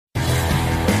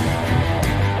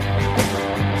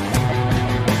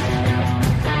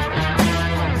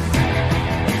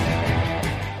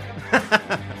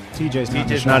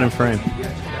TJ's not in frame.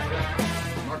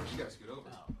 Marcus, you guys get over.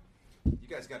 You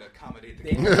guys got to accommodate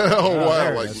the Oh,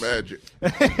 wow, like magic.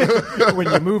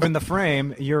 When you move in the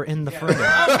frame, you're in the frame.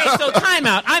 Okay, so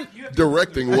timeout. I'm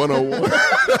Directing 101.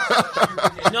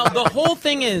 no. The whole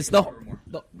thing is the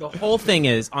whole thing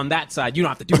is on that side. You don't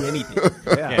have to do anything.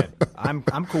 Yeah. I'm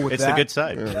cool with It's that. the good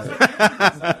side.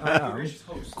 I'm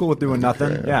cool with doing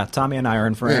nothing. Okay. Yeah, Tommy and I are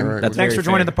in frame. Yeah, right. Thanks very for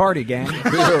joining fair. the party, gang.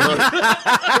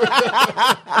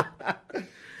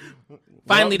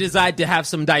 Finally decide to have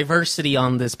some diversity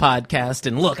on this podcast,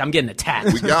 and look, I'm getting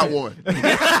attacked. We got one.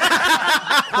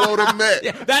 Quota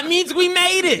met. That means we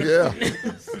made it. Yeah.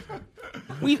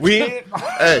 We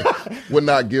Hey, we're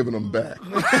not giving them back.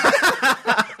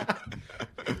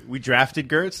 We drafted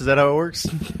Gertz. Is that how it works?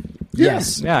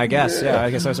 Yes. Yeah, I guess. Yeah,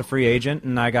 I guess I was a free agent,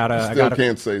 and I got a. Still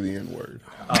can't say the N word.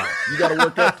 You got to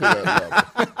work up to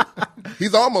that level.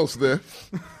 He's almost there.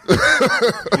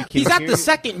 he's at the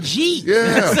second G.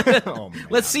 Yeah.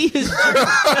 Let's see his G.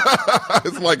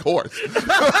 It's like horse.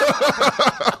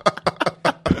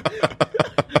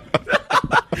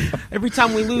 Every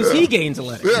time we lose, he gains a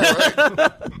letter. Yeah,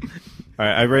 right. All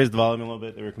right, I raised the volume a little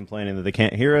bit. They were complaining that they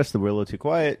can't hear us, that we're a little too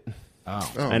quiet.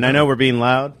 Oh. And I know we're being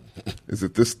loud. Is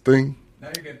it this thing? No,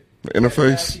 you're good. The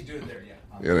interface? You do it there, yeah.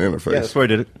 Yeah, the interface. Yeah, that's where I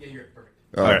did it. Yeah, you're perfect.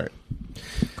 All All right. right.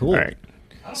 Cool. All right.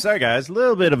 Sorry, guys. A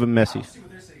little bit of a messy. See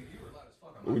what they're saying. You were loud as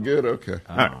fuck. We good? Okay.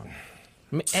 All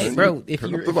right. Hey, bro, if Turn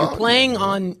you're, up the if you're volume. playing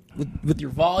on with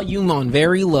your volume on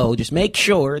very low, just make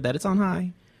sure that it's on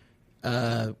high.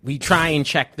 We try and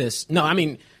check this. No, I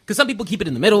mean, because some people keep it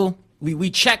in the middle.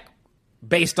 We check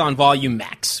based on volume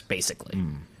max, basically.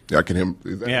 Yeah, I can hear.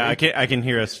 Is that Yeah, me? I can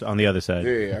hear us on the other side.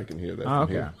 Yeah, I can hear that. Oh, from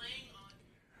okay. here.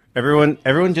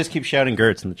 Everyone just keeps shouting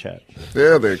Gertz in the chat.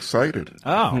 Yeah, they're excited.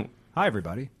 Oh. Hi,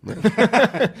 everybody.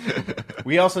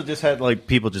 We also just had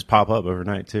people just pop up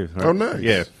overnight too. Right? Oh, nice.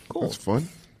 Yeah. Cool. That's fun.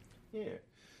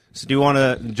 So do you want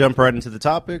to jump right into the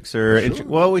topics, or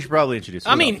well, we should probably introduce.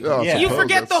 I mean, Yeah, I you suppose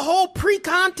forget the that's- whole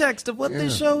pre-context of what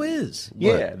this show is.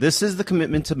 yeah, this is the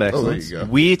commitment to Mexcellence. you go.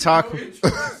 We talk.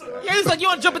 Yeah, it's like, you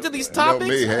want to jump into these You know topics?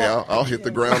 me, hey, I'll hit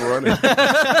the ground running.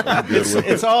 I'm good with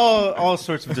It's it. all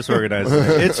sorts of disorganized.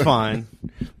 It's fine.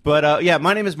 But yeah,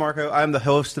 my name is Marco. I'm the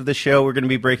host of the show. We're going to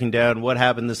be breaking down what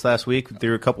happened this last week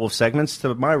through a couple of segments.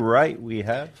 To my right, we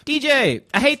have DJ,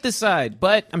 I hate this side,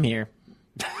 but I'm here.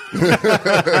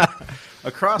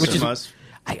 across from us.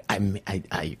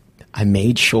 I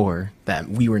made sure that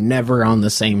we were never on the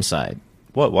same side.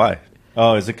 What? Why?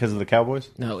 Oh, is it because of the Cowboys?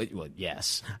 No, well,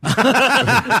 yes.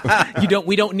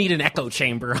 We don't need an echo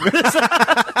chamber.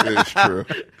 It's true.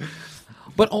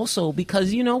 But also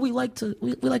because we like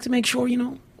to make sure we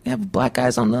have black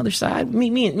guys on the other side.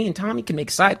 Me and Tommy can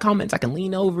make side comments. I can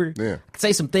lean over, Yeah.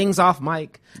 say some things off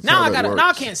mic. Now how that now I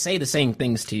works. can't say the same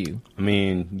things to you. I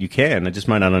mean, you can. I just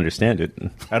might not understand it.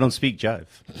 I don't speak jive.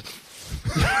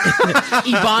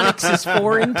 Ebonics is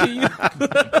foreign to you.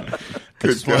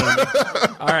 Good God.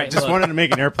 All right, Just look. wanted to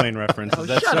make an airplane reference. Is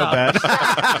that shut so up.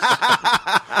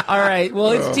 bad? All right.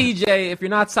 Well, it's TJ. If you're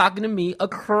not talking to me,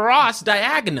 across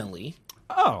diagonally.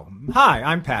 Oh, hi,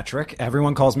 I'm Patrick.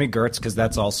 Everyone calls me Gertz because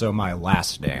that's also my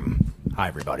last name. Hi,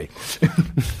 everybody.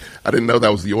 I didn't know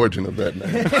that was the origin of that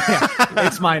name.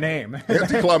 It's my name.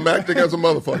 Anticlimactic as a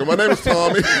motherfucker. My name is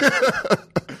Tommy.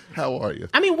 How are you?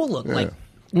 I mean, well, look,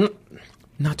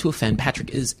 not to offend,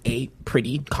 Patrick is a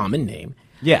pretty common name.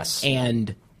 Yes.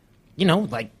 And,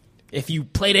 if you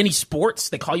played any sports,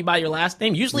 they call you by your last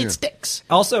name. Usually it sticks.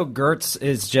 Also, Gertz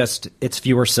is it's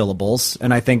fewer syllables,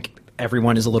 and I think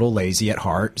everyone is a little lazy at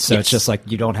heart, so it's just like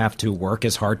you don't have to work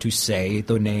as hard to say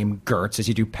the name Gertz as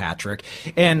you do Patrick.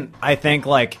 And I think,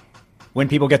 when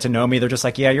people get to know me, they're just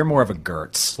like, yeah, you're more of a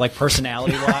Gertz.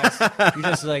 Personality-wise, you're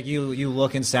just you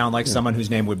look and sound like someone whose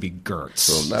name would be Gertz.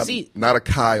 So not a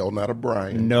Kyle, not a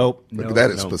Brian. Nope. Look, nope,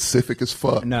 that is nope. specific as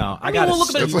fuck. No, I mean, got well,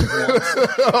 look at it.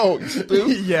 Oh,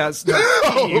 Stu? Yes. No,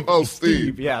 Steve. Oh,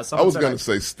 Steve. Yeah, I someone was said going to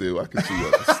say Stu. I could see you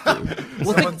as Stu.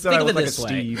 Well, Someone said I think of it look like this a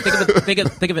way.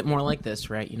 Steve. Think of it more like this,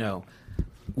 right?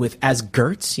 With as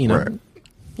Gertz, Right.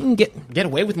 you can get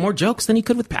away with more jokes than he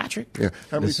could with Patrick. Yeah.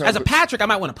 How many times? As a Patrick, I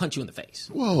might want to punch you in the face.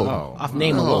 Whoa. Off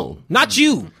name alone. Not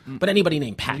you, but anybody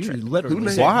named Patrick. Literally.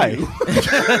 named Why?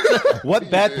 What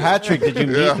bad Patrick did you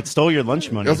meet Yeah. that stole your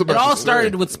lunch money? I was It about all to say.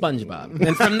 started with SpongeBob.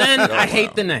 And from then, I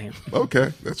hate the name.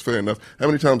 Okay, that's fair enough. How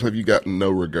many times have you gotten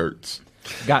no regrets?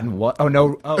 Gotten what? Oh,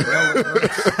 no. Oh,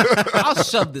 no. I'll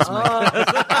shove this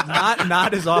mic.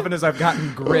 not as often as I've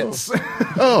gotten grits.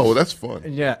 Oh, that's fun.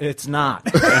 Yeah, it's not.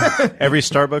 Every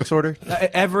Starbucks order?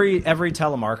 Every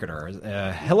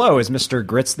telemarketer. Hello, is Mr.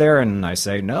 Grits there? And I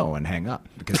say no and hang up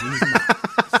because he's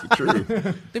not.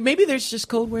 True. Maybe there's just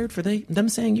code word for them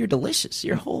saying you're delicious,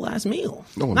 your whole last meal.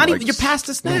 No one Not likes, even you're past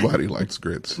a snack. Nobody likes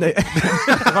grits. The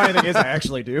funny thing is, I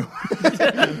actually do.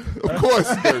 Of course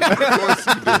you do.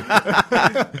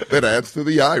 That adds to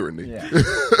the irony. Yeah.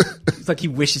 It's like he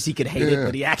wishes he could hate it,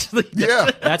 but he actually does.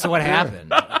 Yeah. That's what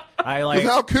happened. I like. 'Cause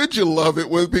how could you love it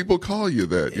when people call you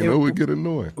that? You know, we get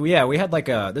annoyed. Yeah, we had like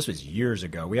this was years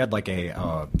ago. We had like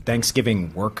a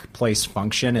Thanksgiving workplace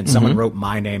function, and someone wrote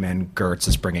my name, and Gertz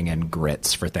is bringing in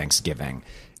grits for Thanksgiving.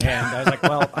 And I was like,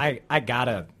 well, I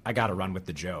gotta run with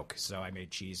the joke, so I made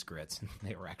cheese grits.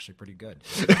 They were actually pretty good.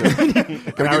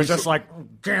 And I was just like,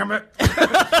 damn it!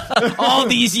 All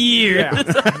these years.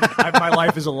 Yeah. My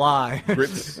life is a lie.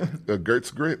 Grits,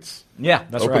 Gertz grits. Yeah,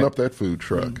 that's Open right. up that food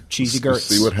truck. Cheesy Let's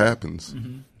Gertz. See what happens.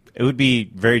 It would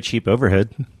be very cheap overhead.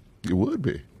 It would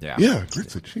be. Yeah. Yeah,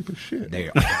 grits are cheap as shit. They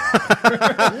are.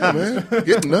 Yeah, man.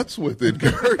 Get nuts with it,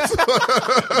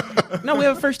 Gertz. No, we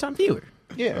have a first-time viewer.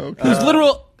 Yeah. Okay. Whose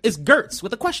literal is Gertz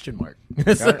with a question mark.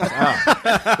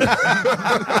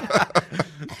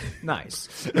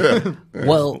 Nice.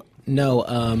 Well,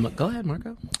 no. Go ahead,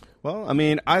 Marco. Well, I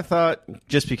mean, I thought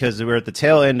just because we're at the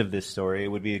tail end of this story, it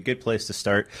would be a good place to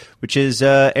start, which is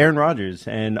Aaron Rodgers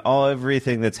and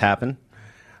everything that's happened.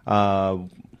 No,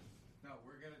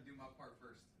 we're gonna do my part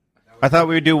first. I thought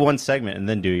we would do one segment and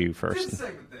then do you This first.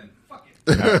 segment then. Fuck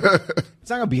it. It's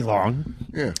not gonna be long.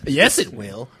 Yeah. Yes, it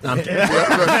will. No, I'm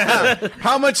kidding.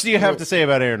 How much do you have to say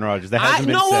about Aaron Rodgers? That hasn't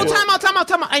been said. Time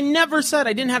out. I never said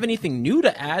I didn't have anything new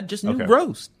to add, just new Okay.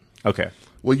 roast. Okay.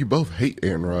 Well, you both hate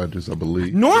Aaron Rodgers, I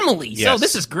believe. Normally, so Yes.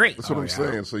 this is great. That's what I'm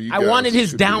saying. So you I guys wanted his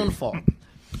should be- downfall.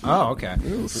 Oh, okay.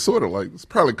 It's sort of like it's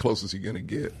probably closest you're gonna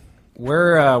get.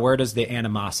 Where does the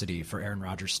animosity for Aaron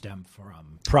Rodgers stem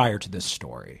from prior to this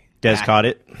story? Des caught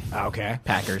it. Okay.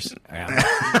 Packers. Yeah.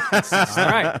 All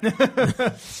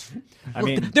right. I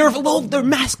mean, Their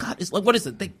mascot is like, what is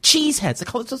it? The cheese heads. They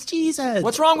call it those cheese heads.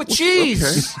 what's wrong with cheese?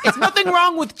 Okay. It's nothing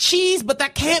wrong with cheese, but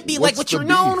that can't be like What's what the you're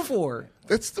known beef? for.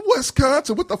 That's the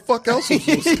Wisconsin. What the fuck else is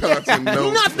Wisconsin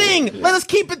known Nothing. Let us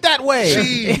keep it that way.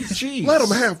 for? Cheese. Let them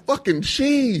have fucking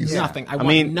cheese. Nothing. I mean, want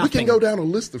we nothing. We can go down a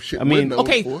list of shit. I mean, we're known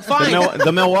okay, for. fine.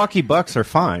 The Milwaukee Bucks are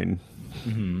fine.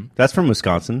 That's from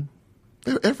Wisconsin.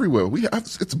 They're everywhere.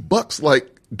 It's Bucks like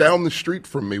down the street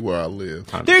from me where I live.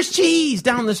 There's cheese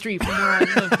down the street from where I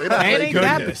live. They don't And make ain't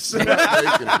goodness.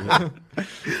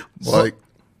 Like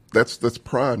that's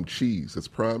prime cheese. That's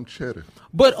prime cheddar.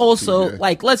 But also, TJ.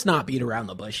 like, let's not beat around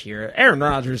the bush here. Aaron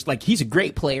Rodgers, like, he's a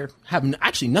great player. Have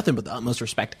actually nothing but the utmost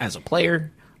respect as a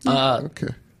player. Okay.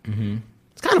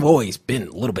 It's kind of always been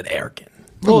a little bit arrogant.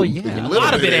 Well, yeah. A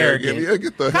lot of bit arrogant. Yeah,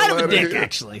 get the Kind hell of a out dick, here.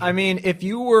 actually. I mean, if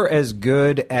you were as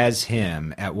good as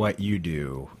him at what you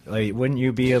do, like, wouldn't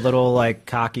you be a little like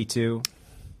cocky too?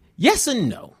 Yes and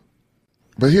no.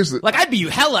 But here's the Like, I'd be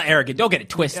hella arrogant. Don't get it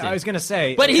twisted. I was gonna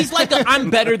say, But he's like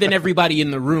I'm better than everybody in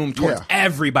the room towards Yeah.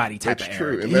 everybody type that's of true.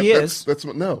 arrogance. And He that's, is. That's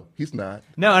no, he's not.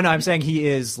 no, I'm saying he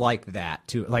is like that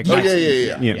too. Like, Oh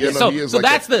Yeah. yeah. No, So- he is so like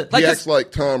that's that. the- like he a- acts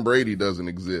like Tom Brady doesn't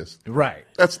exist. right.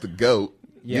 That's the GOAT.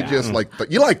 Yeah. You just like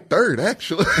you like third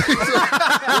actually.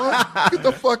 What? Get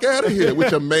the fuck out of here with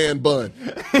your man bun.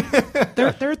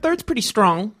 Their third's pretty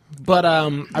strong, but I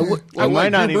would. Well,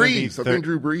 might like not Drew even be Brees. I third. think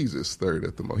Drew Brees is third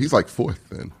at the moment. He's like fourth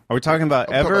then. Are we talking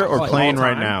about ever talking about or playing all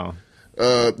right time.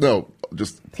 now? No,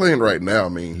 just playing right now. I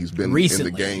mean, he's been in Recently.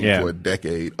 the game Yeah. for a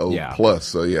decade Yeah. plus.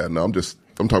 So yeah, no, I'm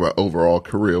talking about overall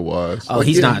career wise. Oh,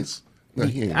 he's not- No,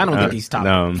 he ain't. I don't think he's top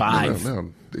no. five.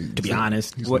 No, To be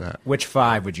honest, he's What, not. which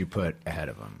five would you put ahead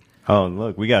of him? Oh,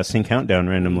 look, we got a sync countdown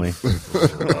randomly. if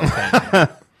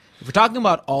we're talking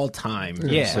about all time,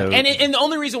 Yeah. So- and the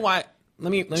only reason why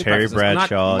let me Terry preface this. I'm not-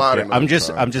 Bradshaw. Modern I'm all just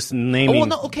time. Oh, naming. well,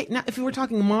 no, okay. Now, if we were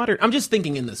talking modern, I'm just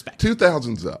thinking in the spectrum.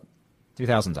 2000s up.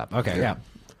 2000s up. Okay, yeah.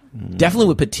 Definitely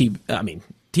would put T. I mean,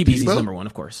 TBZ's Tebow? number one,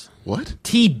 of course. What?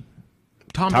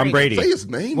 Tom Brady. Say his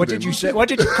name. What then. did you say? What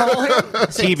did you call him?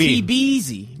 TB.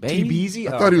 TBZ, baby. TBZ.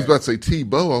 I thought he was about to say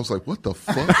Tebow. I was like, what the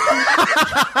fuck?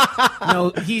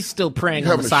 No, he's still praying on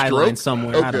Having the a sideline stroke?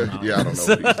 somewhere. Okay. I don't know. Yeah, I don't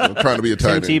know. What he's doing. Trying to be a Tim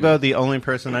tight end. Tebow, the only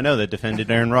person I know that defended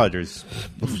Aaron Rodgers.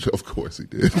 Of course he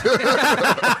did.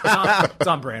 It's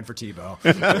on brand for Tebow.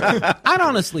 I'd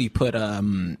honestly put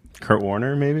Kurt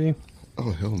Warner, maybe?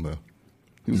 Oh hell no.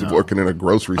 He was working in a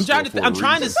grocery I'm store. trying to. for a I'm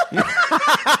trying reason. to.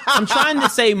 I'm trying to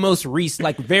say most recent,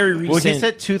 like very recent. Well, he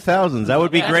said 2000s. That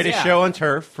would be Yes, greatest yeah. show on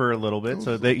turf for a little bit,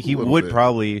 so that he A little would bit.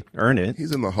 probably earn it.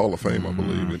 He's in the Hall of Fame, I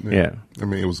believe. Isn't he? Yeah. I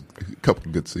mean, it was a couple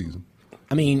of good seasons.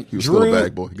 I mean, He was still a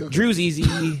bag boy. Go ahead. Drew's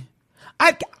easy.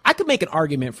 I could make an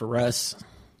argument for Russ.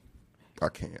 I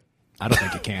can't. I don't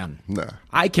think you can. Nah.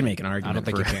 I can make an I argument.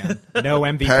 don't think you for can. No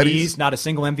MVPs, Patties? not a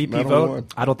single MVP Not on vote. one.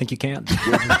 I don't think you can.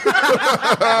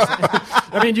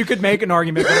 I mean, you could make an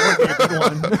argument, but it wouldn't be a good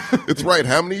one. It's right.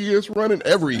 How many years running?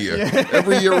 Every year.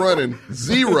 Every year running.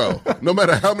 0. No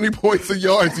matter how many points and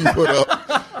yards you put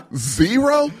up.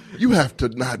 0? You have to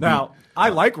not Now, I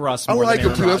like Russ I more like than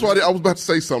him too. Aaron That's why I was about to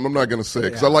say something. I'm not going to say it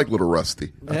because I like little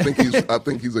Rusty. I think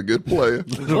he's a good player.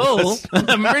 Whoa.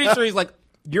 I'm pretty sure he's like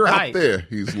your Out height. there,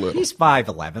 he's little He's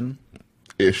 5'11".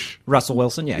 ish. Russell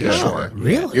Wilson, he's short.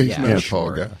 Really? Yeah, he's Yeah, not a he's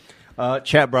tall short. guy.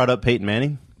 Chat brought up Peyton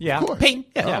Manning. Yeah. Of course. Peyton,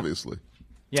 yeah. Obviously.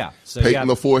 Yeah. So Peyton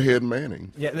the forehead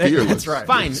Manning. Yeah, Fearless. that's right.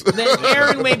 Fine. Then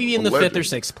Aaron may be in the Legend. 5th or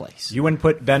 6th place. You wouldn't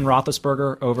put Ben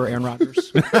Roethlisberger over Aaron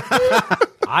Rodgers?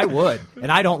 I would.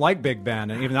 And I don't like Big Ben,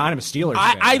 and even though I'm a Steelers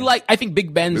fan. I think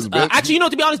Big Ben's. Is Ben- Actually, to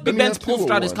be honest, Big Didn't he Ben's have two or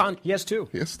pulled out his one? con. He has 2.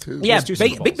 Yes, too. Yeah, two Super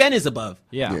Bowls. Big Ben is above.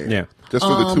 Yeah. Yeah. Just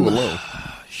for the 2 alone.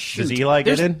 Does Eli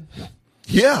get in?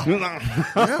 Yeah. He does.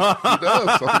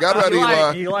 I forgot about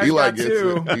Eli. Eli got gets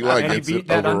 2. it. Eli and gets he beat it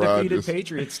that over undefeated Rodgers.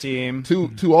 Patriots team.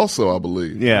 Two also, I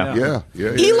believe. Yeah.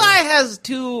 Yeah. Eli has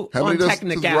 2 How on many does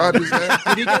technicality. Rodgers have?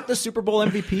 Did he get the Super Bowl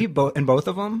MVP in both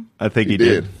of them? I think he He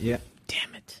did. did. Yeah.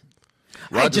 Damn it.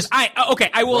 Rodgers- I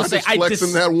will say, Rodgers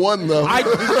flexing that one though.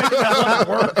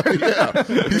 Yeah,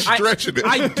 he's stretching it.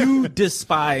 I do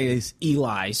despise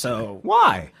Eli, so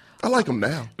Why? I like him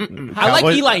now. I like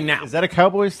Cowboys- Eli now. Is that a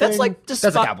Cowboys thing? That's like That's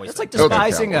a Cowboys That's like thing. Okay,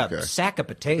 despising okay. a sack of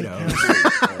potatoes.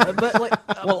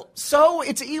 So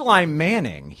it's Eli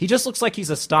Manning. He just looks like he's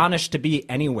astonished to be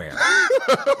anywhere.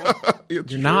 You're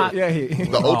not- Yeah,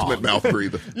 the ultimate mouth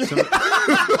breather.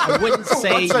 I wouldn't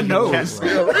say What's a nose?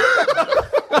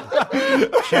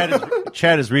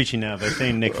 Chad is reaching now. They're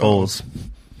saying Nick Foles.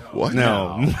 What?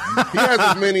 No. He has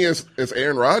as many as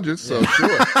Aaron Rodgers, so sure.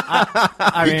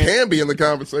 He can be in the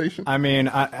conversation. I mean,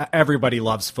 everybody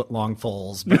loves footlong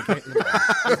Foles, but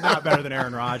he's not better than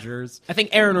Aaron Rodgers. I think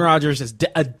Aaron Rodgers is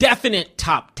a definite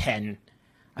top 10.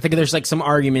 I think there's like some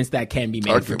arguments that can be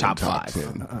made I'd for give him top 5.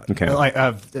 10. Okay. Like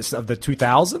of the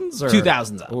 2000s or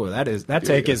 2000s up. Oh, that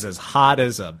take is as hot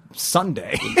as a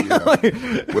Sunday.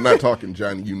 We're not talking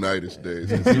Johnny Unitas days.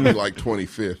 He'd be like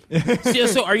 25th.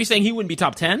 So are you saying he wouldn't be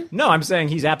top 10? No, I'm saying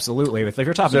he's absolutely. If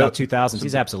you're talking about 2000s,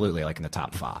 he's absolutely like in the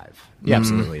top 5. He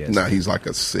absolutely is. Nah, he's like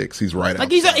a 6. He's right Like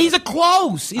out. he's a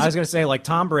close. I was going to say like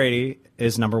Tom Brady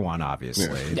is number 1, obviously.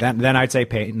 Yeah. Then I'd say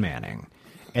Peyton Manning,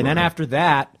 and then after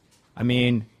that, I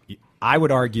mean, I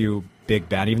would argue Big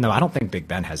Ben, even though I don't think Big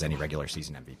Ben has any regular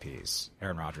season MVPs.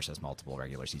 Aaron Rodgers has multiple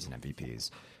regular season MVPs.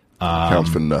 Counts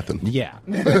for nothing. Yeah.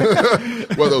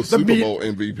 Well, those Super Bowl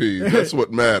MVPs. That's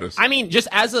what matters. I mean, just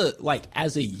as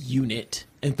a unit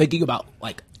and thinking about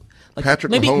like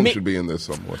Patrick maybe Mahomes should be in this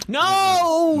somewhere.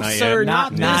 No, Not sir, yet.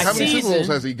 not Not this How many Super Bowls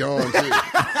season. has he gone to?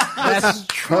 That's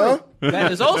true.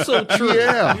 That is also true.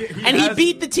 Yeah. And he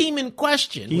beat the team in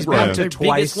question. He's with been their to biggest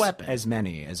twice weapon. as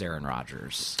many as Aaron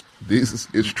Rodgers. This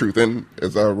is truth. And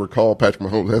as I recall, Patrick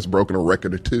Mahomes has broken a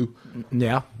record or 2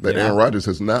 Yeah. that yeah. Aaron Rodgers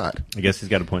has not. I guess he's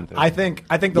got a point there. I think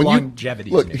the When you- longevity.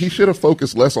 Look, is an he issue. should have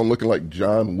focused less on looking like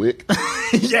John Wick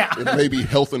Yeah. and maybe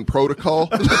health and protocol.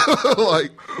 Like,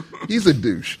 he's a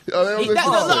douche.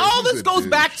 All this goes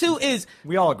back to is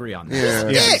We all agree on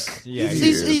that. Yeah. dick. Yeah,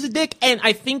 He's a dick, and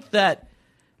I think that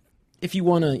if you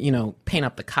want to, paint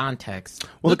up the context,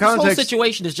 Well, this whole context-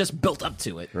 situation is just built up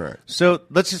to it. Right. So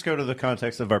let's just go to the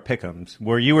context of our pick'ems,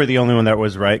 where you were the only one that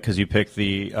was right because you picked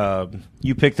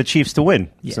the Chiefs to win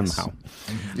somehow.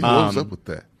 Yeah, what was up with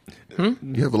that?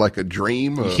 You have like a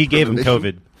dream? He gave him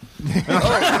premonition? COVID.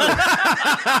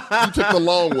 You took the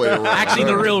long way around. Actually,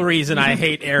 the real reason I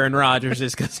hate Aaron Rodgers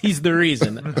is because he's the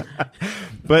reason.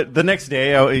 But the next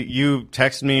day, you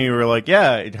texted me. You were like,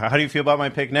 "Yeah, how do you feel about my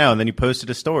pick now?" And then you posted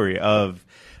a story of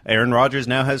Aaron Rodgers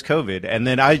now has COVID, and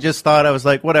then I just thought, I was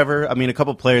like, "Whatever." I mean, a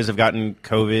couple players have gotten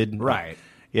COVID, Right.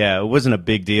 Yeah, it wasn't a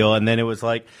big deal. And then it was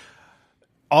like,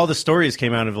 all the stories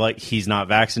came out of like he's not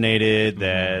vaccinated,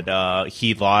 that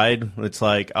he lied. It's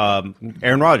like, Aaron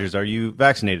Rodgers, are you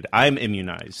vaccinated? I'm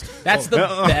immunized. That's the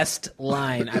best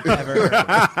line I've ever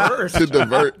heard. To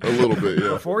divert a little bit, yeah.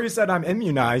 Before he said I'm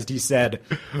immunized, he said,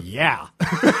 "Yeah,"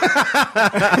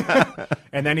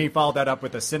 and then he followed that up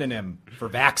with a synonym for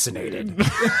vaccinated.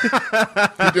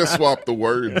 He just swapped the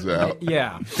words out.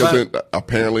 Yeah, Because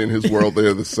apparently in his world,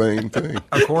 they're the same thing.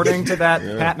 according to that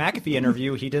Pat McAfee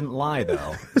interview, he didn't lie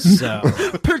though. So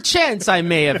Perchance I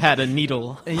may have had a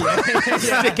needle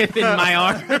sticketh in my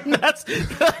arm. That's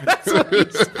what he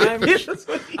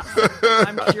said.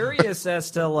 I'm curious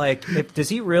as to does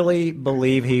he really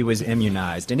believe he was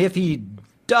immunized, and if he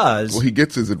does. Well, he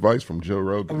gets his advice from Joe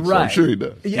Rogan, so I'm Right. sure he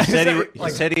does. Yeah, He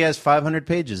said he has 500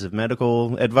 pages of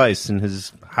medical advice in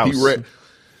his house. He read.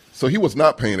 So he was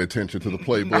not paying attention to the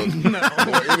playbook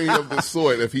or any of the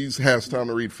sort if he has time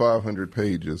to read 500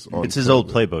 pages. It's his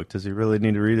old playbook. Does he really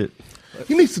need to read it?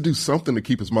 He needs to do something to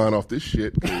keep his mind off this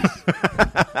shit.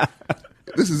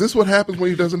 Is this what happens when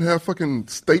he doesn't have fucking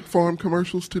State Farm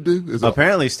commercials to do?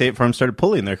 Apparently, State Farm started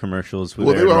pulling their commercials. With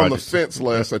Well, they Aaron were on the Rodgers. fence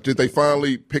last night. Did they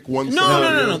finally pick one No, side?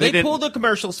 no. they They didn't. pulled the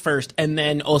commercials first, and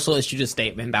then also issued a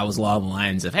statement that was along the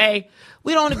lines of, "Hey,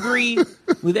 we don't agree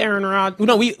with Aaron Rodgers.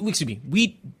 No, excuse me.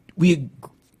 We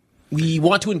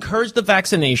want to encourage the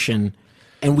vaccination,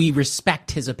 and we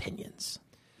respect his opinions."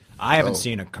 I haven't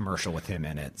seen a commercial with him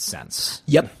in it since.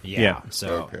 Yep. Yeah.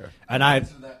 So, Okay. and I,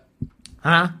 So that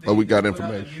huh? Oh, we got they put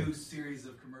out information. a new series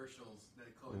of commercials that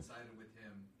coincided with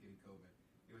him getting COVID.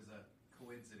 It was a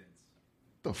coincidence.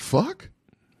 The fuck?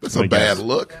 That's I a bad guess.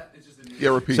 look. It's just a new. Yeah,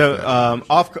 repeat So that.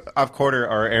 off quarter,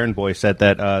 our Aaron boy said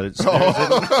that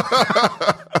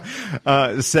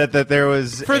said that there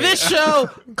was For this show,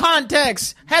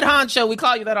 context, head honcho, we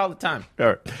call you that all the time.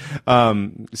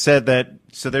 said that.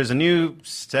 So there's a new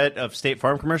set of State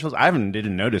Farm commercials. I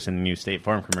didn't notice any new State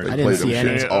Farm commercials. I They didn't play them see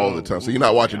any. shits all the time. So you're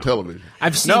not watching television.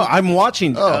 I've seen. No, I'm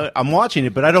watching. I'm watching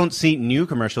it, but I don't see new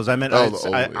commercials. I meant Oh,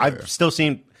 yeah. I've still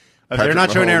seen. If Patrick they're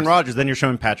not showing Aaron Mahomes. Rodgers, then you're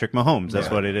showing Patrick Mahomes. That's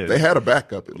what it is. They had a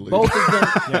backup at least. both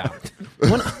of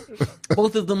them.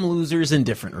 Both of them losers in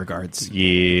different regards.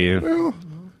 Yeah.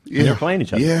 Yeah. They're playing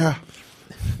each other. Yeah.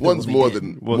 One's more of a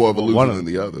one loser of than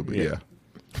the other, but yeah.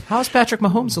 How's Patrick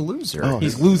Mahomes a loser?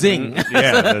 He's losing.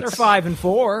 Yeah, They're that's,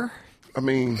 5-4. I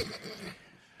mean,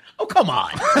 Oh, come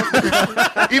on.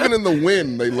 even in the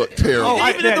win, they look terrible.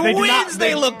 Even in the they do wins, not-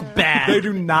 they look bad. They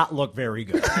do not look very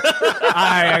good.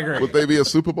 I agree. Would they be a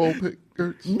Super Bowl pick,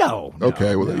 Gertz? No.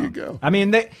 Okay, well, there you go. I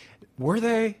mean, were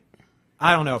they?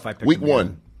 I don't know if I picked Week them.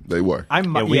 one, they were. Yeah,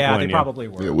 week one, they yeah. probably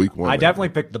were. Yeah, week one, I they definitely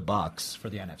picked the Bucks for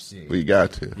the NFC. We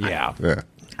got to. Yeah. Yeah.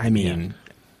 I mean,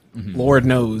 Lord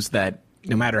knows that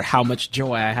no matter how much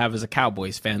joy I have as a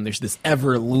Cowboys fan, there's this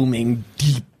ever looming,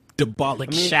 deep,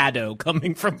 diabolic shadow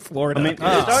coming from Florida. I mean,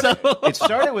 it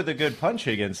started with a good punch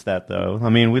against that, though. I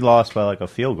mean, we lost by like a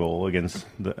field goal against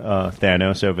the,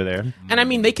 Thanos over there. And I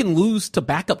mean, they can lose to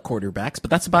backup quarterbacks, but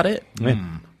that's about it.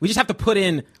 We just have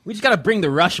to we just got to bring the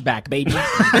rush back, baby.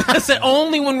 That's it.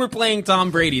 Only when we're playing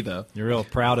Tom Brady, though. You're real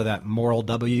proud of that moral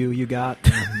W you got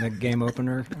in the game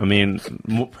opener. I mean,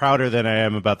 prouder than I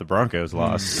am about the Broncos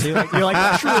loss. You're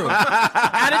like true.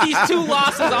 Out of these two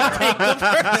losses, I'll take the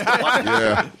first one.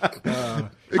 Yeah.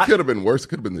 It could have been worse. It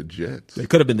could have been the Jets. It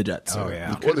could have been the Jets. Oh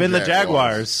yeah. Or Been the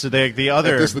Jaguars. So the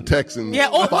other. Just the Texans. Yeah,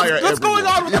 fire what's going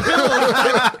everyone. on with the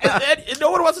Bills? and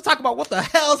no one wants to talk about what the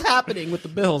hell's happening with the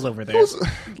Bills over there.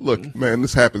 Look, man,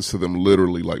 this happens to them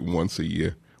literally like once a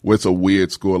year. Where it's a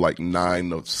weird score, like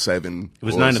 9-7. It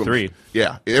was or 9-3.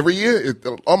 Yeah, every year,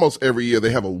 almost every year,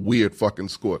 they have a weird fucking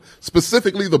score.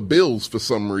 Specifically, the Bills for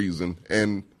some reason,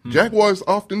 and Jaguars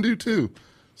often do too.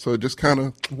 So it just kind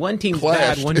of One team's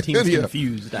clashed. bad, one team's Yeah.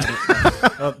 confused.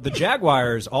 The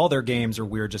Jaguars, all their games are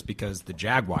weird just because the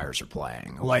Jaguars are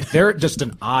playing. Like they're just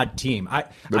an odd team.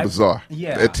 They're bizarre.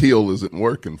 Yeah. That teal isn't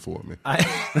working for me. I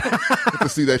get to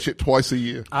see that shit twice a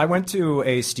year. I went to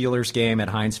a Steelers game at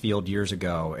Heinz Field years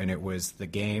ago, and it was the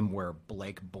game where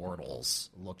Blake Bortles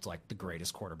looked like the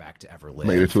greatest quarterback to ever live.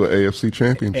 Made it to an AFC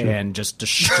championship. And just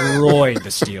destroyed the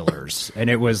Steelers. And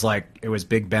it was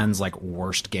Big Ben's like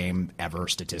worst game ever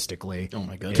statistically. Oh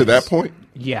my goodness. To that point?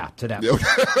 Yeah, to that.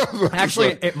 Okay.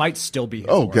 Actually, it might still be. His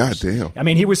Oh, worst. goddamn. I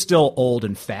mean, he was still old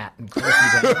and fat and creepy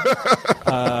then.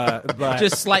 But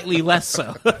Just slightly less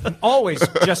so. always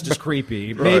just as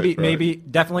creepy. Right. Maybe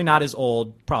definitely not as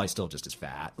old. Probably still just as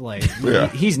fat. Like Yeah.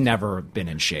 he's never been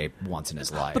in shape once in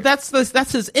his life. But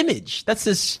that's his image. That's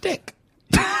his shtick.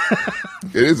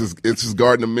 It's his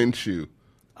Gardner Minshew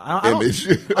I image.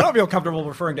 don't feel comfortable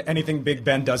referring to anything Big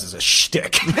Ben does as a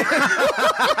shtick. To be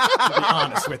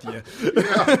honest with you.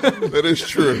 That is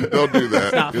true. Don't do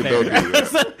that. Not Yeah, fair. don't do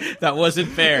that. That wasn't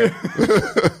fair.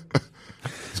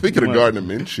 Speaking of Gardner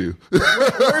Minshew,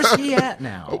 Where's he at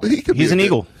now? he could be He's a an good-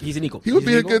 Eagle. He's an Eagle. He would He's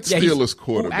be an a good Eagle? Yeah, he's- Steelers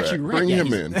quarterback. actually, right. Bring Yeah, him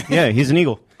he's- in. Yeah, he's an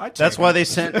Eagle. take That's him. why they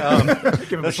sent.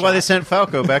 That's why they sent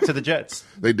Falco back to the Jets.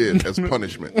 They did as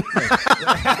punishment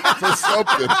for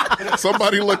something.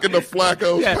 Somebody looking to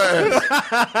Flacco's pass.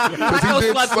 'Cause Flacco he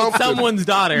did slept with something. someone's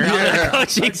daughter. Yeah.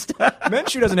 Coaching stuff.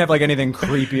 Minshew doesn't have like anything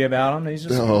creepy about him. He's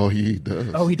just Oh, he does.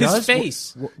 he His does.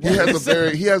 face. He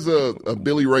has a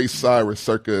Billy Ray Cyrus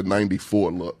circa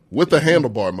 '94 look with a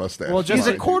handlebar mustache. Well, just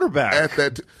He's a quarterback. at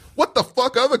that. What the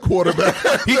fuck other quarterback?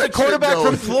 He's a quarterback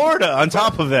from Florida. On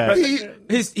top of that,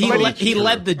 He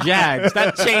led the Jags.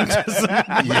 That changes.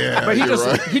 Yeah, But he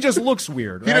he just looks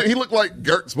weird. Right? He looked like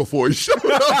Gertz before he showed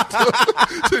up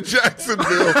to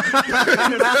Jacksonville.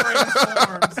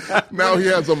 Now he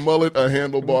has a mullet, a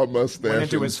handlebar mustache. Went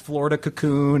into his Florida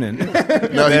cocoon, and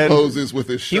now he poses with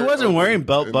his shirt. he wasn't on. wearing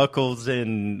belt buckles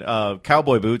and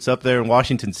cowboy boots up there in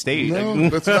Washington State. No,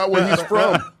 that's not where he's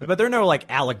from. but there are no like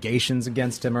allegations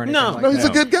against him or anything. No. like No, that. he's a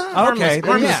good guy. Okay,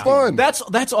 and he's yeah. fun.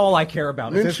 That's all I care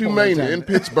about. at this Minshew point Mania time. in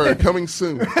Pittsburgh coming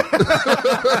soon.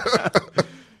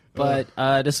 But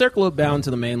to circle it down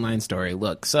to the mainline story,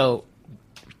 look, so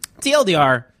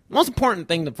TLDR, the most important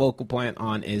thing to focal point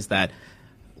on is that,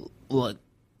 look,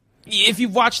 if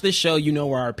you've watched this show, you know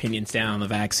where our opinions stand on the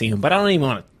vaccine, but I don't even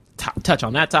want to touch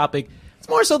on that topic. It's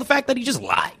more so the fact that he just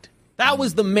lied. That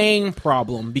was the main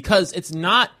problem, because it's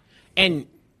not, and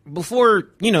before,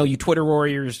 you Twitter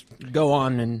warriors go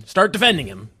on and start defending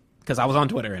him, because I was on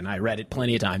Twitter and I read it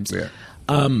plenty of times. Yeah.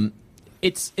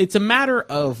 It's a matter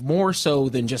of more so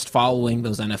than just following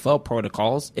those NFL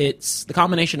protocols. It's the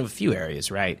combination of a few areas,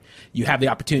 right? You have the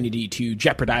opportunity to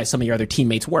jeopardize some of your other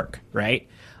teammates' work, right?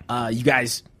 You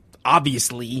guys,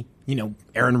 obviously,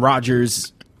 Aaron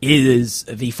Rodgers is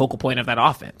the focal point of that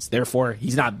offense. Therefore,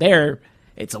 he's not there.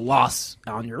 It's a loss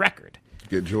on your record.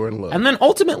 Get Jordan Love. And then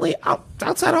ultimately,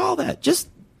 outside of all that,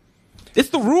 it's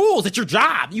the rules. It's your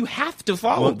job. You have to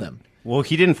follow them. Well,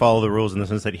 he didn't follow the rules in the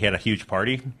sense that he had a huge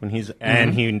party and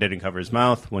he didn't cover his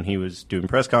mouth when he was doing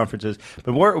press conferences.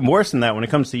 But worse than that, when it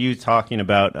comes to you talking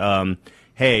about,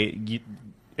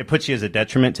 it puts you as a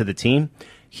detriment to the team.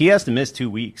 He has to miss 2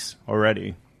 weeks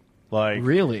already. Like,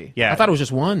 Really? Yeah. I thought it was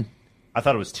just one. I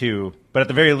thought it was 2, but at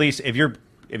the very least, if you're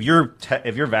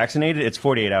vaccinated, it's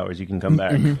 48 hours you can come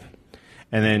back. And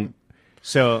then,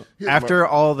 so after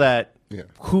all that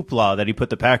hoopla that he put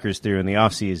the Packers through in the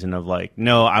offseason of like,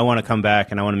 no, I want to come back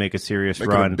and I want to make a serious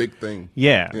Making run. a big thing.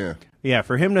 Yeah.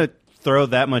 For him to throw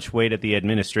that much weight at the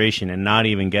administration and not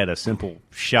even get a simple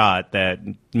shot that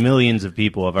millions of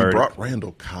people have already Brought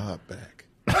Randall Cobb back.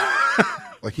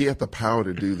 Like, he had the power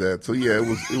to do that. So, yeah, it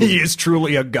was He is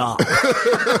truly a god.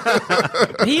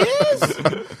 He is.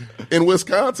 in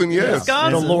Wisconsin, yes.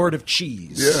 The Lord of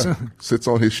Cheese. Yeah. Sits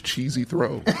on his cheesy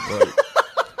throne. Right.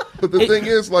 But the thing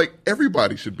is, like,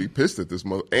 everybody should be pissed at this.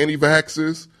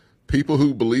 Anti-vaxxers, people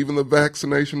who believe in the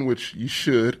vaccination, which you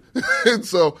should. And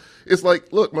so it's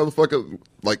like, look, motherfucker,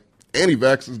 like,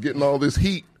 anti-vaxxers getting all this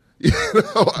heat.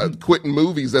 Quitting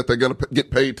movies that they're going to get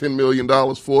paid $10 million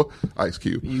for. Ice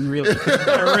Cube. You really,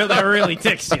 that really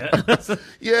ticks you.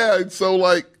 Yeah, and so,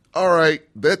 like, all right,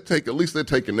 at least they're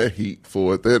taking their heat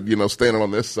for it. They're, standing on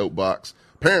their soapbox.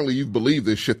 Apparently you've believed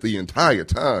this shit the entire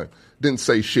time. Didn't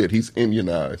say shit. He's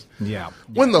immunized. Yeah.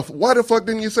 Why the fuck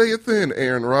didn't you say it then,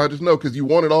 Aaron Rodgers? No, because you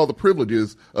wanted all the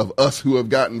privileges of us who have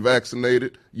gotten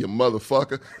vaccinated, you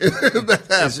motherfucker. That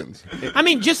happens. I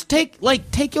mean, just take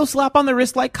your slap on the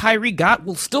wrist like Kyrie got.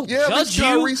 We'll still judge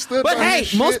Kyrie you. stood But by hey,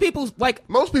 his most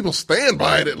shit. people stand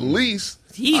by it at least.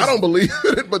 He's- I don't believe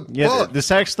in it, but Yeah, fuck. this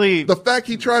actually The fact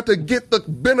he tried to get the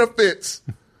benefits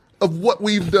of what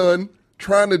we've done,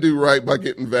 trying to do right by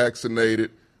getting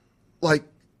vaccinated, like,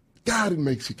 God, it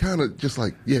makes you kind of just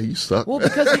like, yeah, you suck. Well,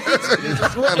 because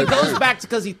it goes back to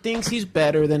because he thinks he's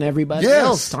better than everybody Yes.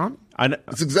 else, Tom.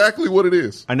 It's exactly what it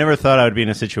is. I never thought I would be in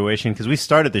a situation because we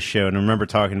started the show and I remember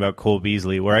talking about Cole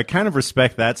Beasley, where I kind of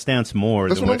respect that stance more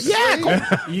That's than what I'm saying.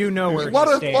 You know where Why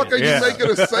he the stands. fuck are you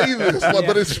making us say this? Like,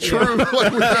 but it's true.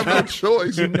 Like, we have no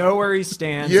choice. You know where he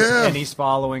stands, Yeah. and he's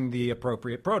following the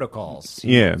appropriate protocols.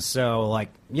 Yeah. So, like,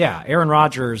 yeah, Aaron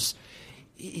Rodgers,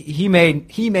 he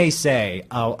may say,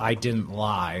 "Oh, I didn't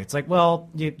lie." It's like, well,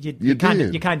 you kind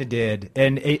of did,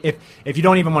 and if you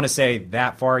don't even want to say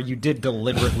that far, you did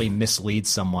deliberately mislead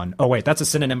someone. Oh wait, that's a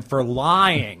synonym for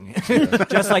lying,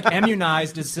 just like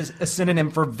immunized is a synonym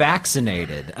for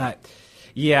vaccinated. I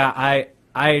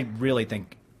really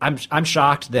think I'm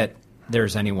shocked that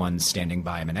there's anyone standing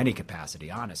by him in any capacity.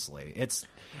 Honestly,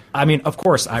 of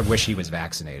course, I wish he was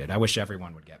vaccinated. I wish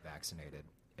everyone would get vaccinated.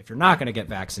 If you're not going to get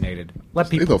vaccinated, let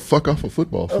Stay people the fuck off a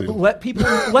football field. let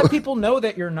people know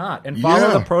that you're not, and follow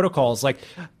Yeah. the protocols. Like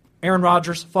Aaron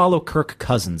Rodgers, follow Kirk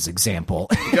Cousins' example.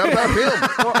 Forgot about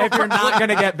him. If you're not going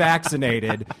to get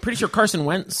vaccinated, Pretty sure Carson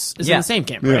Wentz is Yeah. in the same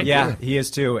camp, right? yeah, he is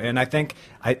too. And I think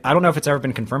I don't know if it's ever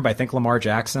been confirmed, but I think Lamar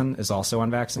Jackson is also I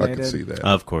unvaccinated. can see that.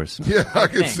 of course. Yeah, I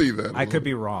can think. see that. I could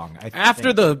be wrong. After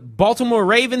think. the Baltimore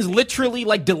Ravens literally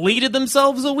deleted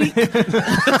themselves a week,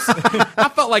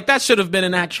 I felt like that should have been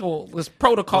an actual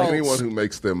protocol. Like anyone who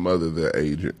makes their mother their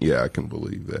agent, yeah, I can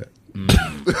believe that.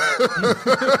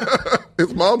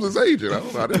 His mom's his agent. I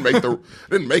don't know. I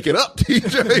didn't make it up.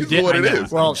 TJ is what it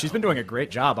is. Well, she's been doing a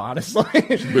great job, honestly.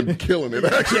 She's been killing it.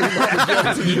 Actually, Mama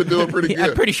Jackson's been doing pretty good.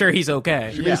 I'm pretty sure he's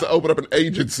okay. She needs to open up an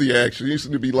agency. Actually, she needs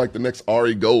to be like the next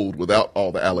Ari Gold without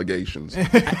all the allegations.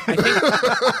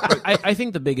 I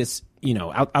think the biggest,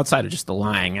 outside of just the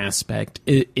lying aspect,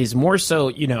 is more so,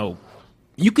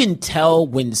 you can tell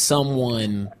when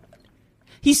someone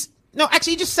he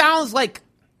just sounds like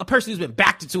a person who's been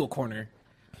backed into a corner.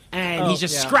 And he's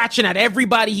just scratching at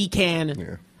everybody he can.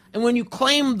 Yeah. And when you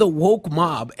claim the woke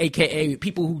mob, a.k.a.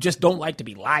 people who just don't like to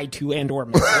be lied to and or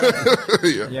misled,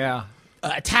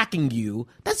 attacking you,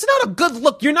 that's not a good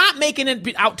look. You're not making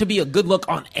it out to be a good look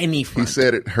on any front. He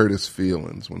said it hurt his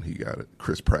feelings when he got it.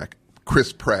 Chris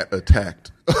Pratt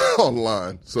attacked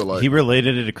online. So he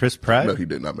related it to Chris Pratt? No, he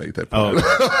did not make that point.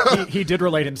 Oh. he did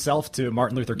relate himself to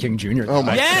Martin Luther King Jr. Oh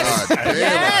my God! Yes,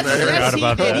 he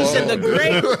did. He said the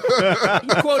great.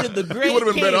 He quoted the great. He would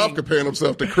have been better off comparing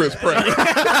himself to Chris Pratt.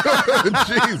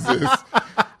 Jesus,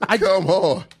 come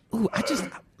on. Ooh,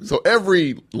 So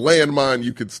every landmine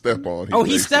you could step on.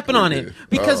 He's stepping on it.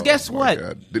 Because guess what?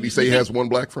 God. Did he say he has one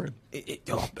black friend?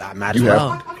 I might as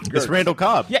well. It's Randall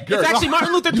Cobb. Yeah, it's actually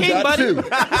Martin Luther King, buddy.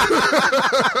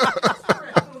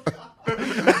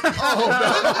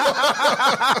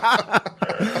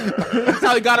 That's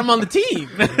how he got him on the team.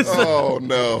 Oh,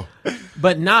 no.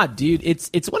 But nah, dude,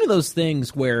 it's one of those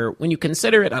things where when you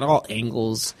consider it at all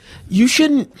angles, you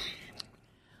shouldn't...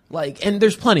 and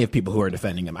there's plenty of people who are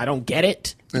defending him. I don't get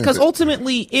it. Because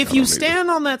ultimately, if you stand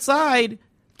on that side,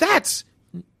 that's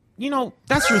your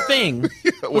thing.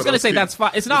 I was going to say that's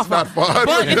fine. It's not fine.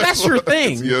 But if that's your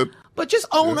thing, but just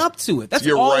own up to it. That's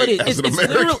all it is. It's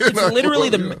literally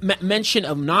the mention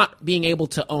of not being able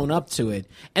to own up to it.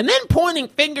 And then pointing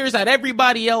fingers at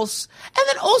everybody else. And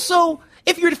then also,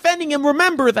 if you're defending him,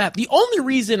 remember that the only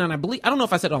reason, and I don't know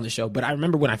if I said it on the show, but I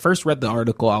remember when I first read the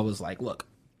article, I was like, look,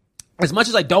 as much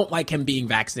as I don't like him being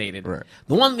vaccinated, the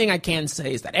one thing I can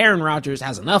say is that Aaron Rodgers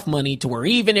has enough money to where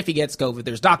even if he gets COVID,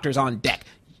 there's doctors on deck.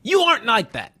 You aren't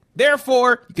like that.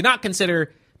 Therefore, you cannot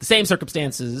consider the same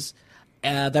circumstances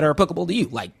that are applicable to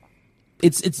you.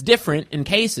 It's different in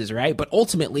cases, right? But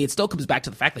ultimately, it still comes back to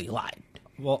the fact that he lied.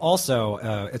 Well,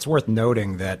 also, it's worth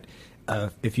noting that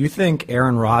if you think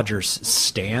Aaron Rodgers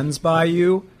stands by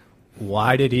you,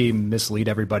 why did he mislead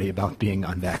everybody about being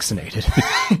unvaccinated?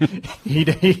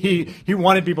 He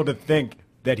wanted people to think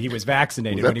that he was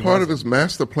vaccinated. Was that part of his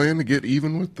master plan to get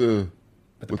even with the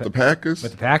Packers?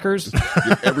 With the Packers?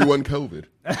 Give everyone COVID.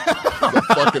 The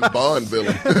fucking Bond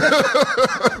villain.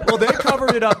 Well, they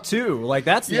covered it up too.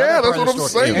 That's the other part that's of the what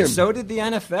story. I'm saying. And so did the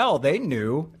NFL. They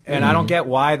knew, and I don't get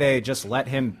why they just let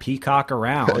him peacock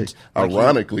around. Hey,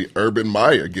 ironically, Urban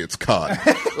Meyer gets caught.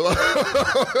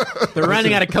 They're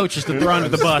running out of coaches to throw under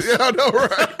the bus. Yeah, I know,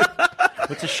 right?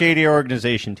 What's a shadier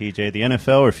organization, TJ? The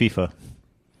NFL or FIFA?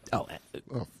 Oh,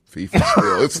 FIFA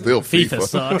still. It's still FIFA.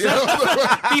 Sucks.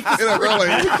 NFL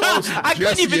ain't close I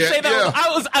couldn't even yet. say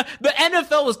that. The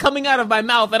NFL was coming out of my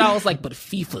mouth, and I was like, but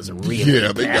FIFA's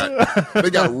really bad. they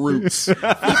got roots. With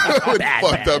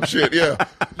fucked up shit, yeah.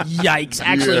 Yikes.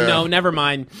 Actually, no, never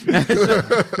mind.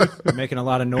 You're making a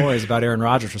lot of noise about Aaron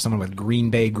Rodgers for someone with Green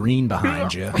Bay green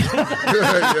behind you.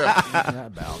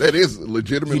 That is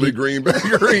legitimately Green Bay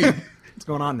green. What's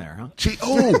going on there, huh?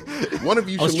 One of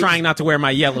you I was trying not to wear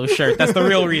my yellow shirt. That's the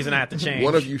real reason I had to change.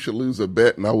 One of you should lose a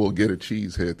bet, and I will get a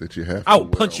cheese head that you have. I'll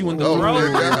punch you in the throat.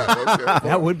 Okay.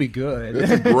 That would be good.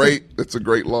 It's a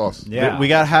great loss. Yeah. We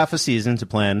got half a season to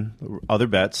plan other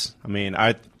bets. I mean,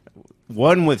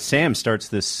 one with Sam starts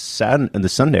this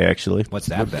Sunday, actually. What's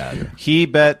that bet? He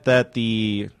bet that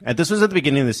and this was at the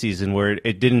beginning of the season where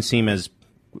it didn't seem as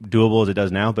doable as it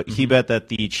does now, but he bet that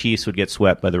the Chiefs would get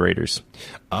swept by the Raiders.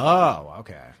 Oh,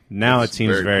 okay. Now it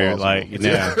seems very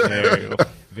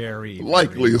very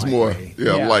likely is more.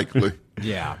 Yeah, likely.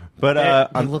 Yeah. But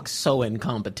I look so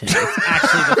incompetent.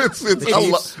 It's actually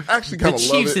I actually kind of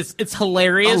love it. It's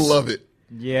hilarious. I love it.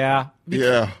 Yeah.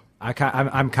 Yeah.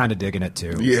 I'm kind of digging it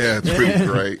too. Yeah, it's pretty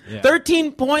great.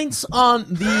 13 points on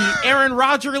the Aaron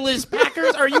Rodgers-less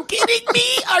Packers. Are you kidding me?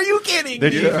 Are you kidding me? Their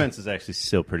defense is actually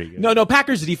still pretty good. No,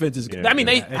 Packers' defense is good. Yeah, I mean,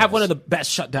 they have one of the best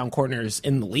shutdown corners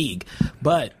in the league,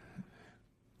 but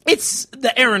it's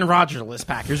the Aaron Rodgers-less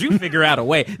Packers. You figure out a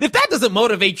way. If that doesn't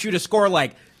motivate you to score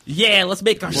let's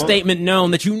make our statement known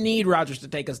that you need Rodgers to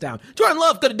take us down. Jordan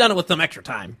Love could have done it with some extra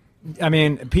time. I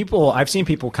mean, I've seen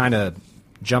people kind of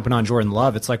jumping on Jordan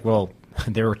Love. It's like, well,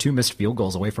 there were 2 missed field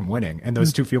goals away from winning, and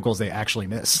those 2 field goals they actually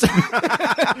missed.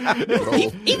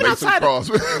 Even outside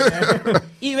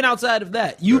of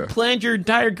that, you planned your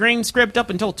entire game script up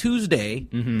until Tuesday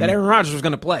that Aaron Rodgers was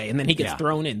going to play, and then he gets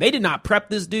thrown in. They did not prep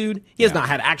this dude. He has not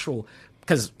had actual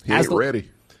because he ain't ready.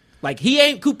 Like he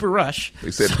ain't Cooper Rush.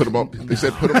 They said put him on. They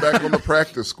said put him back on the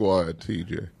practice squad.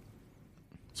 TJ,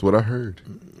 that's what I heard.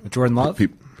 Jordan Love.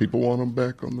 People want him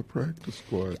back on the practice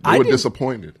squad. They were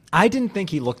disappointed. I didn't think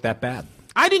he looked that bad.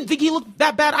 I didn't think he looked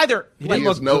that bad either. He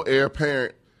is no heir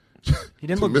apparent. He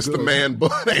didn't look Mr. good. Man,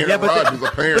 but Aaron Rodgers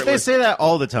apparently. But they say that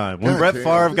all the time. When Brett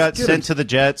Favre got sent to the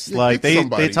Jets, like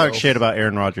they talk shit about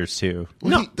Aaron Rodgers too.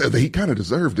 Well, he kind of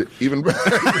deserved it, even back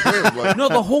then. Like, no,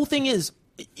 the whole thing is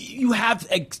you have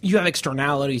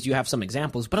externalities, you have some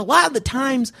examples, but a lot of the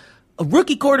times a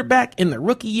rookie quarterback in their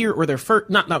rookie year or their first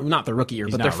not the rookie year,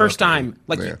 but their first time,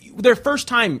 their first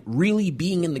time really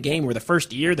being in the game, or the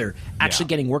first year they're actually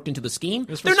getting worked into the scheme,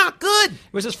 they're not good.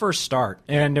 It was his first start,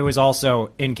 and it was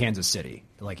also in Kansas City,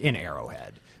 like in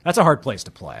Arrowhead. That's a hard place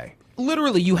to play.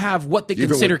 Literally, you have what they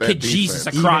consider Kid Jesus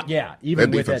across. Even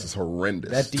that with defense is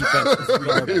horrendous. That defense is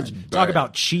garbage. Talk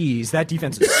about cheese. That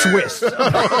defense is Swiss.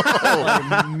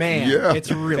 Oh, man,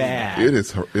 it's really bad. It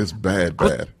is. It's bad.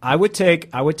 I would take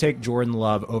Jordan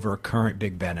Love over current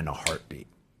Big Ben in a heartbeat.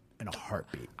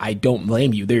 I don't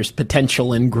blame you. There's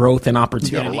potential and growth and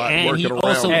opportunity, and he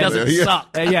also doesn't suck.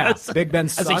 Yeah, Big Ben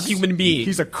sucks as a human being.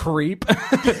 He's a creep,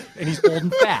 and he's old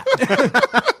and fat.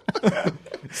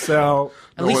 So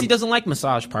at least he doesn't like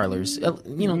massage parlors. That's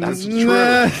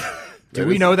true. Do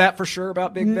we know that for sure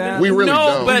about Big Ben? We really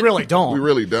don't. We really don't. We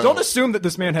really don't. Don't assume that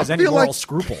this man has any moral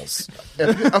scruples.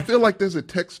 I feel like there's a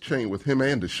text chain with him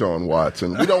and Deshaun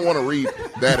Watson. We don't want to read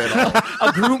that at all.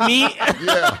 A group meet?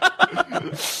 Yeah.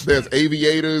 There's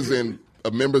aviators and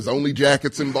members only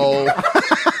jackets involved.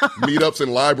 Meetups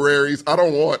in libraries. I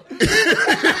don't want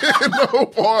no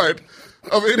part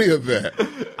of any of that.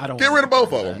 Get rid of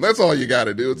both of them. That's all you got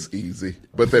to do. It's easy.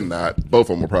 But they're not. Both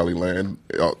of them will probably land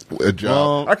a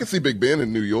job. Well, I can see Big Ben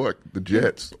in New York, the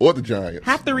Jets, or the Giants.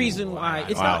 Half the reason why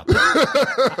it's not.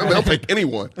 They'll take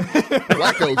anyone.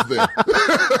 Flacco's there.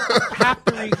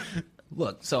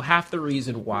 Half the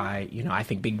reason why, I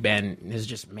think Big Ben has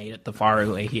just made it the far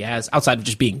way he has, outside of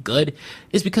just being good,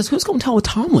 is because who's going to tell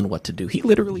Tomlin what to do? He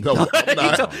literally told us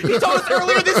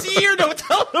earlier this year, don't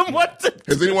tell him what to do.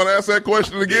 Has anyone asked that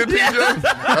question again, TJ?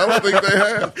 I don't think they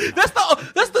have.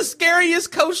 That's the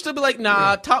scariest coach to be like,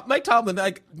 nah, Mike Tomlin,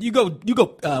 like, you go,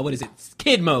 what is it,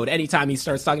 kid mode anytime he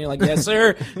starts talking. You're like, yes,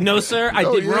 sir, no, sir, I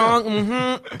did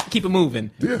wrong, keep it moving.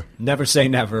 Yeah. Never say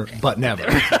never, but never.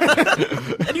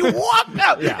 And he walked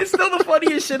out. Yeah. It's still the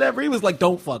funniest shit ever. He was like,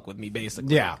 don't fuck with me,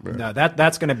 basically. Yeah. No,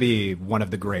 that's going to be one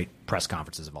of the great press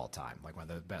conferences of all time. Like one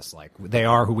of the best, like they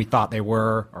are who we thought they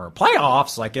were, or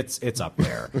playoffs, like it's up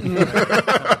there.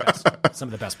 Some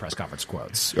of the best press conference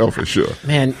quotes. Oh, for sure.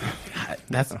 Man,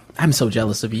 I'm so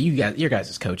jealous of you. Your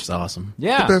guys' coach is awesome.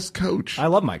 Yeah. The best coach. I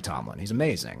love Mike Tomlin. He's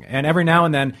amazing. And every now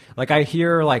and then, like I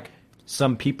hear like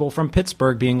some people from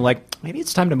Pittsburgh being like, maybe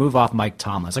it's time to move off Mike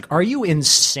Tomlin. It's like, are you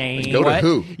insane? Go to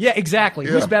who? Yeah, exactly.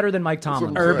 Yeah. Who's better than Mike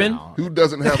Tomlin? Urban? Who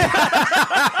doesn't have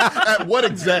At what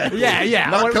exactly? Yeah.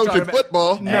 Not coaching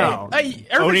football. No. Hey,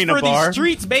 Urban's for these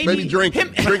streets, baby. Maybe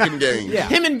drinking games. Yeah.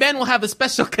 Him and Ben will have a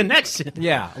special connection.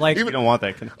 Yeah. Like, you don't want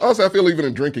that connection. Also, I feel even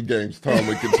in drinking games,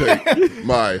 Tomlin can take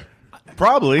my...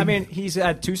 Probably. I mean, he's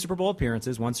had 2 Super Bowl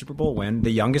appearances, 1 Super Bowl win,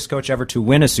 the youngest coach ever to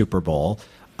win a Super Bowl.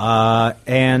 I'm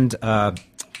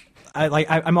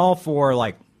all for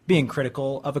like being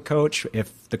critical of a coach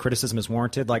if the criticism is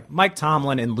warranted. Like Mike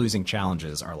Tomlin in losing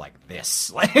challenges are like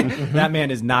this. Like, that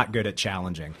man is not good at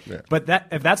challenging. Yeah. But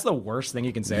if that's the worst thing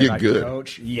you can say about your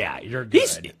coach, you're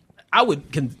good. I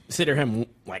would consider him,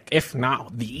 like, if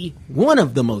not one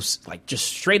of the most, like, just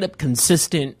straight up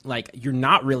consistent, like, you're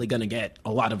not really going to get a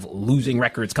lot of losing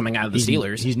records coming out of the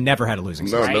Steelers. He's never had a losing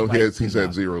season. No, he's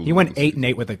had 0 losing. He went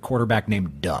 8-8 with a quarterback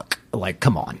named Duck. Like,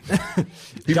 come on.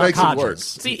 He makes it work.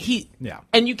 See,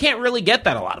 and you can't really get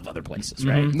that a lot of other places,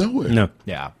 right? Mm-hmm. Nowhere. No.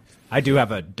 Yeah. I do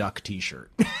have a Duck T-shirt,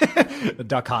 a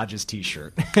Duck Hodges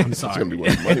T-shirt. I'm sorry, it's gonna be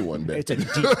worth money one day. It's a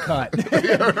deep cut.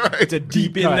 Right. It's a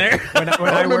deep in cut. there. When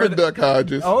I remember Duck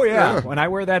Hodges. Oh yeah. When I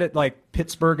wear that at like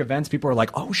Pittsburgh events, people are like,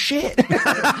 "Oh shit,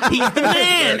 he's the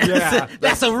man." Yeah.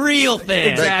 That's a real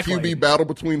thing. That QB battle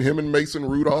between him and Mason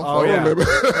Rudolph. Oh, I remember.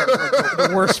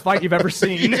 The worst fight you've ever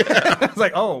seen. It's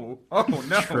like, oh no.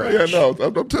 Yeah, no,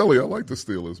 I'm telling you, I like the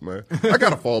Steelers, man. I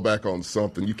gotta fall back on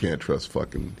something. You can't trust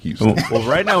fucking Houston. Well,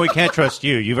 right now we can't trust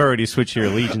you. You've already switched your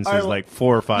allegiances like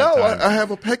 4 or 5 times. No, I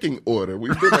have a pecking order.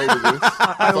 We've been over this.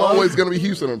 It's always going to be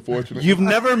Houston, unfortunately. You've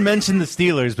never mentioned the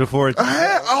Steelers before.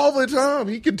 All the time.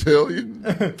 He can tell you.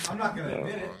 I'm not going to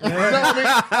admit it. No, I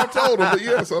mean, I told him, but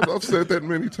yes, I've said that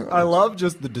many times. I love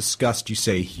just the disgust you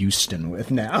say Houston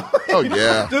with now. Oh,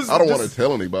 yeah. I don't want to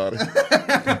tell anybody.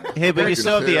 Hey, but you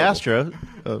still have the Astros.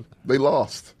 Oh. They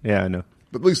lost. Yeah, I know.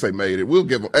 But at least they made it. We'll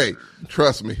give them. Hey,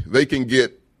 trust me, they can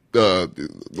get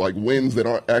like wins that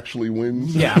aren't actually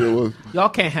wins. Yeah, y'all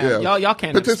can't have y'all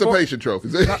can't participation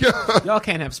trophies. Y'all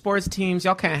can't have sports teams.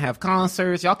 Y'all can't have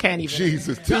concerts. Y'all can't even.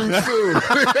 Jesus, too soon.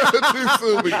 Too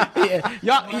soon. Yeah,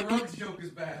 y'all. My Ruggs joke is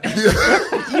bad.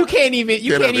 You can't even.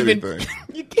 You can't even. Anything.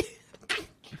 You can't.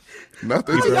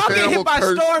 Nothing. Y'all get hit by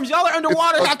storms. Y'all are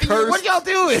underwater half the year. What y'all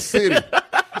doing? City.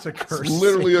 It's a curse. It's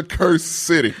literally a cursed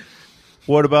city.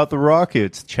 What about the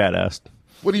Rockets? Chad asked.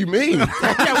 What do you mean?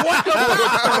 Yeah, what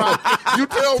the You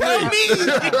tell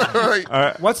me. All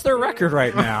right. What's their record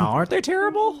right now? Aren't they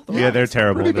terrible? Yeah, they're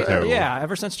terrible. They're terrible. Yeah,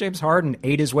 ever since James Harden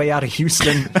ate his way out of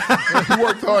Houston. He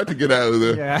worked hard to get out of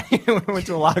there. Yeah, he went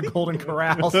to a lot of Golden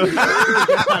Corrals. To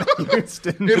get out of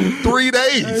Houston. In 3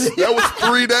 days. That was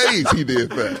 3 days he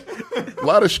did that. A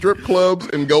lot of strip clubs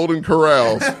and Golden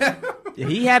Corrals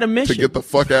He had a mission to get the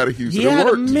fuck out of Houston. He It had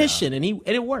worked. a mission, and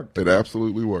it worked. It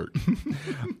absolutely worked.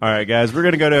 All right, guys, we're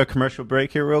going to go to a commercial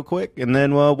break here real quick, and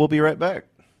then we'll be right back.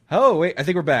 Oh, wait, I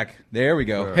think we're back. There we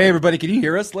go. Hey, everybody, can you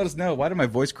hear us? Let us know. Why did my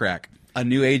voice crack? A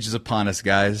new age is upon us,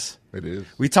 guys. It is.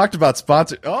 We talked about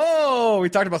sponsorship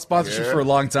Yeah. for a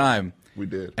long time. We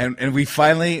did. And we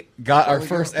finally got our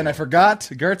first, and I forgot,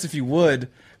 Gertz, if you would,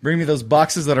 bring me those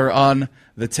boxes that are on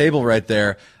the table right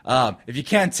there. If you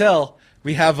can't tell,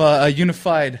 we have a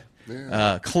unified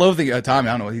clothing. Tommy,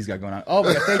 I don't know what he's got going on. Oh,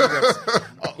 thank you,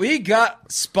 Gertz. We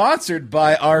got sponsored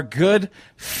by our good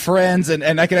friends, and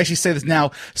I can actually say this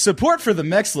now. Support for the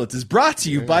Mexcellence is brought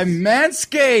to you by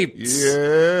Manscaped.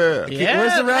 Yeah. Yeah,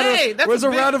 Where's the round of- that's where's a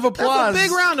a round of applause? That's a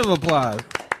big round of applause.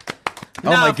 Oh,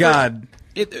 my God.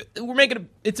 We're making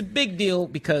it's a big deal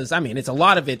because it's a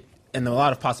lot of it and a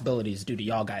lot of possibilities due to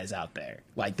y'all guys out there.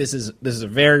 Like this is a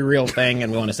very real thing,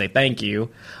 and we want to say thank you.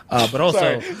 But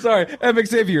also, sorry, MX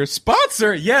Xavier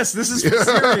sponsor. Yes, this is for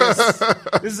serious.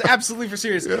 This is absolutely for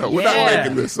serious. Yeah, we're not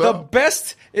making this The up.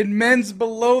 best in men's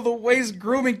below the waist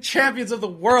grooming champions of the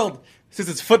world. Since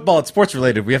it's football, it's sports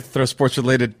related. We have to throw sports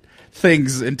related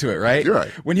things into it, right? You're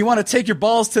right. When you want to take your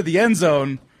balls to the end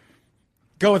zone,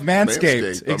 go with Manscaped.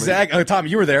 Manscaped, I mean, Exactly. Tom,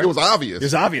 you were there. It was obvious. It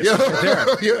was obvious. Yeah. Right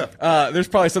there. Yeah. There's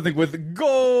probably something with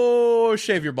go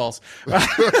shave your balls.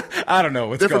 I don't know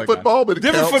what's Different going football, on. but it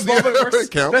different counts. football, but Yeah, we're-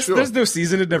 it counts, that's- sure. There's no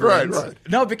season. It never Right, ends. right.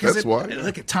 No, because That's why.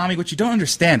 look at Tommy. What you don't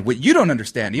understand. What you don't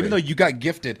understand. Even though you got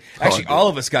gifted. Actually, did. all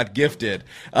of us got gifted.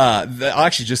 I'll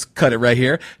actually just cut it right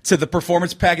here to the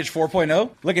Performance Package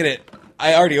 4.0. Look at it.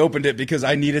 I already opened it because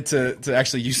I needed to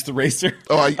actually use the racer.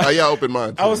 Oh, I opened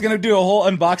mine, too. I was going to do a whole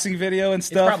unboxing video and it's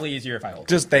stuff. probably easier if I hold it.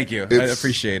 Just thank you. I It's-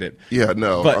 appreciate it. Yeah,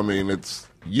 no. But-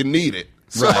 You need it.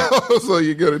 So, Right. so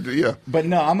you got to do, yeah. But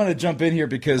no, I'm going to jump in here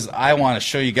because I want to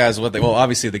show you guys what well,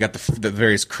 obviously they got the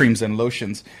various creams and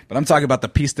lotions, but I'm talking about the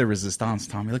piece de resistance,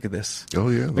 Tommy. Look at this. Oh,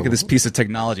 yeah. Look at this piece of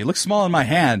technology. It looks small in my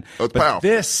hand, Oh, it's but powerful.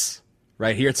 this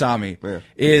right here, Tommy, Yeah.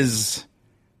 is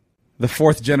the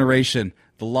 4th generation,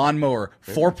 the Lawnmower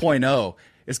 4.0.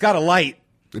 It's got a light.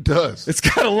 It does. It's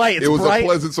got a light. It's It was bright. a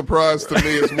pleasant surprise to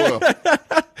me as well.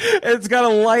 It's got a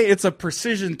light. It's a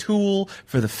precision tool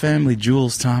for the family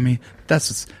jewels, Tommy.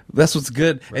 That's what's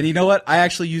good. And you know what? I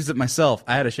actually used it myself.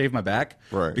 I had to shave my back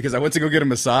because I went to go get a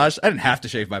massage. I didn't have to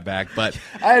shave my back, but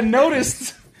I had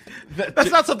noticed that That's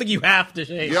not something you have to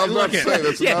shave. Yeah, I was about to say,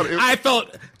 that's not... I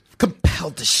felt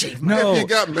compelled to shave my No. If you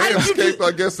got How did you do- Manscaped,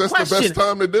 I guess that's the Question. best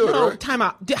time to do it, No, right? time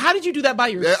out. How did you do that by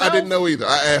Yeah, yourself? I didn't know either.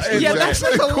 I asked Yeah, the that's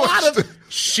exact like a same lot of- question.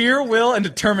 sheer will and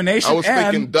determination. I was and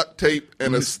thinking duct tape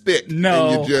and a stick. No.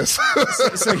 And you just...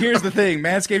 So here's the thing: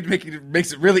 Manscaped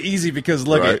makes it really easy because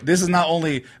look, Right. this is not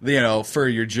only for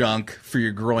your junk, for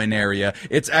your groin area.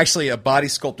 It's actually a body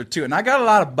sculptor too. And I got a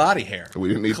lot of body hair. We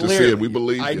didn't need to Clearly. see it. We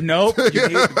believe I you. know. You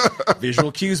need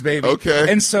visual cues, baby. Okay.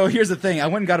 And so here's the thing: I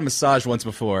went and got a massage once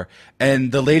before,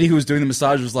 and the lady who was doing the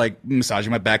massage was like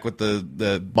massaging my back with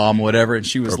the balm or whatever, and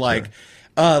she was like,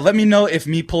 "Let me know if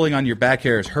me pulling on your back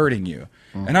hair is hurting you."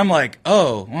 And I'm like,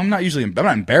 oh, well, I'm not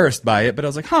embarrassed by it, but I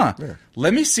was like,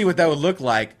 let me see what that would look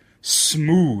like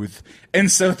smooth. And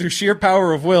so through sheer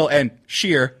power of will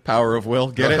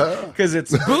get it? Because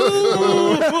it's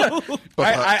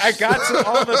I got to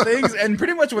all the things, and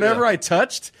pretty much whatever I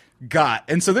touched got.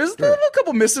 And so there's a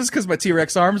couple misses because my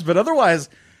T-Rex arms, but otherwise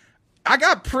I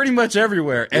got pretty much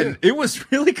everywhere, and it was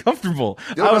really comfortable.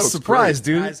 Yeah, I that was was surprised,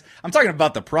 great. dude. I'm talking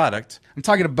about the product. I'm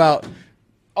talking about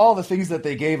all the things that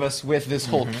they gave us with this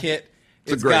whole kit.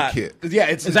 It's a great kit. Yeah,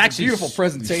 it's actually a beautiful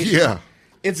presentation. Yeah.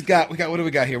 It's got what do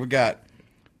we got here? We got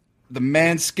the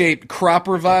Manscaped Crop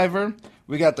Reviver.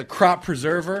 We got the Crop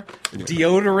Preserver,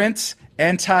 deodorant,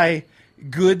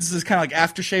 anti-goods is kind of like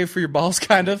aftershave for your balls,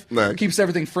 kind of. Nice. Keeps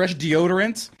everything fresh,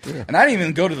 deodorant. Yeah. And I didn't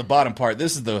even go to the bottom part.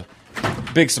 This is the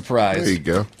big surprise. There you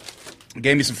go.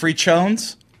 Gave me some free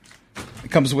chones.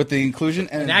 It comes with the inclusion.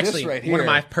 And actually, this right here. one of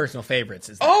my personal favorites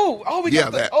is we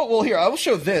got that. Oh, well, here, I will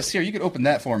show this. Here, you can open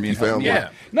that for me. And help me. found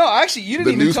one. No, actually, you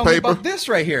didn't The even tell me newspaper? about this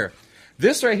right here.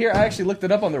 This right here, I actually looked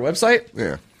it up on their website.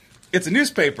 Yeah. It's a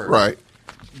newspaper. Right.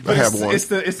 But I have one. It's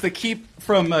the keep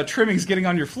from trimmings getting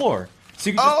on your floor. So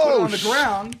you can just put it on the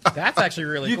ground. that's actually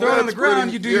really You cool. throw it on the That's ground,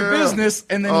 pretty- you do your yeah. business,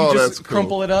 and then Oh, you that's just cool.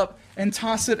 crumple it up and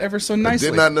toss it ever so nicely.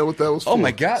 Did not know what that was for. Oh,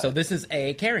 my God. So this is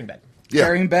a carrying bag. Yeah.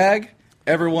 Carrying bag.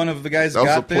 Every one of the guys That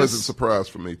was a got pleasant this. surprise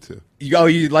for me, too.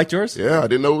 You liked yours? Yeah, I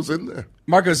didn't know it was in there.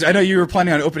 Marcos, I know you were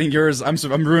planning on opening yours. I'm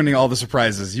ruining all the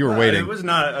surprises. You were waiting. It was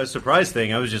not a surprise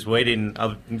thing. I was just waiting.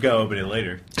 I'll go open it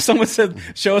later. Someone said,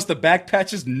 show us the back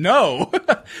patches. No.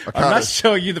 I'm not it.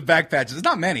 showing you the back patches. It's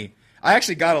not many. I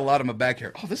actually got a lot of my back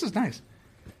here. Oh, this is nice.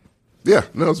 Yeah,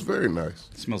 no, it's very nice.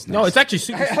 It smells nice. No, it's actually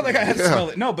super. I think I had to smell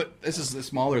it. No, but this is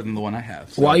smaller than the one I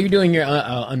have. So. While you're doing your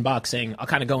unboxing, I'll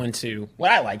kind of go into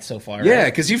what I like so far. Yeah, right?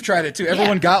 because you've tried it too.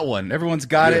 Everyone got one. Everyone's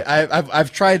got it.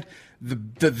 I've tried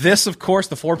this, of course,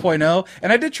 the 4.0,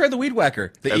 and I did try the Weed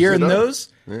Whacker, the ear and nose.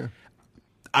 Yeah.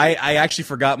 I actually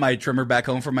forgot my trimmer back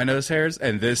home for my nose hairs,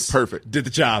 and this Perfect. did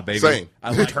the job, baby. Same.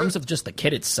 In terms of just the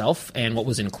kit itself and what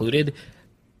was included,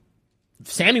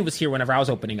 Sammy was here whenever I was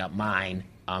opening up mine.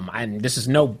 And this is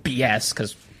no BS,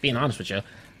 because being honest with you,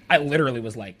 I literally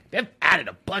was like, they've added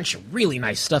a bunch of really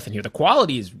nice stuff in here. The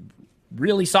quality is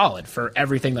really solid for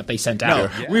everything that they sent out.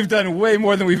 We've done way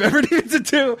more than we've ever needed to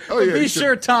do. Oh, But yeah, be you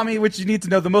sure, Tommy, what you need to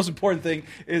know, the most important thing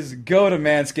is go to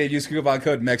Manscaped, use coupon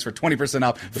code MEX for 20%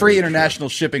 off, free international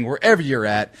shipping wherever you're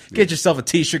at. Get yourself a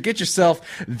t-shirt. Get yourself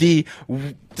this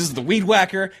is the Weed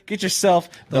Whacker. Get yourself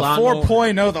the lawnmower.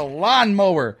 4.0, the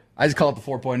lawnmower. I just call it the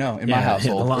 4.0 in my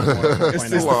household. It's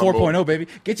the 4.0, baby.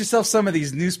 Get yourself some of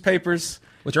these newspapers,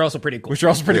 Which are also pretty cool.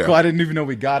 cool. I didn't even know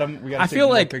we got them. I feel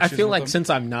like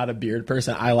since I'm not a beard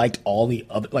person, I liked all the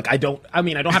other. Like I don't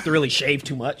have to really shave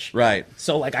too much, Right.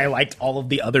 So like I liked all of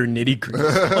the other nitty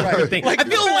gritty things. Like I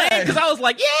feel the lame bag. because I was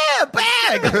like, yeah,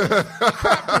 bag.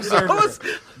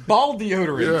 ball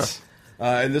deodorant.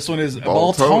 And this one is a Ball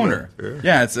ball toner. toner.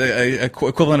 Yeah, it's a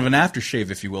equivalent of an aftershave,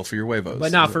 if you will, for your huevos.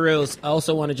 But now, for reals, I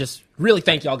also want to just really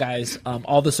thank y'all guys.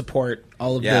 All the support,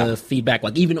 all of the feedback.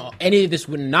 Like even any of this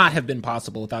would not have been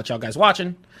possible without y'all guys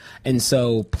watching. And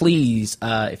so please,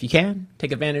 if you can,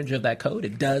 take advantage of that code.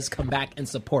 It does come back and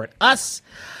support us.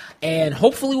 And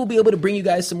hopefully we'll be able to bring you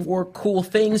guys some more cool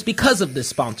things because of this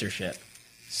sponsorship.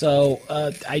 So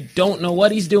I don't know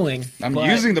what he's doing. I'm but-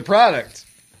 using the product.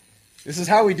 This is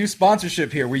how we do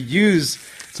sponsorship here. We use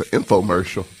It's an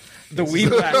infomercial. the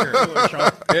Weed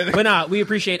Whacker. But no, we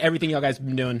appreciate everything y'all guys have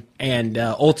been doing, and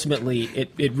ultimately,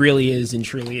 it really is and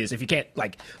truly is. If you can't,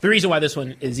 like, the reason why this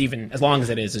one is even as long as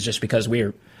it is just because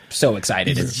we're so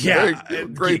excited. It's Very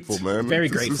grateful, man. very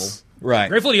This grateful. is Right.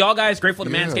 Grateful to y'all guys. Grateful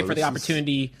to Yeah, Manscaped for the this is-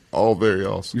 opportunity. all very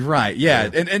awesome. Right, yeah.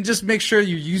 And just make sure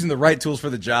you're using the right tools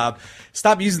for the job.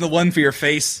 Stop using the one for your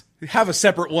face. Have a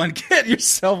separate one. Get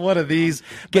yourself one of these.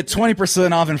 Get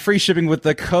 20% off and free shipping with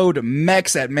the code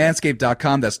MEX at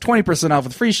manscaped.com. That's 20% off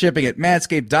with free shipping at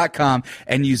manscaped.com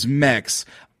and use MEX.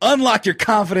 Unlock your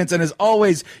confidence, and as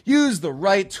always, use the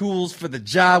right tools for the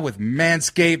job with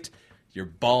Manscaped. Your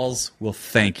balls will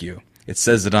thank you. It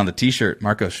says it on the t-shirt.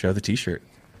 Marcos, show the t-shirt.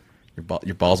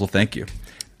 Your balls will thank you.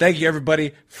 Thank you,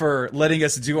 everybody, for letting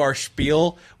us do our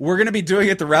spiel. We're going to be doing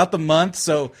it throughout the month,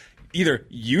 so either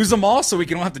use them all so we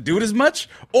don't have to do it as much,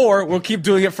 or we'll keep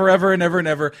doing it forever and ever and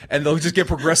ever, and they'll just get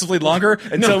progressively longer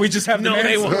until we just have the No,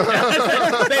 they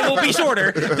won't. They will be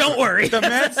shorter. Don't worry. the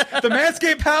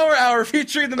Manscaped Power Hour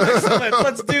featuring the Mexcellence.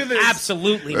 Let's do this.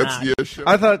 Absolutely That's not. your show.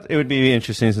 I thought it would be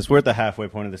interesting since we're at the halfway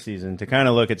point of the season to kind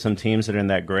of look at some teams that are in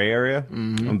that gray area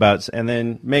about, and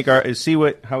then see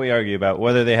how we argue about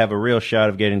whether they have a real shot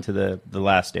of getting to the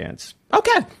last dance.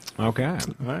 Okay. Okay. All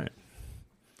right.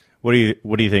 What are you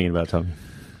thinking about, Tommy?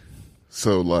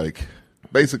 So, like,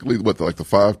 basically, the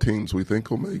 5 teams we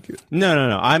think will make it?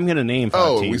 No. I'm going to name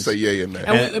 5 teams. We say yay and nay.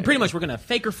 And pretty much we're going to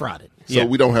fake or fraud it. So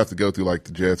we don't have to go through, like,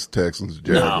 the Jets, Texans,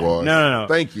 Jaguars. No.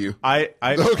 Thank you. Can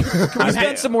we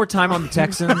spend some more time on the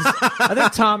Texans? I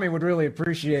think Tommy would really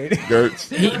appreciate it.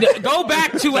 Gertz. Go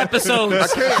back 2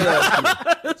 episodes.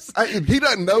 He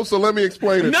doesn't know, so let me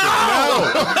explain it.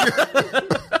 No!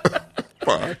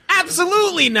 Fine.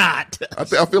 Absolutely not. I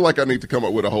feel like I need to come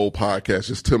up with a whole podcast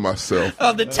just to myself.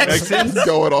 Of the Texans.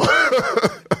 Going on.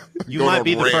 You Going might on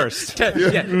be the rant. first.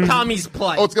 Yeah, Tommy's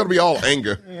plight. Oh, it's gonna be all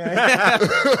anger.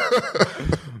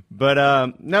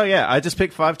 But no, yeah, I just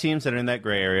picked 5 teams that are in that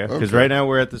gray area because right now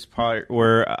we're at this part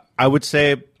where I would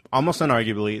say almost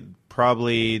unarguably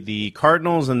probably the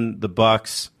Cardinals and the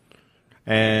Bucks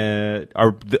are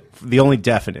the only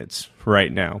definites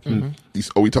right now.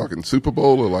 Are we talking Super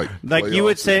Bowl or like You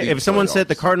would playoffs? say if someone said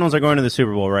the Cardinals are going to the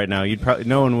Super Bowl right now, you'd probably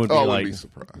no one would be I like, wouldn't be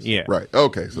surprised. yeah, Right.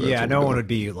 Okay. So that's Yeah, what no we're one doing. would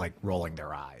be like rolling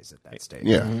their eyes at that stage.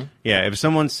 Yeah. yeah. If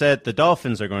someone said the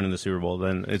Dolphins are going to the Super Bowl,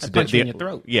 then it's I'd punch you in your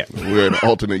throat. Yeah, We're in an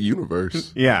alternate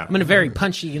universe. yeah. I'm in a very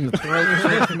punchy in the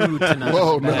throat mood tonight.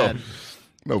 Whoa, It's no. bad.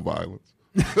 No violence.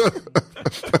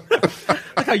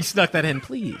 Look how you snuck that in,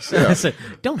 please. I said,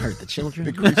 don't hurt the children.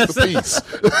 Increase the peace.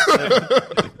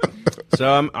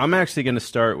 So I'm actually going to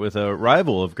start with a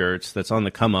rival of Gertz that's on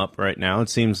the come up right now. It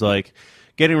seems like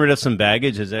getting rid of some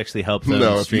baggage has actually helped them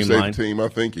No, if you say streamline. team, I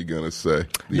think you're gonna say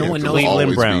the No one answer knows. will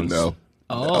always Cleveland Browns. be no.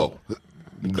 Oh.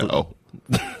 No.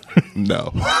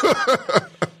 No.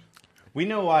 We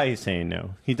know why he's saying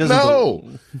no. He doesn't. No.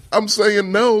 I'm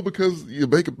saying no because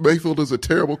Baker Mayfield is a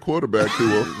terrible quarterback who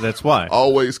will That's why.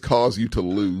 always cause you to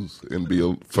lose and be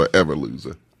a forever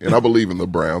loser. And I believe in the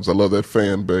Browns. I love that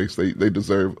fan base. They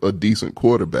deserve a decent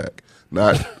quarterback,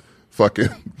 not fucking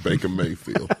Baker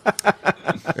Mayfield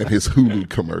and his Hulu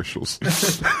commercials.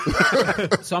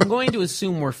 So I'm going to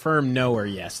assume we're firm no or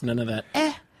yes. None of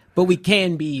that. But we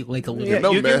can be like a little. Yeah,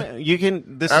 No, you man. can. You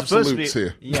can. This is supposed to be. Absolutes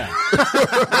here. Yeah.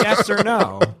 Yes or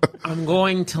no? I'm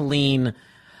going to lean.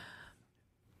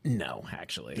 No,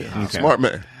 actually. Smart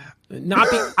man. Not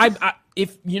be,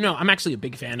 if you know, I'm actually a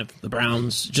big fan of the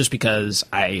Browns just because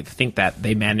I think that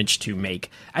they managed to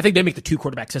make. I think they make the 2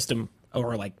 quarterback system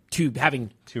or like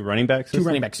having 2 running backs. 2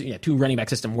 running backs. Yeah, 2 running back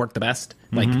system work the best.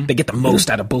 Like they get the most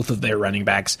out of both of their running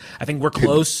backs. I think we're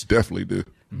close, Definitely do.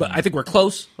 but I think we're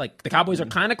close. Like the Cowboys are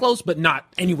kind of close, but not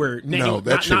anywhere. No,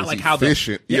 that shit not is like how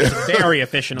efficient. the it's very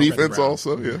efficient. over the Defense Browns.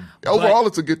 also, yeah. Overall,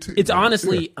 it's a good team. It's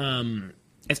honestly,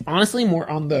 it's honestly more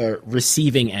on the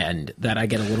receiving end that I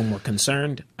get a little more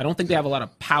concerned. I don't think they have a lot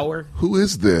of power. Who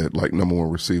is that, like, number 1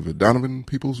 receiver? Donovan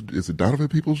Peoples? Is it Donovan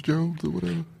Peoples-Jones or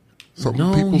whatever? Something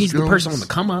No, Peoples-Jones? he's the person on the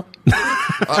come up.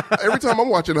 Every time I'm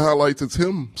watching the highlights, it's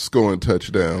him scoring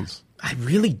touchdowns. I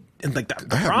really like the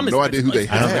I have promise. no idea who they it's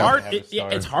have. hard. Have a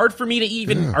star. It's hard for me to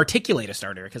even articulate a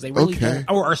starter because they really Okay.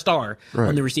 don't, or a star Right.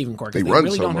 on the receiving court. 'Cause They run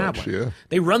really so don't much, have one. yeah.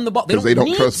 They run the ball Because they don't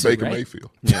need trust to, Baker right? Mayfield.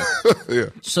 Yeah. Yeah.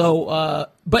 So,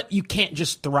 but you can't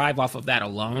just thrive off of that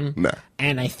alone. Nah.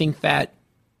 And I think that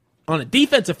on a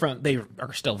defensive front, they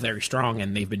are still very strong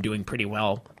and they've been doing pretty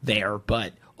well there.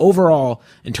 But overall,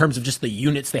 in terms of just the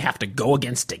units they have to go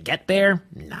against to get there,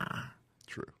 nah.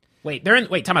 True. Wait,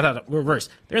 time out. Reverse.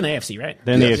 They're in the AFC, right?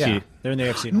 Then the Yes. AFC. Yeah. They're in the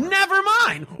AFC North. Never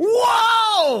mind.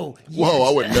 Whoa! Whoa,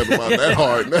 I wouldn't never mind that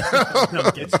hard.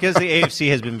 It's because the AFC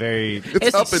has been very.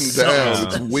 It's up and so- down.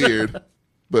 It's weird.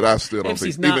 But I still don't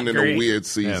AFC's think, not even in great. a weird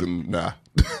season, nah.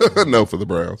 No for the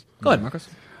Browns. Go ahead, Marcus.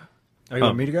 Oh, you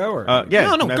want me to go? Or?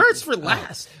 Yeah. No, Gertz for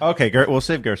last. Okay, we'll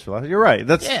save Gertz for last. You're right.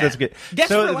 That's good. Guess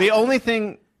So for the last. only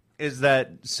thing is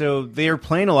that they are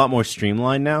playing a lot more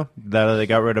streamlined now that they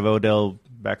got rid of Odell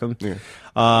Beckham. Yeah.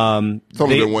 It's They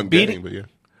only been one beat- game, but yeah.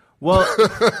 Well,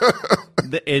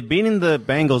 beating the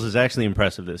Bengals is actually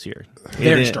impressive this year.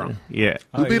 Very strong. Yeah.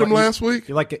 Who beat them last week?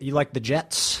 You like the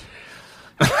Jets?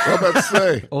 I'm about to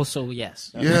say. Also,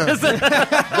 yes. Yeah.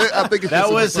 I think it's That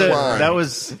just was a decline that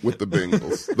was with the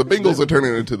Bengals. The Bengals are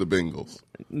turning into the Bengals.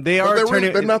 they But are they're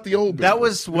turning. they're not the old That Bengals.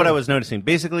 was what I was noticing.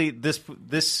 Basically, this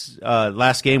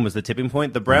last game was the tipping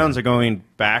point. The Browns are going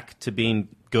back to being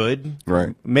good,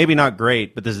 Right. Maybe not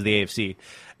great, but this is the AFC,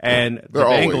 and the They're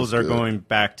always Bengals are good. going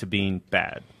back to being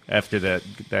bad after that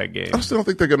game. I still don't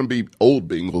think they're going to be old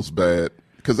Bengals bad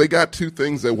because they got 2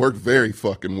 things that work very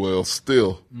fucking well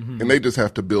still, and they just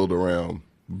have to build around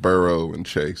Burrow and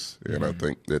Chase, and I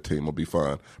think that team will be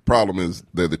fine. Problem is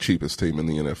they're the cheapest team in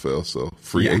the NFL, so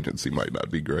free agency might not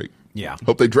be great. Yeah.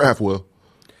 Hope they draft well.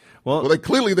 Well, Well,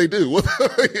 clearly they do.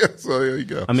 Yeah, so there you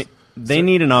go. I mean, they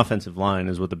need an offensive line,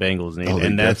 is what the Bengals need, Oh, they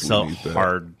and that's so definitely need that.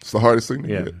 hard. It's the hardest thing to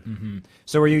Yeah. get.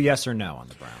 So, are you yes or no on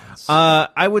the Browns?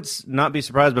 I would not be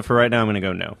surprised, but for right now, I'm going to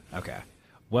go no. Okay.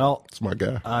 Well, It's my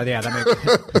guy. yeah,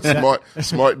 that makes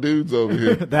Smart dudes over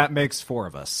here. that makes 4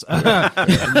 of us.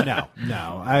 No.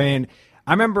 I mean,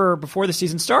 I remember before the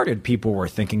season started, people were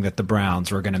thinking that the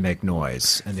Browns were going to make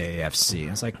noise in the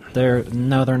AFC. It's like they're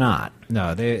not.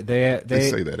 No, they They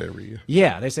say that every year.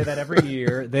 Yeah, they say that every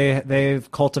year. They've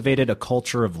cultivated a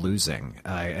culture of losing.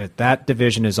 That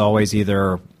division is always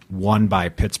either won by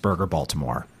Pittsburgh or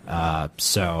Baltimore.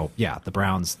 So yeah, the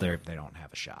Browns they don't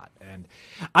have a shot, and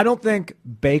I don't think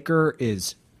Baker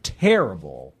is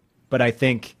terrible. but I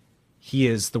think he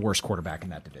is the worst quarterback in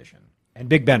that division. And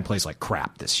Big Ben plays like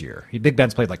crap this year. Big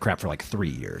Ben's played like crap for like 3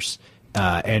 years.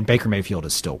 And Baker Mayfield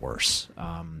is still worse.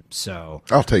 So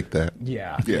I'll take that.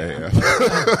 yeah.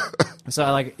 So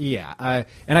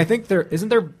and I think isn't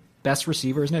their best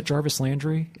receiver, isn't it Jarvis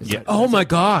Landry? Oh my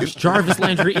gosh, Jarvis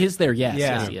Landry is there?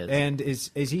 Yes, he is. And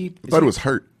is he? I thought it was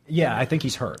hurt. Yeah, I think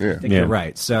he's hurt. Yeah. I think you're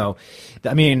right. So,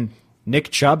 I mean, Nick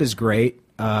Chubb is great.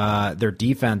 Their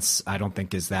defense, I don't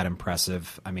think, is that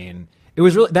impressive. I mean, it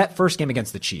was really that first game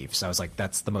against the Chiefs. I was like,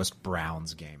 that's the most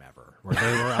Browns game ever, where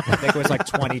they were up. I think it was like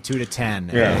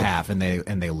 22-10 at a half, and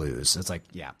they lose. It's like,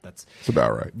 that's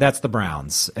about right. That's the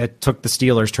Browns. It took the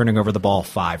Steelers turning over the ball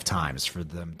 5 times for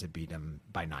them to beat them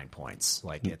by 9 points.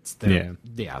 Like they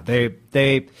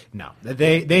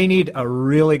need a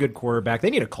really good quarterback. They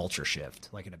need a culture shift,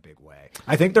 like in a big way.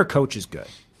 I think their coach is good.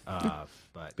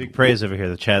 But Big praise over here.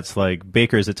 The chat's like,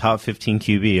 Baker's a top 15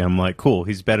 QB. I'm like, cool.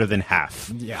 He's better than half.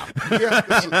 Yeah.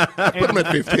 I put him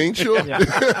at 15, sure. Yeah.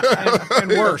 And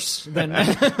worse than.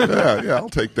 Yeah, I'll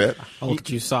take that. I'll look at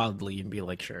you solidly and be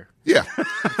like, sure. Yeah.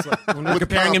 When we're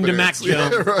comparing him to Mac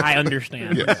confidence. Jones, Yeah, right. I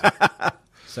understand. Yes.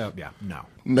 So, no.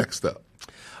 Next up.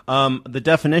 The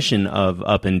definition of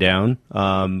up and down,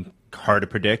 hard to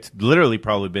predict. Literally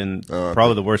probably been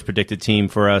probably the worst predicted team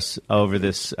for us over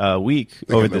this week,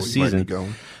 over this season.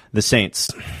 The Saints.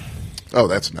 Oh,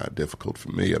 that's not difficult for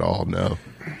me at all, no.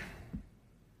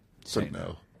 So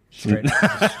no. Straight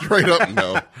Straight up,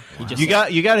 no. You got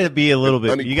to be a little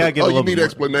bit. You got to get a little you need bit more-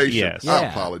 explanation. Yes. I Yeah.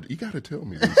 apologize. You got to tell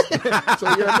me this.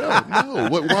 So no.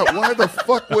 Why the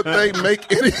fuck would they make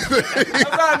anything?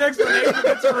 That's not an explanation.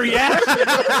 That's a reaction.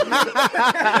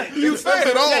 You said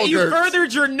it all, You Dirk.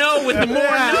 furthered your no with the more no.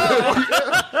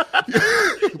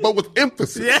 But with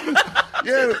emphasis.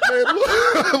 Yeah,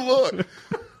 man, look.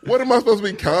 What am I supposed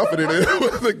to be confident in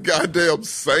with the goddamn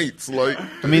Saints? Like,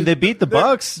 I mean, they beat the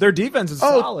Bucks. Their defense is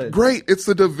solid. great. It's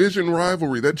the division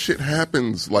rivalry. That shit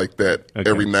happens like that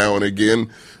every now and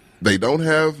again. They don't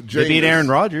have Jameis. They beat Aaron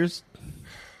Rodgers.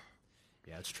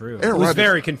 Yeah, it's true. Aaron It was Rodgers,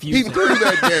 very confusing. He threw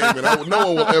that game, and no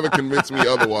one will ever convince me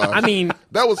otherwise. I mean,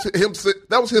 that was him.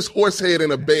 That was his horse head in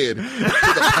a bed to the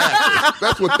Packers.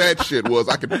 That's what that shit was.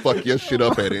 I could fuck your shit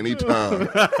up at any time.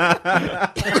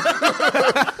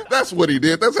 That's what he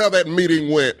did. That's how that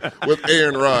meeting went with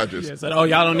Aaron Rodgers. I said, "Oh,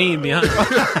 y'all don't need me, huh?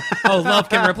 Oh, love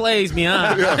can replace me,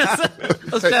 huh?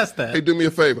 Let's test that." Hey, do me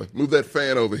a favor. Move that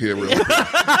fan over here real quick.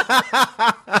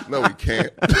 No, he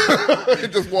can't. He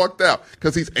just walked out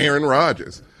because he's Aaron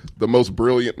Rodgers, the most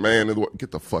brilliant man in the world.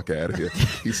 Get the fuck out of here.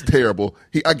 He's terrible.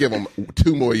 I give him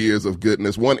 2 more years of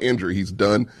goodness. 1 injury, he's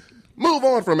done. Move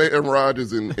on from Aaron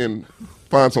Rodgers and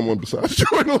find someone besides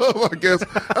Jordan Love, I guess.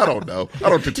 I don't know. I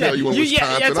don't have to tell you in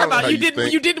Wisconsin. I don't know how you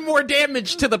did more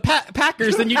damage to the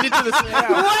Packers than you did to the Saints.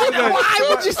 Why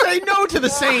would you say no to the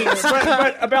Saints?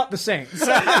 but about the Saints.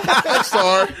 I'm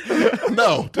sorry.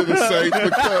 No, to the Saints,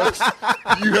 because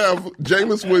you have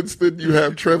Jameis Winston, you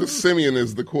have Travis Simeon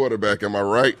as the quarterback. Am I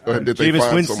right? Or did they Jameis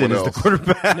find Winston someone is else? the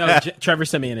quarterback. No, Trevor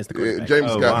Simeon is the quarterback.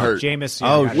 James got hurt. Jameis.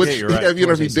 Oh, yeah, Which, you're right. if he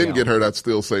ACL. didn't get hurt, I'd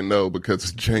still say no because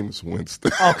it's Jameis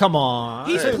Winston. Oh, come on.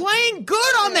 He's playing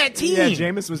good on that team. Yeah,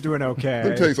 Jameis was doing okay.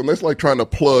 Let me tell you something. That's like trying to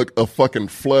plug a fucking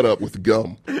flood up with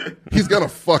gum. He's going to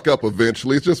fuck up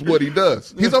eventually. It's just what he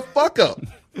does. He's a fuck up.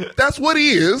 That's what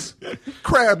he is.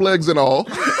 Crab legs and all.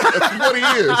 That's what he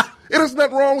is. And there's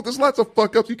nothing wrong with this. Lots of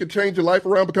fuck ups. You can change your life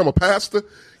around, become a pastor.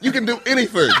 You can do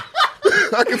anything.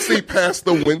 I can see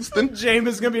Pastor Winston. Jameis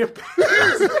is going to be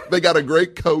They got a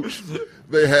great coach.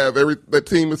 They have that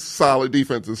team is solid.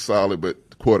 Defense is solid, but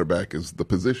quarterback is the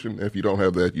position. If you don't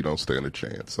have that, you don't stand a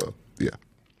chance. So, yeah.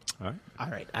 All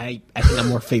right. I think I'm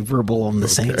more favorable on the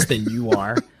Saints than you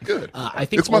are. Good. I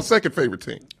think It's my second favorite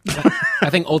team. I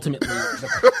think ultimately.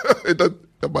 That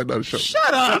might not show.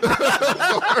 Shut up.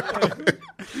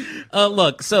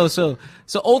 Look, so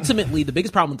ultimately, the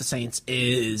biggest problem with the Saints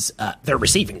is their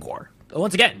receiving core.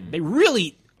 Once again, they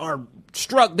really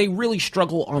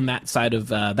struggle on that side of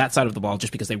the ball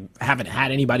just because they haven't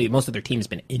had anybody. Most of their team has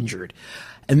been injured,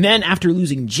 and then after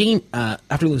losing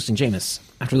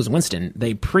Winston,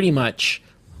 they pretty much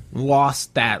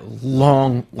lost that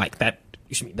that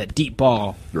deep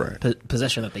ball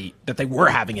possession that they were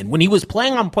having. And when he was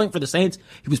playing on point for the Saints,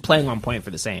 he was playing on point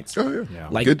for the Saints. Oh yeah.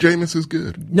 Like, good Jameis is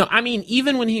good. No, I mean,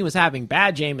 even when he was having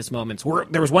bad Jameis moments,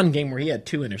 there was one game where he had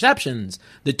 2 interceptions.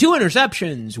 The 2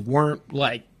 interceptions weren't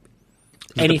like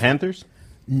The Panthers?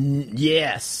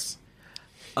 Yes.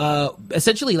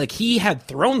 Essentially, like, he had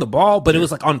thrown the ball, but it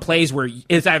was like on plays where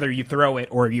it's either you throw it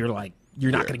or you're not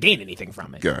going to gain anything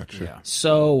from it. Gotcha.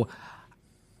 So,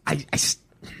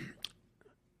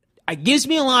 I it gives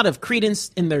me a lot of credence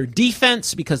in their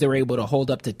defense because they were able to hold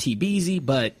up to TBZ,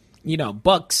 but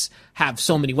Bucks have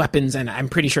so many weapons, and I'm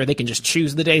pretty sure they can just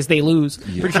choose the days they lose.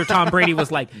 Pretty sure Tom Brady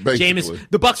was like, Jameis.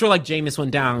 The Bucks were like, Jameis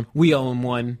went down. We owe him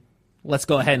one. Let's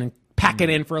go ahead and pack it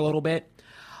in for a little bit.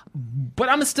 But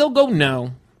I'm going to still go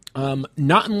no.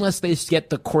 Not unless they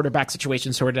get the quarterback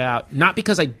situation sorted out. Not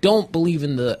because I don't believe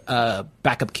in the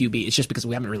backup QB. It's just because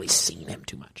we haven't really seen him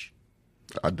too much.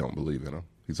 I don't believe in him.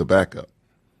 He's a backup.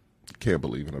 Can't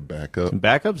believe in a backup.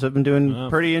 Backups have been doing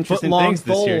pretty interesting things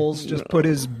this year. Foles just put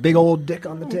his big old dick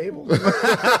on the table.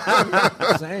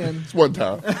 Saying. It's one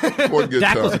time. One good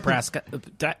Dak time. was a Nebraska.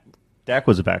 Dak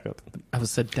was a backup. I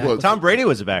was said Dak. Well, was Tom Brady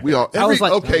was a backup. We all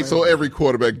like- so every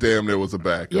quarterback damn near was a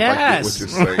backup. Yes. I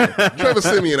get what you're saying. Trevor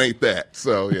Siemian ain't that.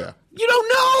 So yeah. You don't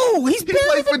know. He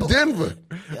Played for Denver.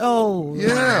 Oh.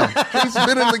 Yeah. He's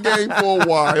been in the game for a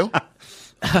while.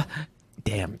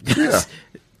 Damn. Yeah.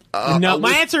 No,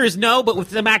 my answer is no, but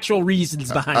with some actual reasons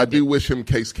behind I it. do wish him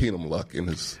Case Keenum luck in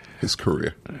his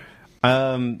career.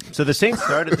 So the Saints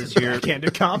started this year,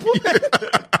 Candid compliment.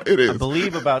 It is. I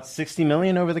believe, about $60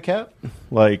 million over the cap.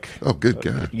 Oh, good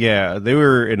God. Yeah, they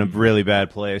were in a really bad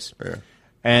place. Yeah.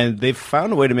 And they've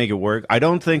found a way to make it work. I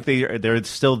don't think they're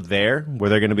still there where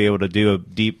they're going to be able to do a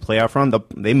deep playoff run.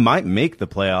 They might make the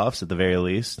playoffs at the very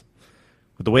least.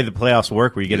 But the way the playoffs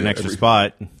work, where you get an extra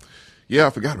spot. Yeah, I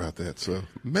forgot about that. So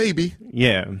maybe.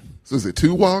 Yeah. So is it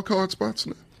 2 wild card spots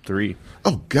now? 3.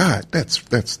 Oh God,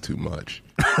 that's too much.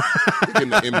 We're getting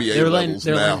the NBA levels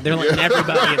now. They're letting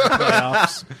everybody in the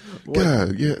playoffs.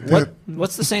 God, yeah.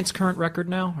 What's the Saints' current record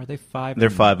now? Are they 5? They're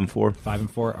 5-4.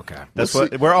 5-4. Okay. That's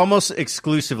what we're almost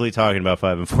exclusively talking about.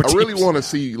 5-4. I really teams. want to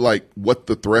see what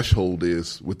the threshold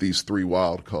is with these 3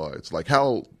 wild cards. Like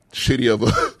how shitty of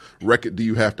a record do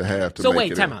you have to So make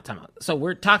wait, it time in? out. So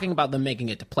we're talking about them making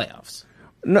it to playoffs.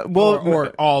 No, well, Or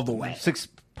all the way. If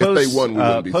they won, we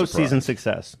wouldn't be postseason surprised.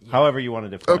 success. However you want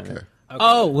to define Okay. it.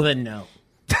 Oh, well then no.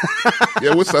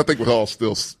 Yeah, I think we're all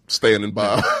still standing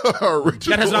by our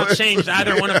original. That has not answer. changed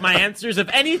either one of my answers. If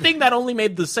anything, that only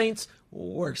made the Saints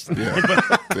worse.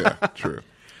 Yeah, true.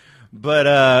 But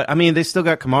I mean, they still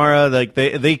got Kamara. Like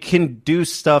they can do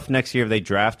stuff next year if they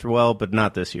draft well, but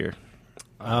not this year.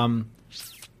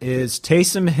 Is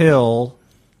Taysom Hill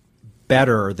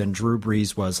better than Drew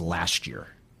Brees was last year?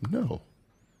 No.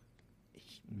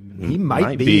 He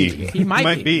might be. He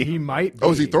might be. He might be.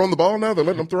 Oh, is he throwing the ball now? They're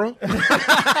letting him throw?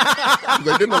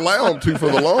 They didn't allow him to for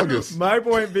the longest. My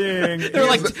point being, They're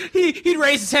like, he'd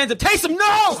raise his hands and Taysom,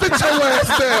 no! Sit your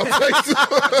ass down,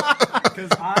 Taysom.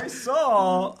 because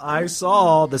I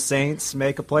saw the Saints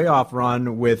make a playoff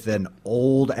run with an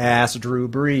old ass Drew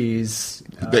Brees.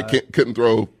 That couldn't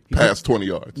throw past 20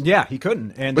 yards. Yeah, he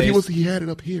couldn't. And But he had it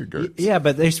up here, Gertz. Yeah,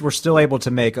 but they were still able to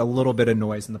make a little bit of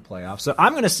noise in the playoffs. So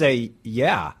I'm going to say,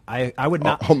 yeah, I would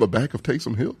not. On the back of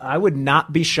Taysom Hill? I would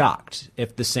not be shocked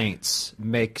if the Saints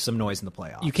make some noise in the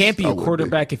playoffs. You can't be a would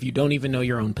quarterback if you don't even know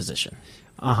your own position.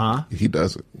 He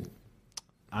doesn't.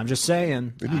 I'm just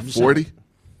saying. Isn't he 40?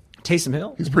 Taysom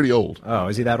Hill? He's pretty old. Oh,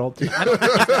 is he that old? He's not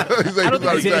Is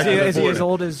he exactly as 40.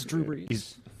 old as Drew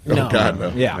Brees? No. Oh, God, no.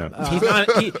 Yeah.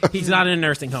 He's not in a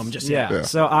nursing home just yet. Yeah.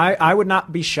 So I would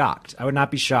not be shocked. I would not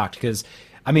be shocked because,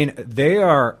 I mean, they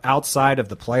are outside of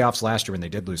the playoffs last year when they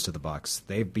did lose to the Bucks.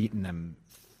 They've beaten them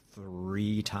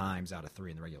 3 times out of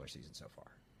 3 in the regular season so far.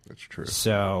 That's true.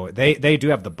 So they do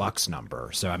have the Bucks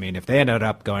number. So I mean, if they ended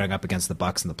up going up against the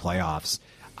Bucks in the playoffs,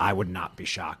 I would not be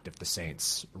shocked if the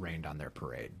Saints rained on their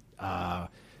parade. Yeah,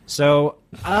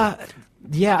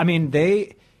 I mean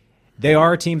they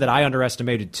are a team that I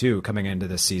underestimated too coming into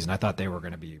this season. I thought they were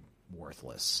going to be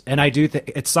worthless, and I do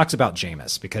think it sucks about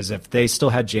Jameis because if they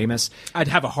still had Jameis, I'd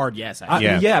have a hard yes.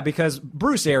 Actually. Yeah. because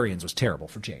Bruce Arians was terrible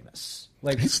for Jameis.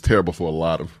 Like He's terrible for a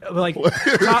lot of.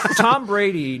 Tom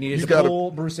Brady needed to pull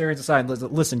Bruce Arians aside and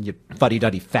listen, you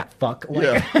fuddy-duddy fat fuck. Like,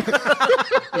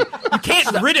 Yeah. You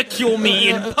can't ridicule me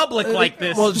in public like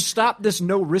this. Well, stop this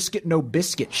no risk it, no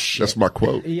biscuit shit. That's my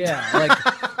quote. Yeah,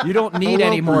 like you don't need I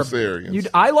love any more. Bruce Arians.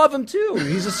 I love him too.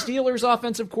 He's a Steelers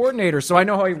offensive coordinator, so I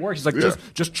know how he works. He's like,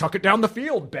 just chuck it down the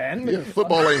field, Ben. Yeah,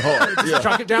 football ain't hard. Just Yeah.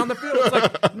 chuck it down the field. It's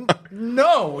like,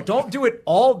 no, don't do it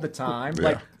all the time. Yeah.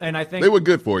 Like, and I think They were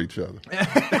good for each other.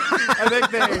 I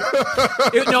think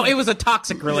they. It was a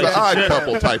toxic The relationship. odd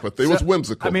couple type of thing. It was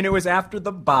whimsical. I mean, it was after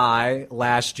the bye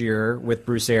last year with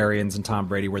Bruce Arians and Tom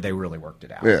Brady where they really worked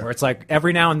it out. Yeah. Where it's like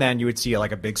every now and then you would see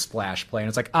like a big splash play, and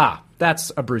it's like,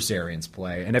 that's a Bruce Arians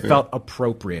play, and it felt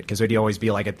appropriate because it'd always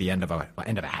be like at the end of a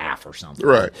half or something.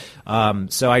 Right.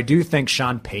 So I do think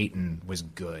Sean Payton was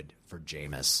good for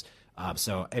Jameis.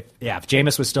 So if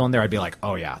Jameis was still in there, I'd be like,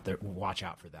 oh yeah, watch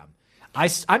out for them.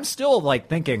 I'm still like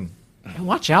thinking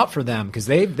Watch out for them because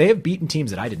they have beaten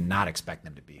teams that I did not expect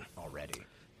them to beat already.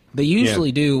 They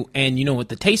usually do, and you know what?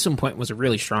 The Taysom point was a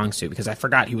really strong suit because I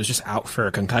forgot he was just out for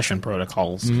concussion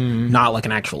protocols, not like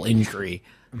an actual injury.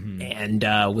 And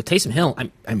with Taysom Hill,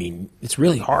 I mean, it's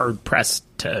really hard pressed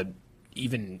to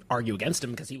even argue against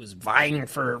him because he was vying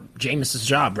for Jameis's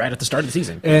job right at the start of the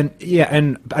season.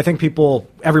 And I think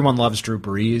everyone loves Drew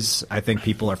Brees. I think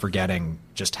people are forgetting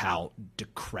just how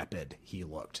decrepit he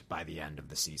looked by the end of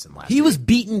the season last year. He was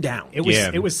beaten down. It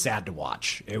was sad to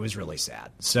watch. It was really sad.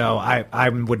 So I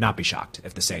would not be shocked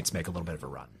if the Saints make a little bit of a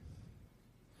run.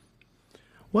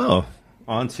 Well,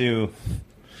 on to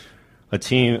a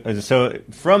team. So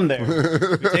from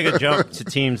there, we take a jump to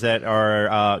teams that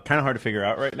are kind of hard to figure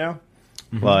out right now.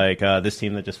 Like this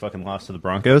team that just fucking lost to the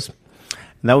Broncos.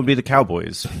 And that would be the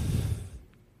Cowboys.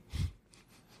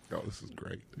 Oh, this is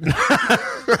great.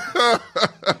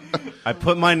 I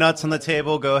put my nuts on the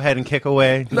table. Go ahead and kick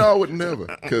away. No, I would never,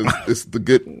 because it's the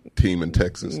good team in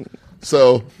Texas.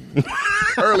 So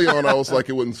early on, I was like,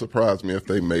 it wouldn't surprise me if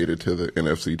they made it to the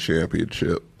NFC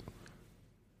Championship.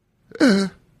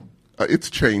 It's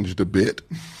changed a bit.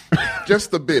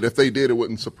 Just a bit. If they did, it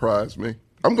wouldn't surprise me.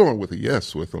 I'm going with a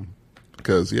yes with them.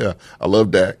 Because, I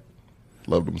love Dak.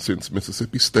 Loved him since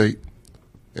Mississippi State.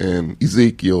 And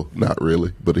Ezekiel, not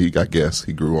really. But I guess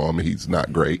he grew on me. He's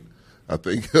not great. I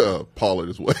think Pollard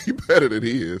is way better than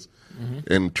he is.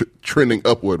 And trending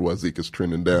upward while Zeke is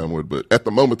trending downward. But at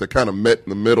the moment, they're kind of met in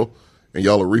the middle. And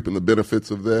y'all are reaping the benefits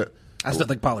of that. I still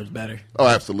think Pollard's better. Oh,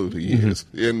 absolutely, he is.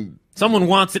 And someone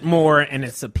wants it more, and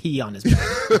it's a pee on his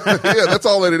back. yeah, that's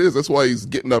all that it is. That's why he's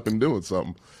getting up and doing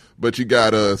something. But you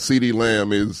got C.D.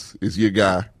 Lamb is your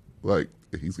guy. Like,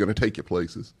 he's going to take you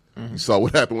places. You saw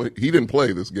what happened when he didn't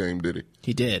play this game, did he?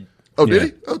 He did. Oh, did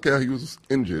he? Okay, he was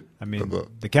injured. I mean,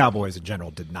 the Cowboys in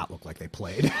general did not look like they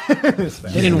played. They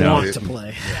didn't want to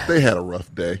play. They had a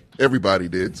rough day. Everybody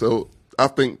did. So I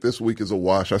think this week is a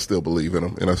wash. I still believe in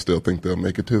them, and I still think they'll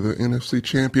make it to the NFC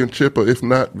Championship, or if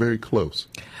not, very close.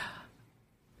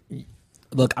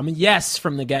 Look, I'm a yes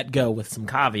from the get-go with some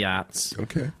caveats.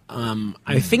 Okay.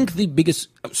 I think the biggest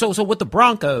 – so with the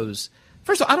Broncos,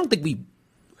 first of all,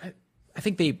 I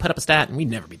think they put up a stat, and we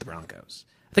never beat the Broncos.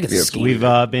 I think it's a scheme. We've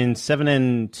been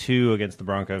 7-2 against the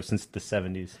Broncos since the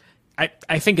 70s.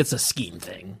 I think it's a scheme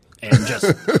thing, and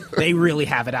just they really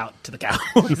have it out to the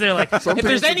Cowboys. They're like, if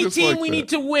there's any team we need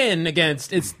to win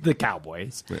against, it's the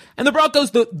Cowboys. Yeah. And the Broncos,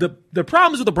 the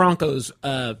problems with the Broncos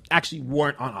actually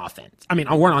weren't on offense. I mean,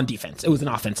 weren't on defense. It was an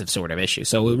offensive sort of issue.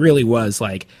 So it really was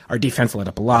like our defense let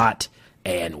up a lot,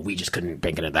 and we just couldn't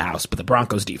bank it in the house. But the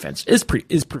Broncos' defense is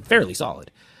fairly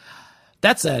solid.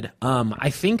 That said,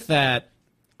 I think that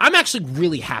I'm actually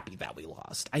really happy that we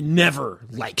lost. I never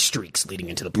like streaks leading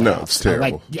into the playoffs. No, it's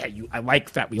terrible. I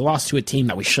like that we lost to a team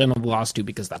that we shouldn't have lost to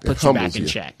because that puts you back in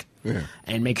check. Yeah.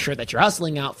 And make sure that you're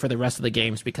hustling out for the rest of the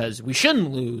games because we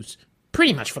shouldn't lose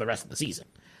pretty much for the rest of the season.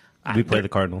 We play the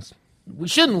Cardinals. We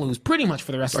shouldn't lose pretty much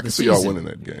for the rest of the season. I can see y'all winning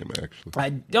that game, actually. I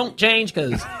don't change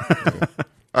because...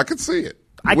 I can see it.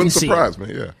 It wouldn't surprise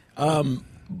me, yeah.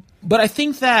 But I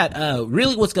think that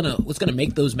really what's gonna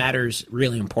make those matters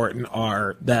really important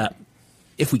are that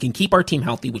if we can keep our team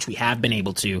healthy, which we have been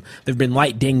able to, there have been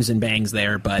light dings and bangs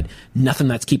there, but nothing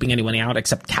that's keeping anyone out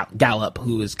except Gallup,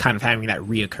 who is kind of having that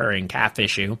reoccurring calf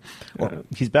issue.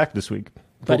 He's back this week.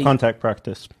 Full contact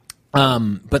practice.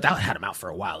 But that had him out for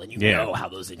a while, and you know how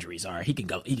those injuries are. He can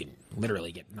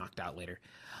literally get knocked out later.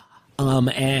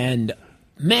 And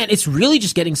man, it's really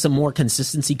just getting some more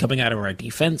consistency coming out of our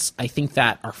defense. I think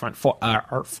that our front four,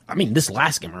 this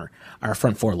last game, our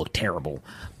front four looked terrible,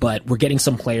 but we're getting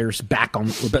some players back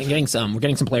on. We're getting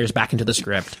some players back into the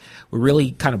script. We're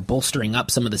really kind of bolstering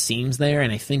up some of the seams there,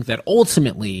 and I think that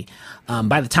ultimately,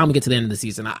 by the time we get to the end of the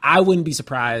season, I wouldn't be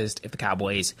surprised if the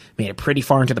Cowboys made it pretty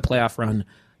far into the playoff run.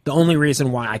 The only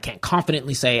reason why I can't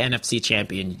confidently say NFC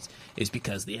champions is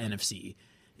because the NFC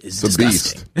is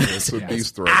disgusting. It's a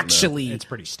beast right actually, now. It's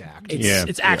pretty stacked.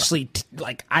 It's actually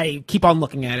like I keep on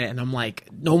looking at it and I'm like,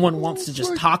 no one wants to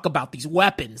just talk about these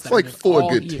weapons. It's like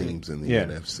 4 good teams in the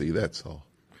NFC. That's all.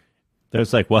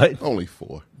 There's like what? Only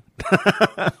 4.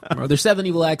 Bro, there's 7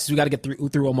 evil X's. We got to get through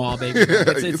them all, baby.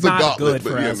 It's not gauntlet,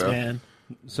 good for us, man.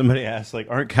 Somebody asked, like,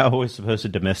 aren't Cowboys supposed to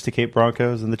domesticate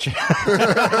Broncos in the chat?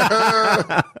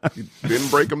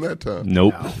 Didn't break them that time.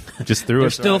 Nope. No. Just threw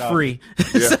us. They're still free.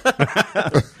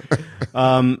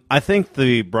 I think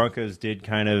the Broncos did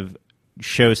kind of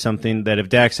show something that if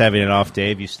Dak's having an off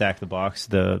day, if you stack the box,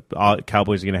 the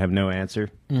Cowboys are going to have no answer.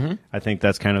 Mm-hmm. I think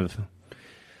that's kind of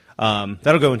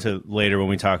that'll go into later when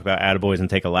we talk about attaboys and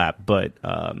take a lap. But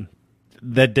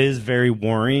that is very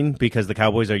worrying because the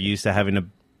Cowboys are used to having a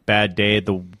bad day at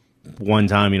the one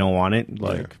time you don't want it.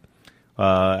 Like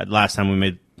last time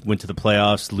we went to the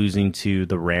playoffs, losing to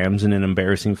the Rams in an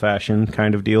embarrassing fashion,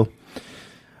 kind of deal.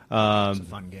 It's a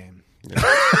fun game.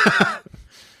 Yeah.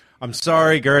 I'm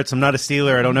sorry, Gertz. I'm not a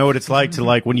Steeler. I don't know what it's like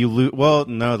to when you lose. Well,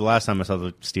 no, the last time I saw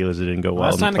the Steelers, it didn't go well.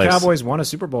 Last time the Cowboys won a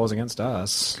Super Bowl was against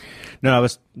us. No, I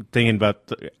was thinking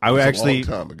about. I would actually. A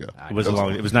long time ago. It was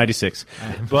It was '96,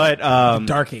 but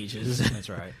Dark Ages. That's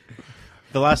right.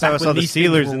 The last time I saw the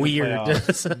Steelers in the weird.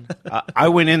 playoffs, I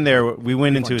went in there. We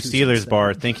went into a Steelers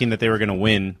bar thinking that they were going to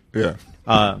win. Yeah.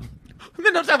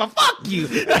 Then I'm talking, fuck you.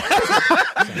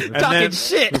 Talking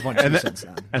shit.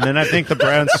 And then I think the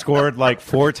Browns scored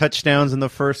 4 touchdowns in the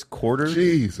first quarter.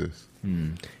 Jesus.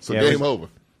 So Yeah, game over.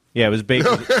 Yeah, it was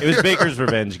Baker's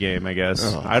revenge game, I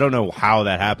guess. Oh. I don't know how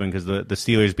that happened because the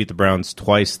Steelers beat the Browns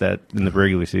twice in the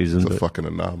regular season. It's a fucking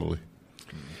anomaly.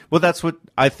 Well, that's what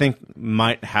I think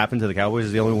might happen to the Cowboys.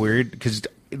 Is the only weird because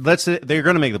let's say they're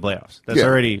going to make the playoffs. That's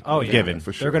already given.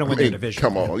 For They're going to win their division.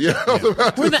 Come on. Yeah.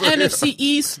 We're the NFC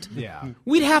East. Yeah.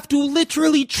 We'd have to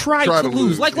literally try to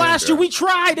lose. Like last year, we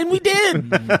tried and we did.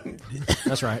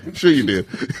 That's right. Sure you did.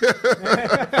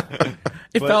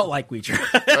 It felt like we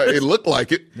tried. It looked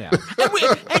like it. Yeah.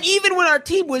 And even when our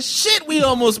team was shit, we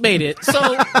almost made it.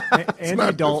 So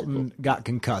Andy Dalton got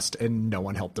concussed and no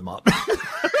one helped him up.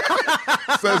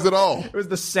 Says it all. It was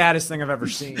the saddest thing I've ever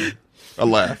seen. I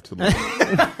laughed.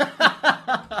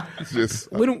 It's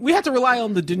just, we had to rely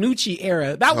on the DiNucci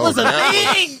era. That was a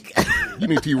thing. you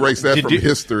need to erase that from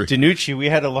history. DiNucci, we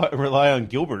had to rely on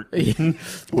Gilbert.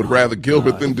 Would rather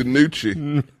Gilbert than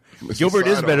DiNucci. Gilbert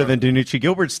is better than DiNucci.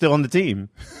 Gilbert's still on the team.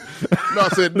 No, I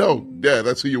said no. Yeah,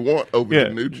 that's who you want over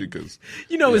DiNucci because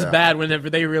it was bad whenever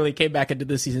they really came back into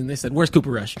this season. They said, "Where's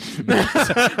Cooper Rush?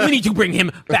 We need to bring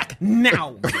him back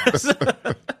now."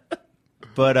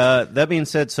 But that being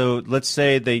said, so let's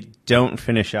say they don't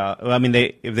finish out. I mean,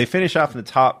 if they finish off in the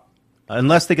top,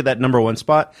 unless they get that number 1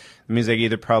 spot, it means they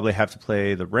either probably have to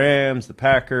play the Rams, the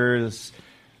Packers,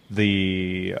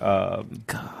 the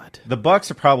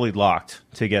Bucs are probably locked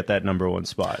to get that number 1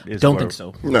 spot. Don't think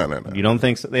so. No. You don't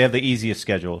think so? They have the easiest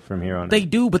schedule from here on. They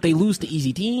do, but they lose to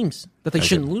easy teams that they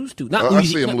shouldn't lose to. Not I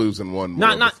easy, see them losing one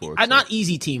more. Not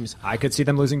easy teams. I could see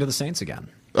them losing to the Saints again.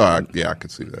 Yeah, I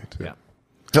could see that too. Yeah.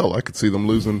 Hell, I could see them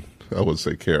losing. I would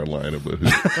say Carolina, but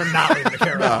They're not leaving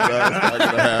Carolina. that's not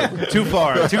going to happen. Too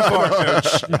far,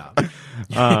 Coach.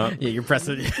 Yeah, you're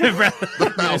pressing.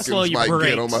 Slow your might brakes.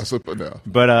 get on my slipper now.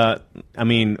 But I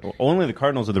mean, only the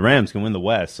Cardinals or the Rams can win the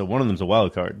West, so one of them's a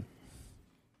wild card.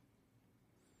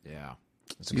 Yeah.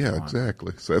 Yeah,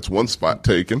 exactly. So that's 1 spot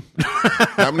taken.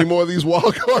 How many more of these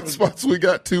wild card spots we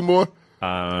got? 2 more.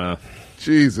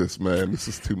 Jesus, man, this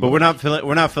is too much. But we're not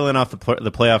filling off the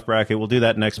playoff bracket. We'll do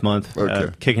that next month.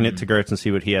 Okay. Kicking it to Gertz and see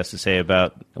what he has to say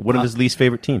about one of his least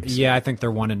favorite teams. Yeah, I think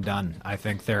they're one and done. I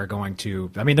think they're going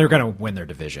to. I mean, they're going to win their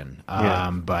division.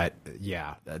 But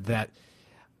yeah,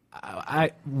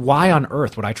 why on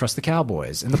earth would I trust the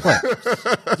Cowboys in the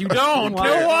playoffs? You don't. You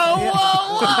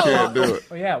can't do it.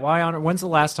 Well, yeah, why on? When's the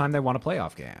last time they won a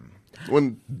playoff game?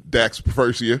 When Dak's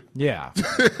first year. Yeah,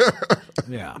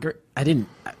 yeah. I didn't.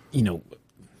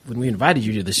 When we invited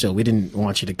you to the show, we didn't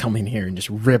want you to come in here and just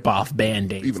rip off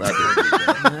Band-Aids. Even I did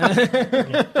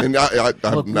that. And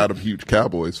I'm not a huge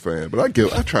Cowboys fan, but I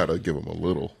try to give them a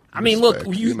little. I mean, look,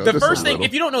 respect, the just first a thing, little.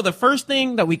 if you don't know, the first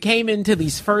thing that we came into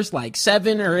these first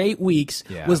 7 or 8 weeks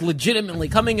was legitimately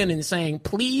coming in and saying,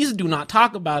 please do not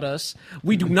talk about us.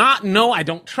 We do not know. I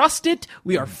don't trust it.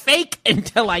 We are fake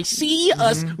until I see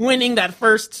us winning that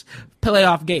first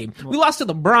playoff game. We lost to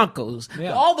the Broncos.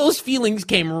 Yeah. All those feelings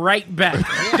came right back.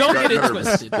 Don't get it nervous.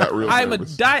 twisted. Got real I'm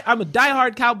nervous. a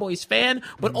diehard Cowboys fan,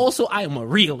 but also I am a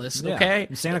realist, Yeah. okay?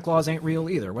 Santa Claus ain't real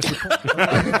either. What's your point?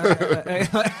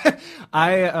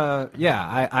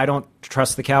 I don't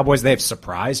trust the Cowboys. They've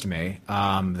surprised me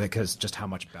because just how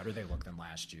much better they look than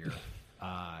last year.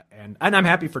 And I'm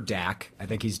happy for Dak. I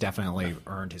think he's definitely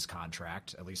earned his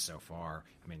contract, at least so far.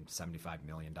 I mean, $75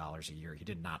 million a year. He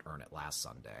did not earn it last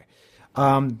Sunday.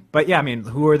 But yeah, I mean,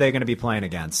 who are they going to be playing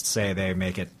against? Say they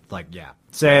make it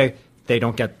say they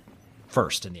don't get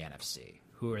first in the NFC.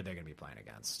 Who are they going to be playing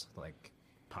against?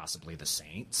 Possibly the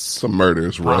Saints. Some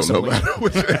murderers row, no matter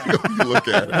which angle you look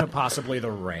at it. Possibly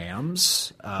the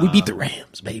Rams. We beat the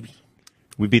Rams, baby.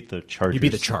 We beat the Chargers. You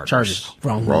beat the Chargers. Chargers.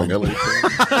 Wrong Wrong one. LA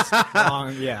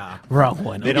team. Yeah. Wrong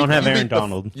one. They don't have You Aaron beat the-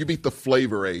 Donald. You beat the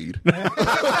Flavor Aid of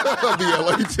the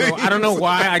LA team. I don't know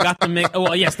why I got the mix. Oh,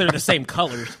 well, yes, they're the same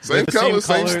colors. Same color,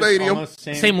 same stadium. almost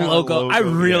Same kind of logo. I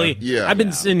really, Yeah. I've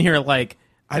been sitting here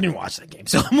I didn't watch that game.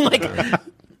 So I'm like,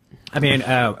 I mean,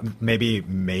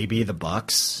 maybe the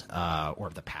Bucks or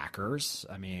the Packers.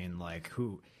 I mean,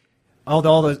 who? All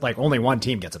those, like, only one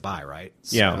team gets a bye, right?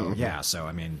 So, Yeah. Yeah. So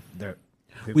I mean,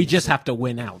 We just have to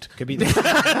win out. could be.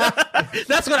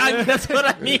 That's what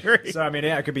I'm hearing. So I mean,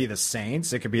 yeah, it could be the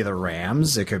Saints, it could be the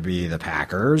Rams, it could be the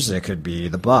Packers, it could be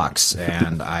the Bucks,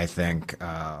 and I think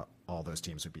all those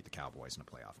teams would beat the Cowboys in a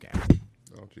playoff game.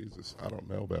 Oh Jesus, I don't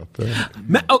know about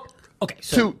that. Okay.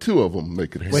 So Two of them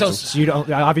make it happen. So you don't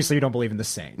obviously you don't believe in the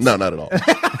Saints. No, not at all.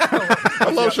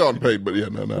 I love Sean Payton, but yeah,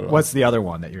 no, not at all. What's the other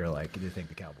one that you're like? Do you think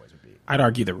the Cowboys would beat? I'd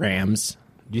argue the Rams.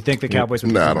 Do you think the Cowboys would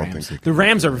beat No, I the don't Rams? think The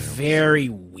Rams are very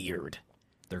weird.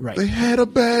 Right. they had a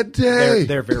bad day.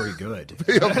 They're very good.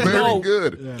 They are very No,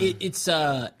 good. It's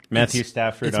Matthew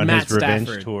Stafford it's on Matt his revenge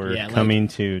Stafford. tour Yeah, like, coming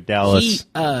to Dallas.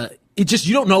 It just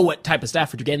you don't know what type of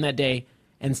Stafford you're getting that day,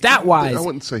 and stat wise, I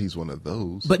wouldn't say he's one of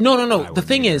those. but no. The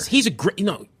thing is, he's a great.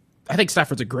 I think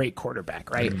Stafford's a great quarterback,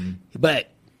 right? But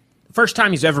first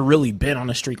time he's ever really been on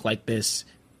a streak like this.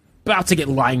 About to get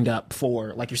lined up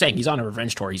for, like you're saying, he's on a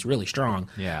revenge tour. He's really strong.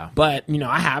 Yeah. But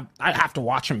I have to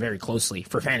watch him very closely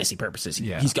for fantasy purposes.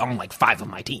 He's on like 5 of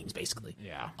my teams basically.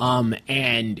 Yeah.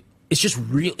 And it's just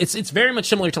real. It's very much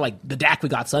similar to like the Dak we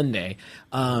got Sunday.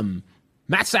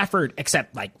 Matt Stafford,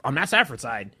 except like on Matt Stafford's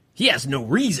side, he has no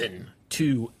reason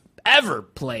to ever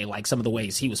play like some of the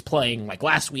ways he was playing like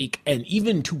last week and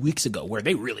even 2 weeks ago, where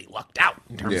they really lucked out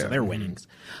in terms of their winnings.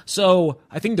 So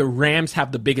I think the Rams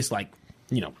have the biggest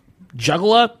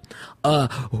juggle up. The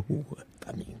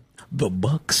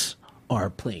Bucks are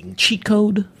playing cheat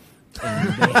code, and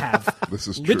they have This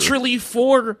is true. literally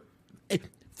four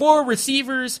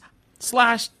receivers /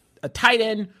 a tight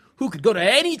end who could go to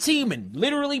any team and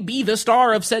literally be the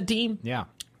star of said team. Yeah.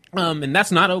 And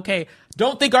that's not okay.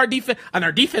 Don't think our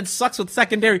defense sucks with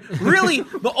secondary. Really,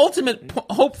 the ultimate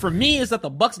hope for me is that the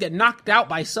Bucks get knocked out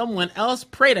by someone else.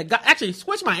 Pray to God. Actually,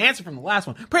 switch my answer from the last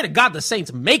one. Pray to God the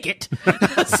Saints make it,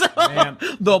 so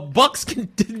the Bucks can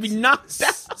be knocked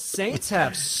out. Saints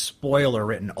have spoiler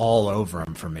written all over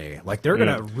them for me. Like they're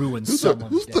gonna ruin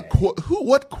someone's day.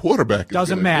 What quarterback is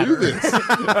Doesn't gonna do matter. this?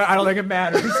 I don't think it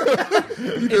matters.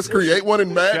 You just create one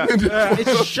in Madden.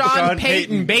 It's Sean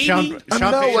Payton, baby. Sean I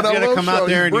know, Payton's and I gonna love come out Sean.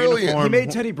 there He's in brilliant. uniform. He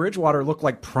made Teddy Bridgewater look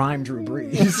like prime Drew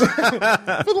Brees.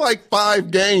 For like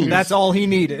 5 games. That's all he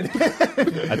needed.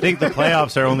 I think the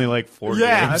playoffs are only like 4 games.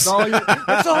 That's all.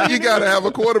 That's all You got to have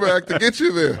a quarterback to get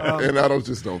you there, and I don't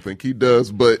think he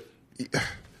does. But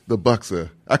the Bucks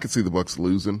I could see the Bucks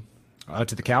losing.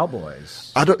 To the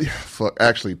Cowboys. I don't.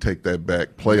 Actually, take that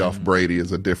back. Playoff Brady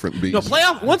is a different beast. No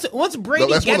playoff. Once Brady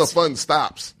That's when the gets, fun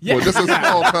stops. Yeah. For just a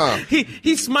small time.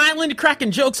 he's smiling,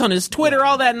 cracking jokes on his Twitter,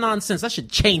 all that nonsense. That should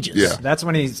change it. Yeah. That's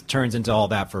when he turns into all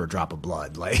that for a drop of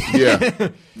blood. Like, Yeah.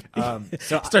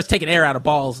 Starts taking air out of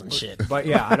balls and shit. but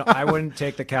yeah, I wouldn't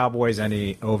take the Cowboys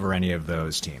over any of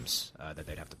those teams that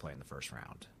they'd have to play in the first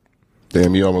round.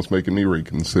 Damn, you almost making me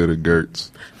reconsider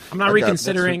Gertz. I'm not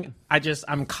reconsidering.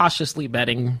 I'm cautiously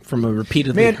betting from a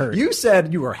repeatedly Man, hurt. you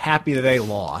said you were happy that they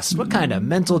lost. What kind of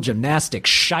mental gymnastic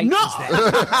shite No, is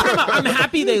that? I'm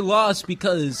happy they lost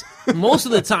because most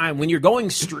of the time when you're going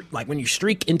when you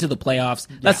streak into the playoffs,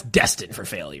 that's destined for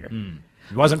failure.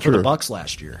 It wasn't for the Bucks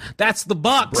last year. That's the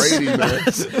Bucks. Brady, man.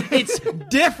 It's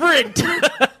different.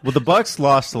 Well, the Bucks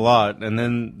lost a lot, and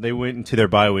then they went into their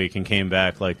bye week and came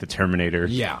back like the Terminator.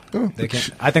 Yeah, they can.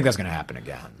 I think that's going to happen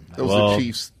again. That was the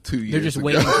Chiefs 2 years They're just ago.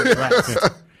 waiting for rest.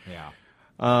 Yeah.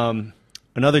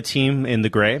 Another team in the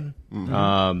gray.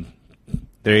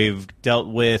 They've dealt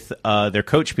with their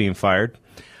coach being fired,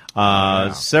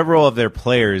 several of their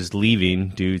players leaving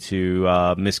due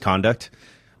to misconduct,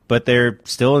 but they're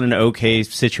still in an okay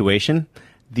situation.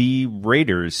 The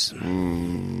Raiders.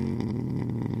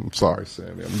 Sorry,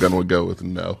 Sammy. I'm going to go with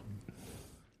no.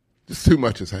 Just too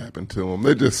much has happened to them.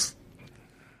 They're just...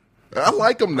 I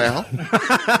like them now.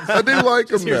 I do like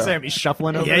them Here's now. Sammy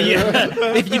shuffling over. Yeah.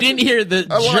 If you didn't hear the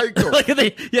like 'em.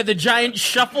 the giant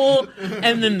shuffle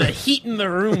and then the heat in the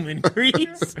room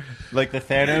increase. Like the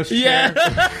Thanos Yeah. chair?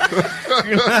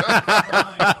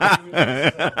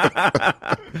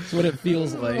 That's what it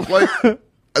feels like. Like,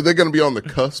 they're going to be on the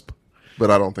cusp,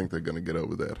 but I don't think they're going to get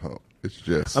over that hump. It's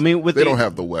just, I mean, they don't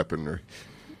have the weaponry.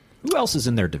 Who else is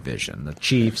in their division? The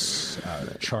Chiefs,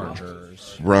 the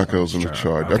Chargers. Broncos and the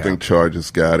Chargers. Okay. I think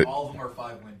Chargers got it. All of them are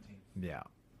 5-win teams. Yeah.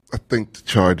 I think the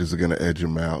Chargers are going to edge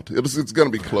them out. It's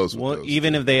going to be close. Well, with those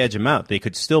even if they edge them out, they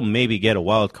could still maybe get a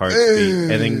wild card seat. And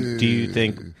then, do you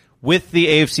think, with the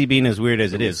AFC being as weird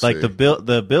as it is, like see.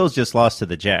 the Bills just lost to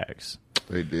the Jags,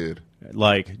 They did.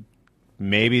 like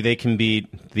maybe they can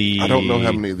beat the. I don't know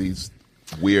how many of these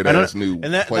weird ass new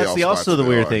and that's playoff also spots the there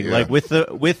weird are, thing. yeah. Like with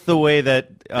the way that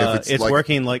If it's like-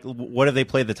 working. Like, what if they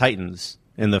play the Titans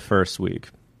in the first week?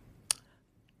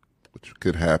 which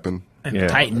could happen. And the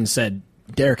Titans said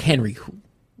Derrick Henry.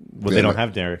 Well, they don't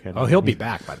have Derrick Henry. Oh, he'll be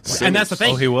back by the way. And that's the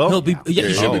thing. Oh, he will? He'll be. Yeah,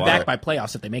 he should be wow. back by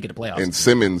playoffs if they make it to playoffs. And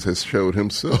Simmons has showed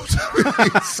himself to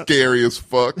be scary as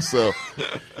fuck. So,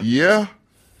 yeah.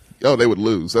 Oh, they would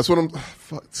lose. That's what I'm.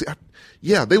 See,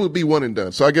 yeah, they would be one and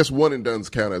done. So I guess one and done's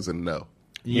count as a no.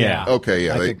 Yeah. Okay,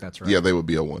 yeah. I think that's right. Yeah, they would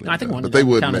be a one and I think done. one But and they done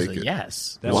would count make as a it.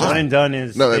 yes. One and done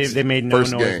is No, that's they made no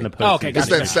first noise game. in the postseason. Oh, okay, It's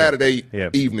gotcha. that Saturday Yeah.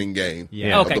 evening game.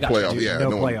 Yeah. Of Okay, the gotcha. playoff. Yeah, No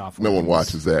no playoff one ones.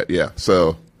 watches that. Yeah.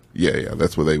 So, yeah,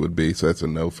 that's where they would be. So that's a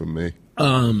no from me.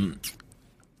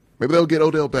 Maybe they'll get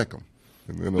Odell Beckham.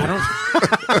 And then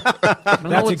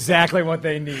That's exactly what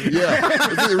they need. yeah,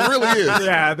 it really is.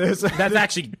 Yeah, That's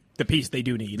actually the piece they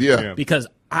do need. Yeah. Because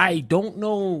I don't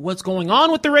know what's going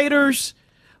on with the Raiders,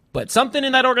 but something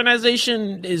in that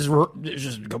organization is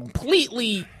just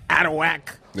completely out of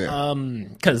whack. Yeah.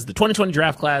 Because the 2020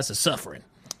 draft class is suffering.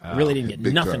 Really didn't get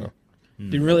big nothing. time.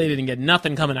 They really didn't get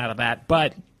nothing coming out of that.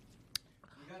 But We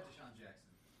got Deshaun Jackson.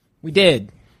 we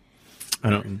did. I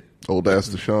don't. Old ass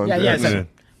Deshaun Yeah, Jackson. yeah.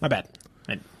 My bad.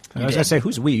 I was gonna say,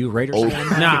 who's we? You Raiders Old,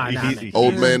 fan? Nah.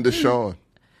 old man Deshaun.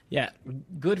 Yeah.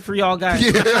 Good for y'all guys.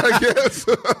 Yeah, I guess.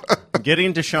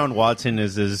 Getting Deshaun Watson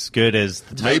is as good as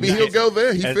the Maybe Titans- he'll go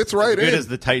there. He as fits right good in. as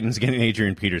the Titans getting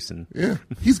Adrian Peterson. Yeah,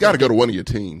 he's got to go to one of your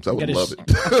teams. I would Gotta love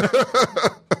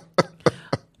it.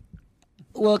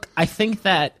 Look, I think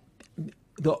that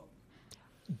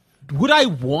would I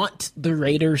want the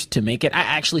Raiders to make it? I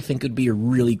actually think it would be a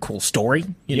really cool story.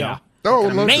 You know? Oh,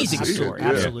 An I'd love to amazing see it, story. yeah.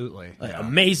 Absolutely.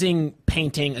 Amazing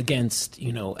painting against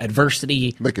Make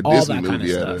adversity, a all Disney that kind of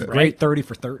movie out of stuff. it. Right? Great 30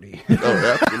 for 30.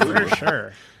 Oh, absolutely. For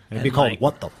sure. It'd be called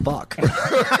 "What the Fuck." a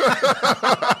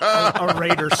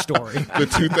Raider story. The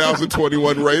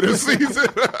 2021 Raiders season.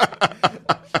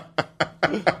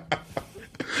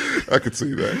 I could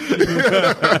see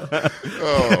that.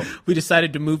 We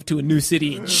decided to move to a new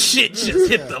city and shit just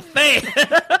hit the fan.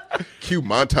 Cue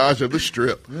montage of the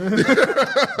strip.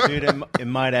 Dude, it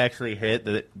might actually hit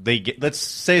that they get. Let's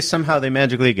say somehow they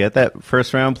magically get that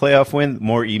first round playoff win.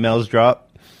 More emails drop.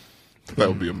 That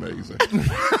would be amazing.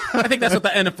 I think that's what the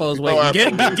NFL is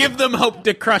waiting. Give them hope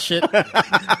to crush it.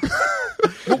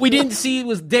 What we didn't see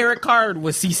was Derek Carr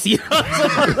was CC.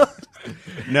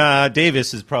 Nah,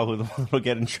 Davis is probably the one who'll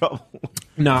get in trouble.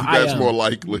 No, That's more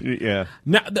likely. Yeah.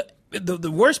 Now,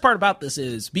 the worst part about this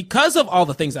is because of all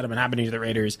the things that have been happening to the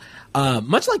Raiders,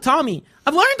 much like Tommy,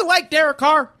 I've learned to like Derek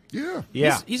Carr. Yeah.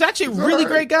 Yeah. He's actually a He's really all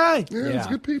right. great guy. Yeah, he's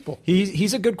good people.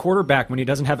 He's a good quarterback when he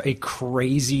doesn't have a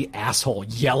crazy asshole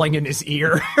yelling in his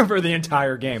ear for the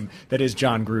entire game. That is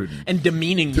John Gruden. And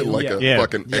demeaning you. Like a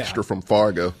fucking extra from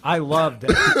Fargo. I love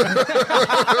that.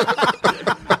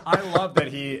 I love that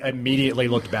he immediately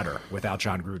looked better without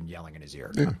John Gruden yelling in his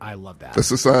ear. I love that.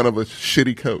 That's a sign of a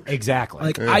shitty coach.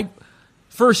 Exactly.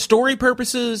 For story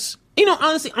purposes,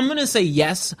 honestly, I'm going to say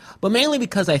yes, but mainly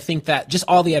because I think that just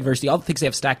all the adversity, all the things they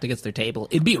have stacked against their table,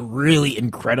 it'd be a really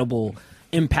incredible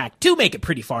impact to make it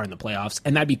pretty far in the playoffs,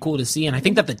 and that'd be cool to see. And I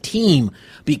think that the team,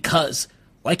 because,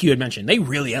 like you had mentioned, they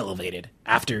really elevated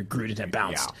after Gruden had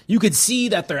bounced. Yeah. You could see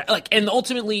that they're and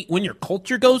ultimately, when your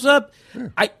culture goes up,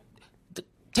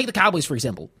 take the Cowboys, for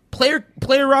example. Player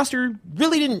roster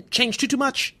really didn't change too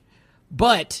much,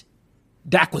 but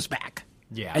Dak was back.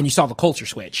 Yeah. And you saw the culture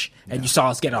switch, and you saw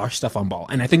us get our stuff on ball.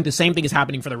 And I think the same thing is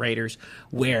happening for the Raiders,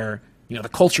 where the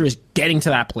culture is getting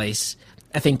to that place.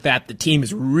 I think that the team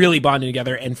is really bonding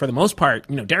together, and for the most part,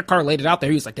 Derek Carr laid it out there.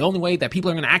 He was like, the only way that people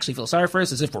are going to actually feel sorry for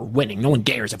us is if we're winning. No one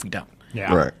cares if we don't.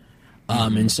 yeah. Right.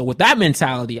 And so with that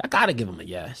mentality, I got to give him a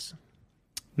yes.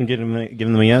 Give them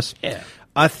a yes. Yeah.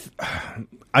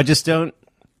 I just don't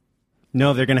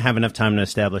know if they're going to have enough time to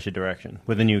establish a direction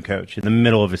with a new coach in the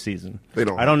middle of a season. They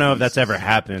don't. I don't know if that's ever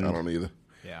happened. I don't either.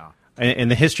 Yeah. In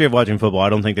the history of watching football, I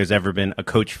don't think there's ever been a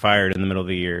coach fired in the middle of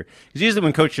the year. Because usually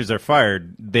when coaches are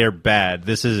fired, they're bad.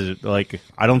 This is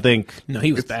I don't think. No,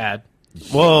 he was bad.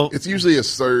 Well, It's usually a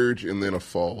surge and then a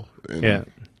fall. yeah.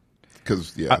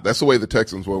 Because, that's the way the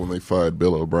Texans were when they fired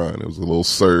Bill O'Brien. It was a little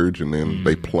surge and then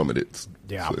they plummeted.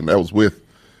 Yeah. And that was with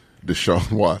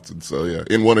Deshaun Watson. So,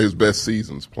 in one of his best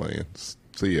seasons playing.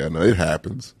 So, no, it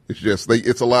happens. It's just,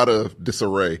 it's a lot of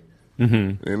disarray.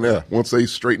 Mm-hmm. And, once they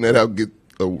straighten that out, get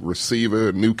a receiver,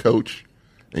 a new coach,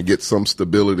 and get some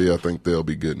stability, I think they'll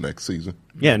be good next season.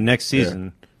 Yeah, next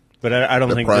season. But I don't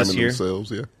They're think priming this year.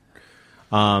 themselves,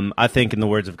 I think, in the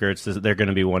words of Gertz, they're going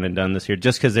to be one and done this year,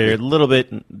 just because they're a little bit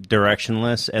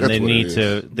directionless, and That's they what need it to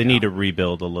is. they need to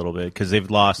rebuild a little bit because they've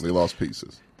lost. They lost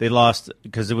pieces. They lost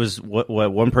because it was what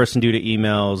one person due to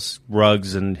emails,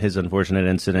 Ruggs and his unfortunate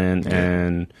incident,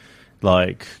 and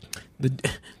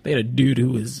They had a dude who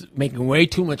was making way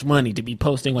too much money to be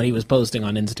posting what he was posting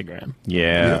on Instagram.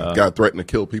 Yeah. Guy threatened to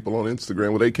kill people on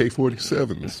Instagram with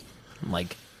AK-47s. I'm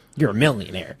like, you're a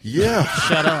millionaire. Yeah.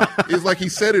 Shut up. It's like he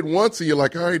said it once, and you're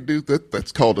like, all right, dude,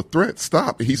 that's called a threat.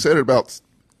 Stop. He said it about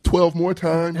 12 more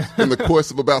times in the course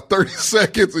of about 30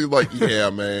 seconds. He's like, yeah,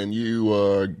 man, you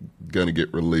are going to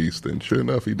get released. And sure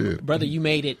enough, he did. Brother, you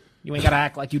made it. You ain't got to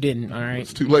act like you didn't, all right?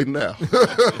 It's too late now.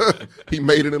 He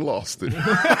made it and lost it. So, 20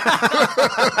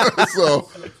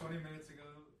 minutes ago,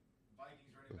 Vikings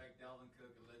running back Dalvin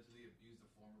Cook allegedly abused a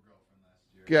former girlfriend last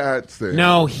year. God damn.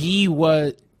 No, he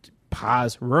was...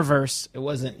 Pause. Reverse. It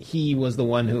wasn't he was the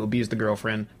one who abused the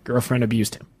girlfriend. Girlfriend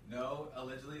abused him. No,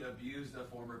 allegedly abused a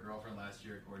former girlfriend last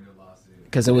year, according to a lawsuit.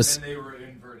 Because it was... And they were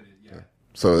inverted it, yeah.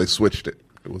 So they switched it.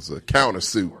 It was a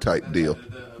countersuit type deal.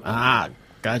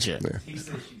 Gotcha. He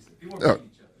said, she said. People Oh. were beating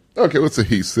each other. Okay, what's a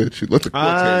he said? Let's handle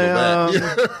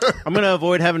that. I'm going to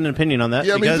avoid having an opinion on that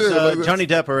Yeah, me because too. Johnny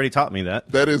Depp already taught me that.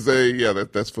 That is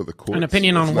that's for the courts. An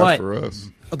opinion on That's what? Not for us.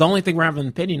 The only thing we're having an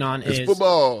opinion on is...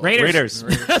 football. Raiders.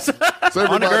 So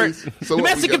everybody, so what we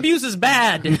Domestic got- abuse is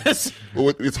bad. Well,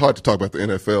 it's hard to talk about the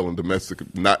NFL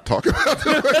and not talk about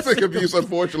domestic abuse,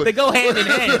 unfortunately. They go hand in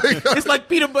hand. It's like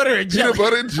peanut butter and jelly.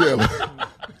 Peanut butter and jelly.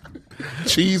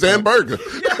 Cheese and burger.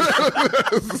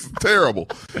 This is terrible.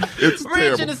 It's Ranch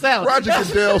terrible. in the South. Roger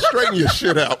Goodell, straighten your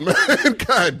shit out, man.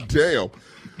 God damn.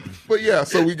 But yeah,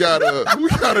 so we got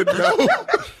a no.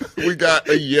 We got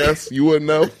a yes. You a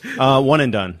no. One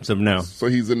and done, so no. So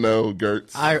he's a no,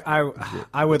 Gertz.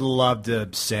 I would love to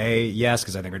say yes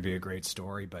because I think it would be a great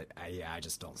story, but I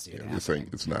just don't see it happening. This ain't.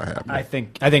 It's not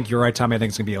happening. I think you're right, Tommy. I think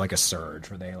it's gonna be like a surge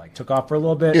where they like took off for a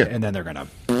little bit and then they're gonna.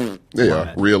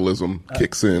 Yeah, realism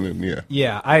kicks in, and yeah.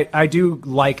 Yeah, I do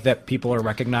like that people are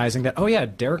recognizing that. Oh yeah,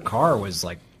 Derek Carr was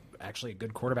like actually a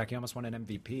good quarterback. He almost won an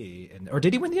MVP, or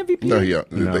did he win the MVP? No, yeah,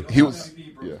 he was.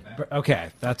 Yeah, Okay,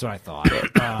 that's what I thought.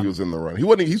 he was in the run. He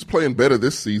wasn't. He's playing better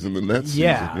this season than that season.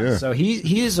 Yeah. So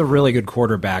he is a really good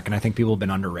quarterback, and I think people have been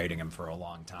underrating him for a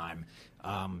long time.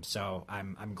 So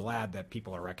I'm glad that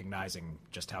people are recognizing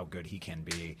just how good he can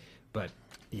be. But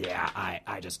yeah,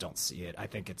 I just don't see it. I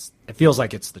think it feels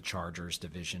like it's the Chargers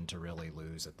division to really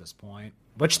lose at this point,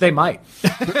 which they might.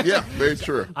 Yeah, very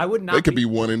true. I would not. They could be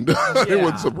one and done. It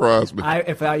wouldn't surprise me.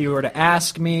 If you were to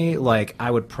ask me, like I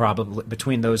would probably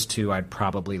between those two, I'd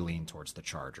probably lean towards the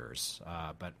Chargers.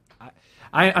 But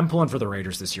I'm pulling for the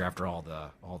Raiders this year after all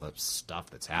the stuff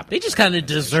that's happening. They just kind of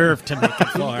deserve to make it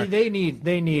far. They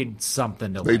need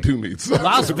something to. They like, do need something.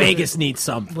 Las Vegas needs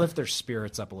something. lift their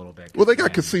spirits up a little bit. Well, they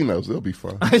got casinos. They'll be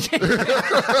fine.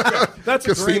 That's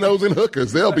Casinos and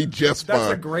hookers. They'll be just That's a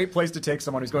fine. great place to take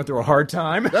someone who's going through a hard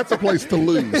time. That's a place to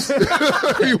lose.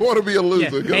 You want to be a Yeah.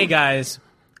 loser. Go. Hey guys,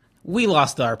 we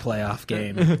lost our playoff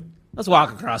game. Let's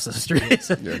walk across the street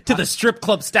to the strip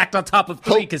club stacked on top of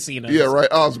three casinos. Yeah, right.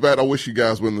 I was about. I wish you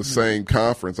guys were in the same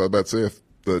conference. I was about to say if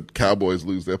the Cowboys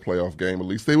lose their playoff game, at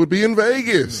least they would be in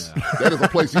Vegas. Yeah. That is a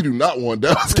place you do not want,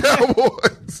 Dallas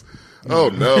Cowboys. Oh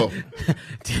no!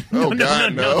 Oh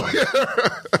God, no!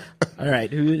 All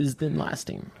right, who is the last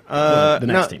team? The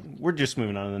next team. We're just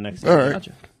moving on to the next team. All right.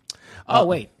 Gotcha. Oh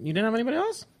wait, you didn't have anybody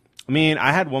else? I mean,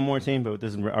 I had one more team, but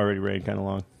this is already ran kind of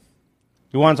long.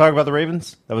 You want to talk about the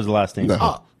Ravens? That was the last team.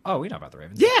 No. Oh, we know about the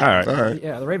Ravens. Yeah. All right. All right.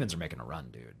 Yeah, the Ravens are making a run,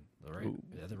 dude.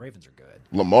 The Ravens are good.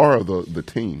 Lamar, the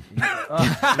team.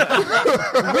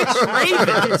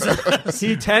 Ravens.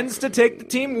 He tends to take the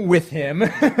team with him.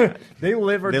 They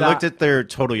live or They die. looked at their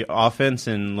total offense,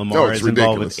 and Oh, Lamar it's is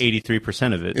involved with ridiculous.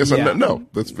 83% of it. Yes, Yeah. no,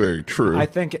 that's very true. I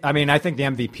think the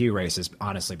MVP race is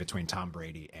honestly between Tom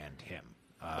Brady and him.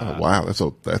 Oh wow,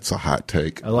 that's a hot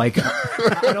take. Like,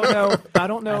 I don't know.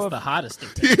 That's if the hottest.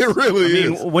 Of takes. It really I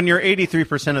is. mean, when you're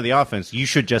 83% of the offense, you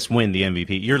should just win the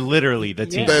MVP. You're literally the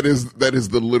team. That is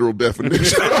the literal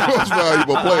definition of most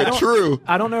valuable player. True.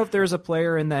 I don't know if there's a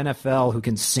player in the NFL who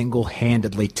can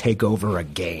single-handedly take over a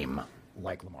game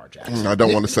like Lamar Jackson. I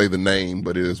don't want to say the name,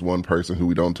 but it is one person who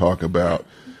we don't talk about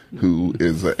who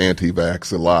is an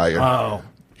anti-vax, a liar. Oh.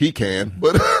 He can,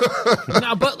 but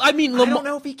No, but I mean, Lamar, I don't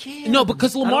know if he can. No,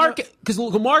 because Lamar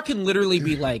Lamar can literally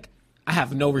be like, I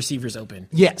have no receivers open.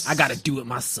 Yes. I got to do it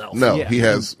myself. no, Yeah. he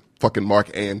has fucking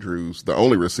Mark Andrews, the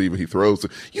only receiver he throws to.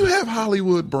 You have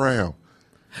Hollywood Brown.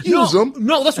 Use them.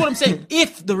 No, that's what I'm saying.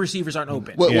 If the receivers aren't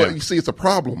open. Well, Yeah. you see, it's a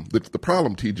problem. The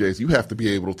problem, TJ, is you have to be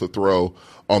able to throw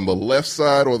on the left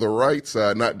side or the right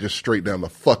side, not just straight down the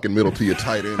fucking middle to your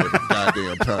tight end every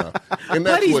goddamn time. And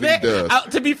that's he's what he back- does.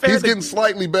 to be fair, he's the- getting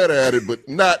slightly better at it, but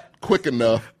not quick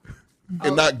enough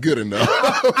and not good enough.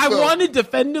 I So- want to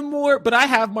defend him more, but I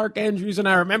have Mark Andrews, and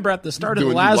I remember at the start of the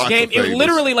Doing you last lots game, of it favors.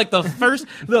 literally like the first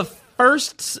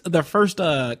first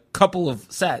couple of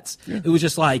sets, it was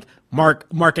just like Mark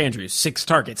Andrews 6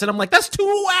 targets, and I'm like, that's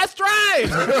 2 last drives.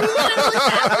 You literally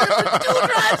have him for 2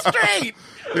 drives straight.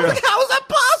 Yeah. Like, how is that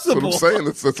possible? That's what I'm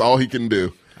saying. That's all he can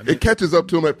do. It catches up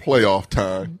to him at playoff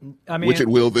time, which it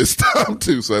will this time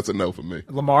too. So that's a no for me.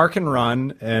 Lamar can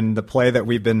run, and the play that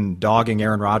we've been dogging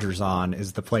Aaron Rodgers on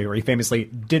is the play where he famously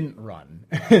didn't run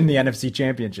in the NFC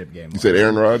Championship game. You said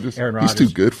Aaron Rodgers? Aaron Rodgers. He's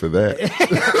too good for that.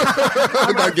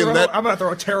 I'm going to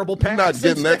throw a terrible pass. Not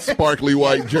getting that sparkly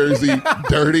white jersey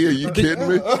dirty. Are you kidding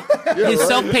me? Yeah, His right.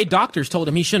 self-paid doctors told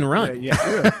him he shouldn't run.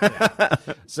 Yeah.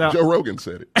 So Joe Rogan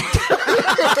said it.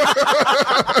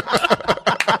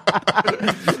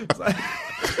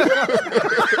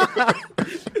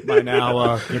 my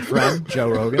now good friend Joe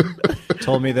Rogan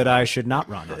told me that I should not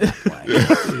run on that play.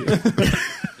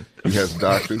 He has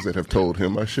doctors that have told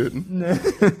him I shouldn't,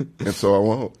 and so I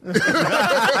won't.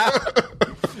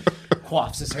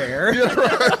 Quaffs his hair. That's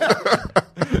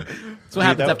what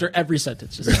happens after every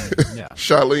sentence. Just Yeah.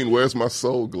 Charlene, where's my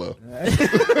soul glow?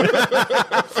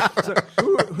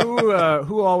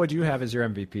 Who all would you have as your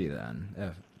MVP then?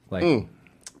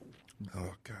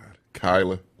 Oh God,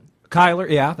 Kyler, Kyler,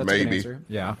 yeah, that's a Maybe. good answer.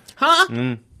 Yeah.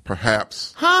 huh?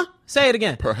 perhaps, Say it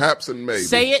again. perhaps, and maybe.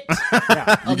 Say it.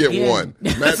 You get Again. one.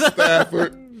 Matt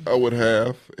Stafford, I would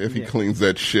have if he cleans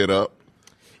that shit up.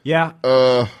 Yeah.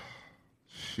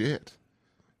 Shit.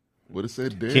 Would have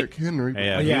said Derrick Henry.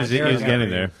 Yeah, Oh, he was Derrick getting Henry.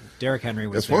 there. Derrick Henry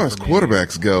was As far there as for me.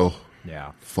 quarterbacks go,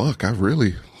 Yeah. fuck,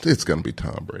 it's going to be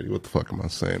Tom Brady. What the fuck am I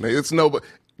saying? It's but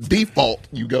default,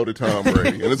 you go to Tom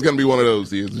Brady. And it's going to be one of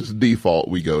those years. Just default,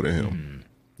 we go to him.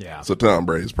 Yeah. So Tom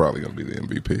Brady's probably going to be the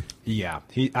MVP. Yeah.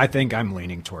 I think I'm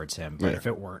leaning towards him, but Yeah. if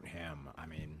it weren't him, I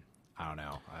mean, I don't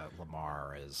know.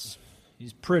 Lamar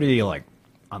he's pretty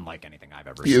unlike anything I've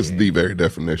ever He seen. is the very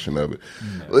definition of it.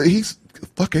 He's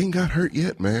ain't got hurt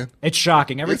yet, man. It's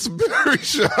shocking. It's very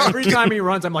shocking. Every time he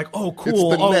runs, I'm like, oh, It's cool.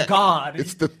 the Oh, neck. God.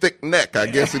 It's the thick neck. I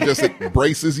guess it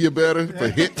braces you better for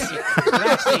hits.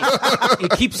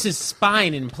 It keeps his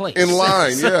spine in place. In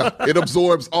line, yeah. It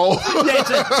absorbs all.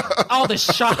 All the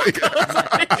shock.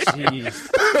 Jeez.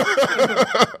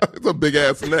 It's a big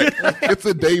ass neck. It's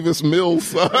a Davis Mills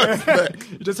size neck.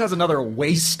 He just has another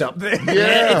waist up there.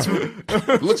 Yeah.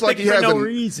 It looks like he for has no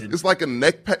reason. It's like a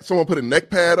neck pad. Someone put a neck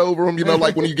pad over him,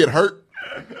 like when you get hurt,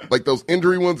 like those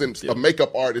injury ones, and a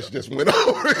makeup artist just went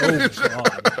over it.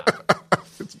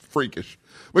 It's freakish.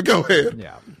 But go ahead.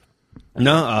 Yeah.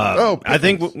 No, I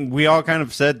think we all kind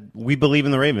of said we believe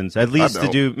in the Ravens, at least I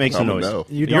to don't. make some I'm a noise. no.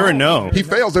 You're a no. He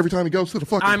fails every time he goes to the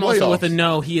fucking I'm playoffs. also with a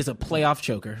no. He is a playoff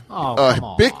choker. Oh, come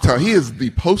on. Big time. He is the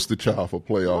poster child for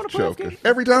playoff playoff choker. game?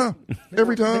 Every time.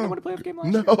 Every They time. didn't win a playoff game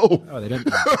last No. year? Oh, they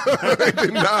didn't. They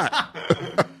did not.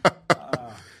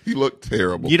 He looked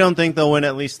terrible. You don't think they'll win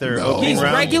at least their No. opening He's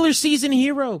round? regular season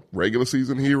hero. Regular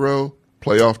season hero,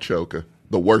 playoff choker.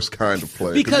 The worst kind of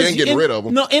player. Because you ain't getting in, rid of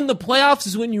him. No, in the playoffs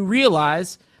is when you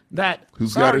realize that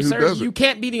Who's got it, who sir, doesn't? you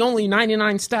can't be the only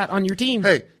 99 stat on your team.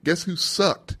 Hey, guess who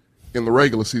sucked in the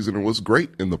regular season and was great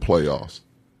in the playoffs?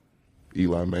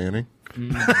 Eli Manning.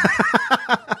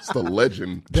 It's the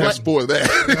legend just for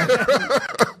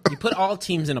that. You put all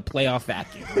teams in a playoff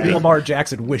vacuum. Right? Lamar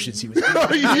Jackson wishes he was.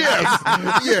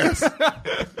 Yes.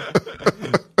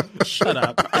 Shut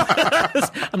up.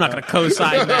 I'm not going to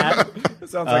co-sign that.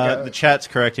 Sounds like The chat's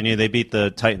correcting you. They beat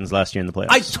the Titans last year in the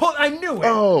playoffs. I knew it.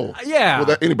 Oh. Yeah.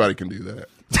 Well, anybody can do that.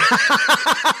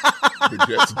 The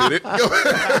Jets did it.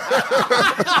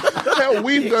 Hell,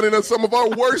 we've done it in some of our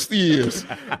worst years.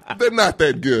 They're not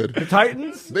that good. The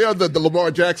Titans? They are the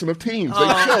Lamar Jackson of teams.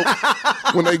 They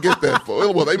choke when they get that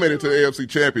far. Well, they made it to the AFC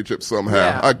Championship somehow.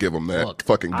 Yeah. I give them that. Look,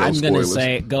 Fucking go I'm going to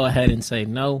spoilers. go ahead and say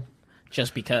no,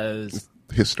 just because.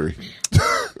 History.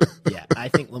 Yeah, I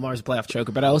think Lamar's a playoff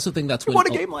choker, but I also think that's He when won a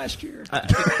game last year.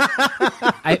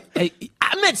 I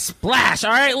meant splash.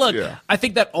 All right, look. Yeah. I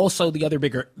think that also the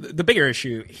bigger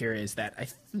issue here is that I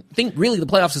think really the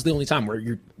playoffs is the only time where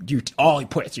you all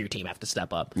put your team have to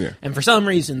step up. Yeah. And for some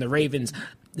reason, the Ravens,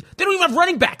 they don't even have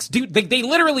running backs, dude. They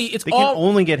literally They can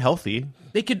only get healthy.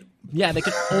 they could only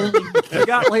They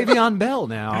got Le'Veon Bell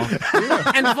now.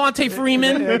 and Devontae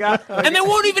Freeman, and they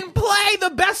won't even play the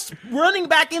best running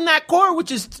back in that core,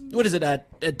 which is what is it?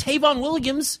 Tyson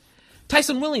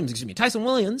Williams.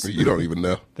 You don't even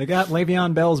know. They got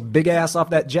Le'Veon Bell's big ass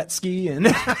off that jet ski and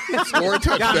Scoring got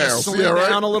him touchdowns. slim Yeah, right?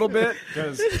 down a little bit.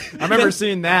 'Cause I remember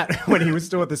seeing that when he was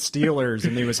still with the Steelers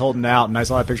and he was holding out, and I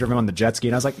saw a picture of him on the jet ski,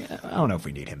 and I was like, I don't know if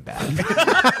we need him back.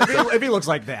 if he looks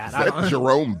like that, I don't know.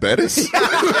 Jerome Bettis?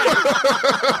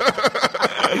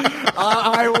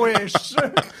 I wish.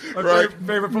 My Right.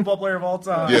 favorite football player of all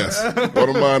time. Yes. One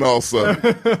of mine also.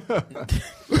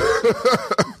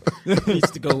 He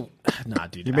needs to go. Nah,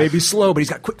 dude. He may be slow, but he's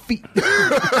got quick feet.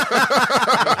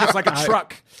 It's like a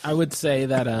truck. I would say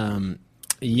that,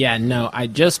 I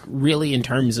just really, in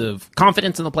terms of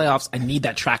confidence in the playoffs, I need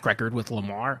that track record with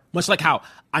Lamar. Much like how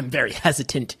I'm very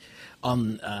hesitant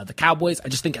on the Cowboys. I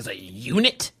just think as a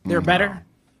unit, they're better.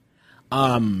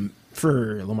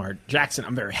 For Lamar Jackson,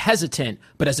 I'm very hesitant,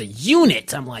 but as a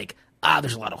unit, I'm like,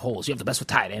 there's a lot of holes. You have the best with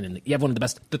tight end, and you have one of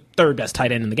the third best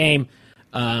tight end in the game,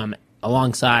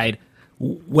 alongside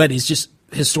what is just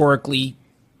historically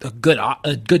a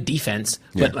good defense.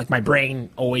 But like my brain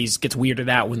always gets weirded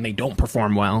out when they don't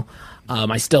perform well.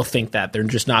 I still think that they're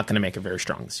just not going to make it very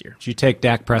strong this year. Would you take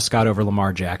Dak Prescott over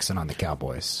Lamar Jackson on the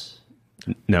Cowboys?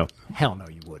 No. Hell no,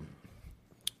 you wouldn't.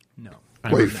 No.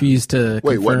 I refuse to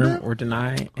confirm or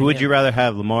deny. Who would you rather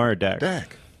have, Lamar or Dak?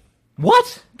 Dak.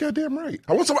 What? Goddamn right.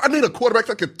 I need a quarterback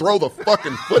that can throw the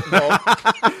fucking football.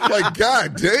 Like,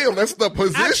 goddamn, that's the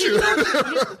position.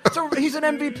 He's an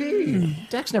MVP.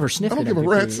 Dak's never sniffed I don't an give a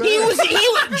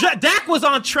MVP. rat's ass. Dak was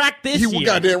on track this year.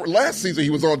 Goddamn, last season he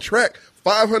was on track.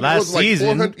 500 Last was like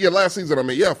season? 400. Yeah, last season.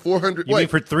 400. You mean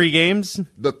for 3 games?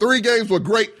 The 3 games were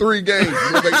great 3 games.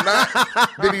 Were they not?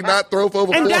 Did he not throw for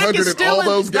over And Dak 400 is in still all in-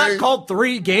 those It's not games? called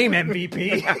 3-game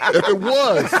MVP. If it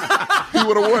was, he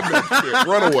would have won that shit.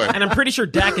 Run away. And I'm pretty sure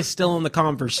Dak is still in the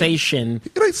conversation.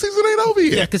 Season ain't over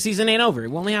yet. Yeah, because season ain't over.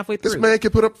 We're only halfway through. This man can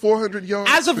put up 400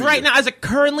 yards. As of right now, as it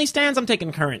currently stands, I'm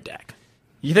taking current Dak.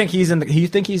 You think he's in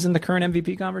the current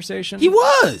MVP conversation? He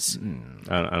was.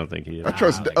 I don't think he is. I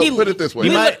trust. Put it this way.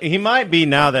 He might be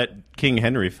now that King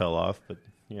Henry fell off, but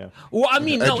yeah. Well, I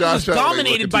mean, And no, he was Josh Allen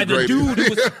ain't dominated looking by the too dude who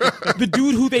was the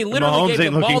dude who they literally Mahomes gave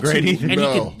ain't the looking ball great to, either. and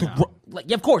No. he could. Like,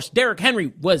 of course, Derrick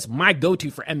Henry was my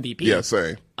go-to for MVP. Yeah,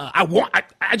 same.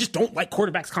 I just don't like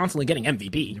quarterbacks constantly getting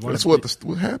MVP. That's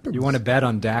what happens. You want to bet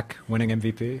on Dak winning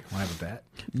MVP? Want to have a bet?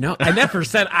 No, I never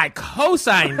said I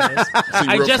co-signed this.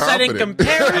 I real just said in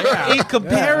confident.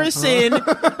 comparison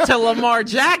to Lamar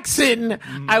Jackson,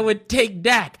 I would take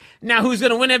Dak. Now, who's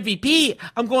going to win MVP?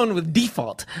 I'm going with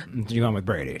default. You going with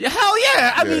Brady? Hell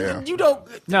yeah! I mean, yeah. you don't.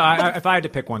 No, if I had to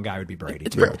pick one guy, it would be Brady.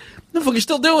 Yeah. The fuck, you're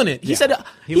still doing it. He said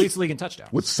He leads the league in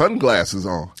touchdowns. With sunglasses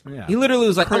on. Yeah. he literally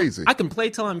was like, Crazy. I can play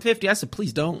till I'm 50. I said,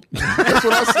 please don't. That's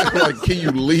what I said. Like, can you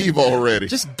leave already?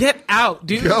 Just get out,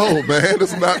 dude. Go, man.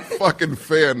 It's not fucking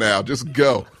fair now. Just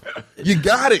go. You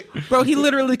got it. Bro, he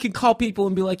literally could call people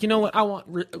and be like, you know what? I want,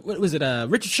 what was it,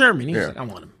 Richard Sherman? He's Yeah. like, I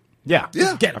want him. Yeah.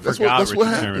 Yeah, Get him. that's forgot what Richard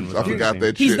Sherman happens. was I on the forgot team.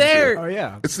 that He's shit. there. Oh,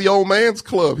 yeah. It's the old man's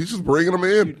club. He's just bringing them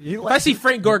in. If I see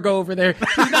Frank Gore go over there,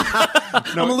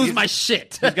 I'm going to lose my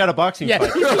shit. He's got a boxing Yeah,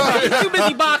 fight. he's too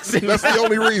busy boxing. That's the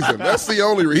only reason. That's the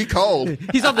only reason. He called.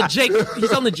 He's on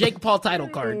the Jake Paul title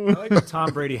card. I like that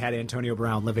Tom Brady had Antonio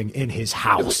Brown living in his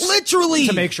house. Literally.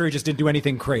 To make sure he just didn't do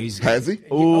anything crazy. Has he?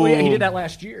 Oh, yeah, he did that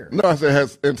last year. No, I said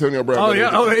has Antonio Brown.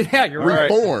 Oh, been yeah. You're right.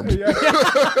 reformed.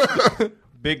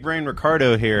 Big Brain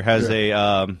Ricardo here has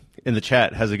in the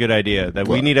chat has a good idea that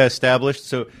we need to establish.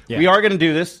 So we are going to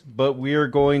do this, but we are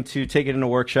going to take it in a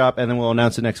workshop and then we'll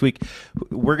announce it next week.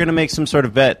 We're going to make some sort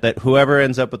of bet that whoever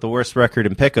ends up with the worst record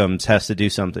in pick'ems has to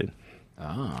do something.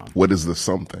 What is the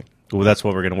something? Well, that's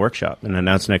what we're going to workshop and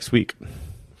announce next week.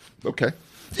 Okay.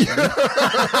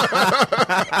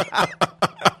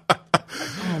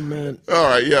 Oh, man. All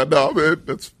right. Yeah. No, man.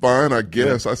 That's fine. I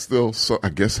guess I still. I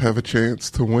guess have a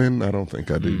chance to win. I don't think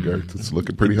I do, Gert. It's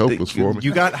looking pretty hopeless for me.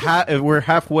 You got we're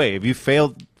halfway. If you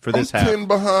failed for this I'm half, 10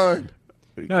 behind.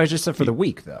 No, it's just for the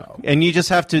week, though. and you just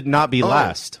have to not be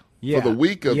last. Yeah. For the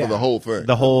week or Yeah. for the whole thing?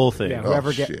 The whole thing.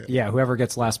 Yeah, shit. whoever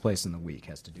gets last place in the week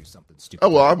has to do something stupid. Oh,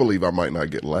 well, I believe I might not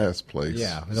get last place.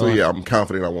 Yeah. So, yeah, I'm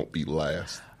confident I won't be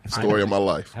last. Story of my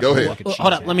life. Go ahead. Look at Hold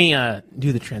cheese up. Let me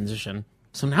do the transition.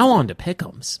 So now on to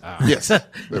pick'ems. Yes.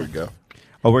 There we go.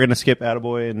 Oh, we're going to skip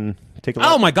Attaboy and take a look.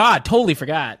 Oh, my God. Totally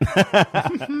forgot.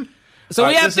 So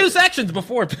we have this two is- sections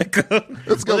before pick'em.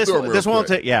 Let's go This through them this real won't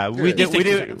quick. take. Yeah, we These did. We take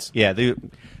 2 do. seconds. Yeah,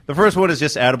 the first one is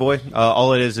just Attaboy.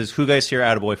 All it is who guys hear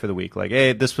Attaboy for the week. Like,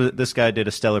 hey, this guy did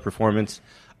a stellar performance.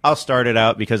 I'll start it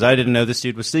out because I didn't know this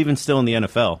dude was even still in the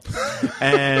NFL,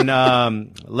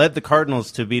 and led the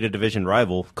Cardinals to beat a division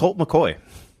rival, Colt McCoy.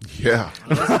 Yeah.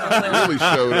 Really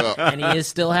showed up. And he is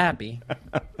still happy.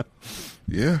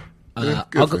 Yeah.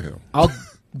 Good for him. I'll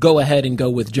go ahead and go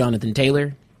with Jonathan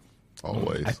Taylor.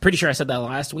 Always. I'm pretty sure I said that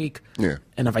last week. Yeah.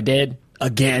 And if I did,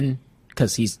 again,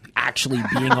 because he's actually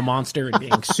being a monster and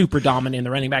being super dominant in the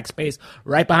running back space,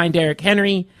 right behind Derrick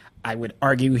Henry, I would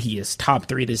argue he is top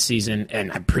 3 this season,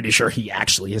 and I'm pretty sure he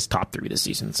actually is top 3 this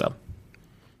season. So,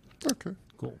 Okay.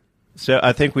 So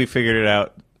I think we figured it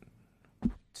out.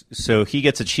 So he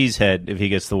gets a cheese head if he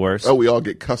gets the worst. Oh, we all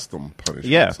get custom punishments.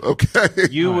 Yeah. Okay.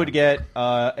 You would get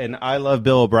an I Love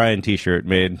Bill O'Brien T-shirt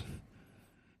made.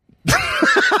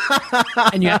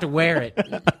 And you have to wear it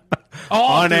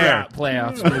all On air. throughout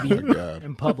playoffs, maybe God.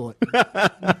 in public.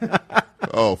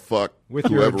 Oh, fuck. With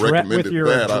your Whoever addre- recommended with your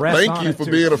that. address Thank on you it, for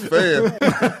too. being a fan.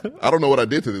 I don't know what I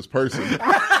did to this person.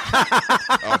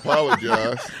 I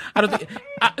apologize. I don't think.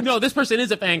 No, this person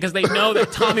is a fan because they know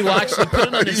that Tommy will actually put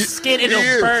it on his skin and He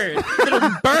it'll is. burn. It'll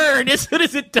burn as soon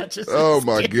as it touches. Oh, his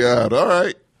my skin. God. All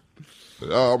right.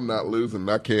 Oh, I'm not losing.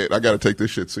 I can't. I got to take this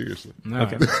shit seriously.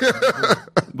 Okay.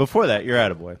 Before that, you're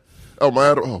attaboy. Oh, my.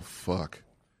 Oh, fuck.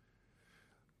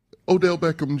 Odell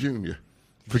Beckham Jr.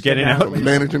 For getting out.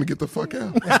 Managing to get the fuck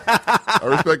out. I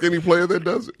respect any player that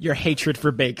does it. Your hatred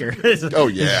for Baker. is Oh,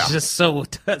 yeah. just so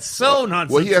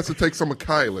nonsense. Well, he has to take some of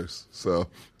Kyler's, so.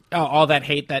 all that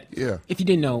hate that. Yeah. If you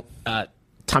didn't know,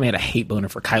 Tommy had a hate boner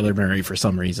for Kyler Murray for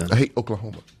some reason. I hate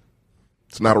Oklahoma.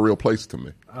 It's not a real place to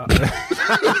me.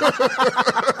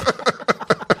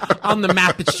 On the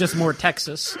map, it's just more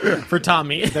Texas for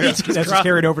Tommy. That's just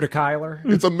carried over to Kyler.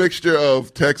 It's a mixture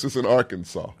of Texas and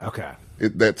Arkansas. Okay.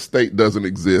 That state doesn't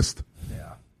exist,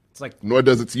 Yeah. It's like nor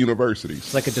does its universities.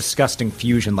 it's like a disgusting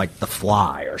fusion, like The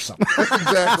Fly or something. That's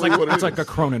exactly what it It's is. like a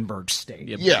Cronenberg state.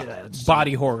 Yeah.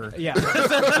 Body horror. Yeah,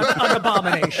 an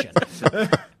abomination.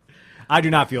 I do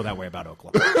not feel that way about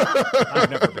Oklahoma. I've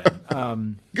never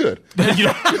been. Good.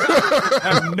 I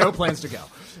have no plans to go.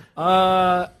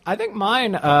 I think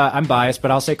mine, I'm biased,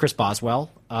 but I'll say Chris Boswell.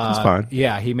 That's fine.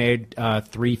 Yeah, he made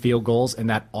 3 field goals in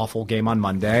that awful game on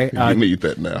Monday. You need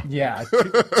that now. Yeah,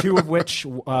 two of which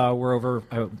were over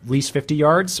at least 50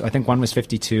 yards. I think one was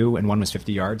 52 and one was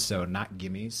 50 yards, so not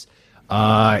gimmies.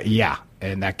 Yeah,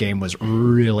 and that game was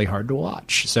really hard to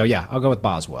watch. So, yeah, I'll go with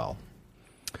Boswell.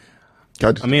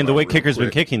 I mean, the way real kicker's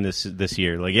been quick. kicking this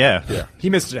year, like, yeah.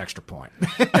 He missed an extra point,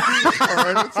 All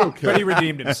right, it's okay. but he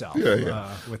redeemed himself.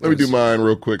 Yeah. With Let me do those. mine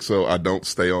real quick so I don't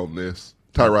stay on this.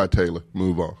 Tyrod Taylor,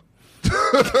 move on.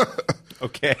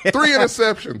 Okay. 3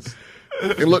 interceptions.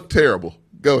 It looked terrible.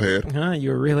 Go ahead.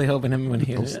 You were really hoping him when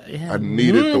he was. I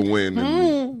needed the win.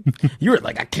 And You were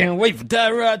like, I can't wait for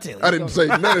Tyrod Taylor. I didn't say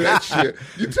none of that shit.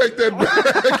 You take that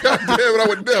back. God damn it, I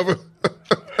would never.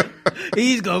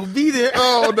 He's gonna be there.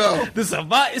 Oh, no. The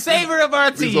savior of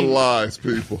our These are team. lies,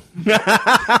 people.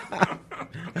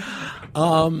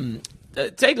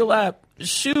 Take a lap.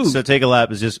 Shoot. So take a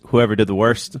lap is just whoever did the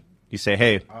worst. You say,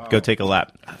 hey, go take a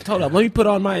lap. Hold up, let me put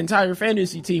on my entire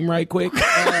fantasy team right quick. They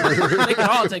can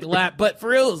all take a lap, but for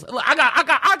reals,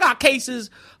 I got cases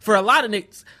for a lot of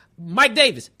niggas. Mike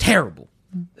Davis, terrible,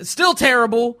 still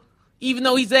terrible, even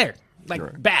though he's there,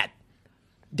 bad.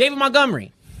 David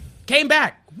Montgomery came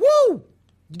back, woo,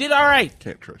 you did all right.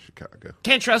 Can't trust Chicago.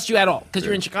 Can't trust you at all because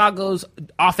you're in Chicago's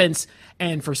offense,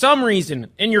 and for some reason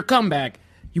in your comeback,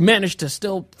 you managed to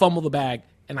still fumble the bag.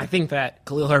 And I think that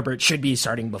Khalil Herbert should be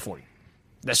starting before you.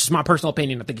 That's just my personal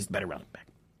opinion. I think he's the better running back.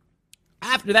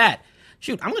 After that,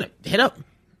 shoot, I'm going to hit up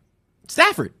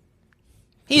Stafford.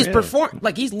 He's performed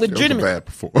like he's legitimate. Bad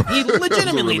performance. He's That was a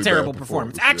legitimately really terrible bad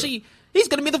performance. performance, Actually, he's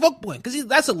going to be the focal point because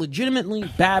that's a legitimately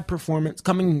bad performance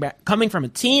coming from a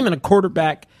team and a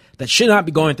quarterback that should not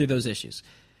be going through those issues.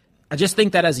 I just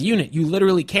think that as a unit, you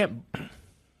literally can't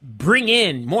bring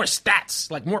in more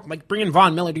stats, like bring in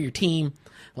Von Miller to your team.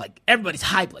 Like, everybody's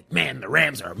hyped, like, man, the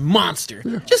Rams are a monster.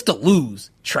 Just to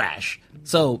lose, trash.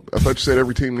 So, I thought you said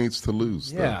every team needs to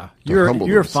lose. though, Yeah, to humble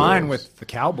you're themselves. fine with the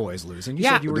Cowboys losing. You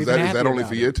Yeah. said you were Is even that happy only about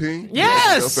for it. your team?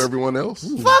 Yes! Not for everyone else?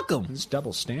 fuck them. It's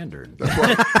double standard. That's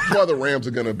why the Rams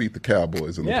are going to beat the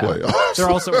Cowboys in the playoffs. They're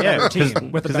also a better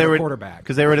team with a better quarterback.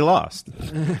 Because they already lost.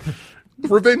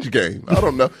 Revenge game. I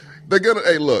don't know. They're going to,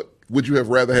 hey, look, would you have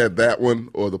rather had that one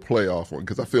or the playoff one?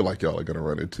 Because I feel like y'all are going to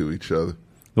run into each other.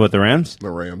 What, the Rams? The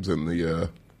Rams and the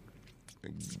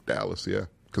Dallas, yeah.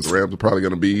 Because the Rams are probably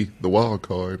going to be the wild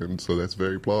card, and so that's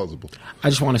very plausible. I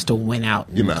just want us to win out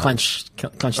and know. clench Oh,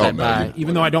 that no, bye. you-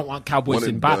 Even though I don't want Cowboys one in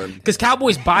and bye. done. Because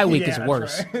Cowboys bye week is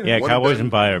worse. Yeah, One Cowboys done.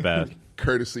 and bye are bad.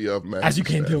 Courtesy of Matt. As you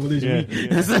can't tell with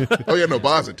this week. Oh, yeah, no,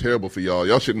 buys are terrible for y'all.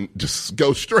 Y'all shouldn't just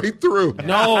go straight through.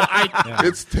 No, you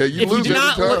It's you if you lose do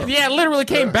not, every time. literally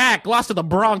came back, lost to the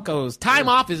Broncos. Time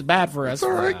off is bad for us. It's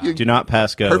all right. You- Do not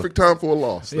pass go. Perfect time for a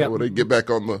loss. Yeah. That way they get back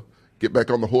on the get back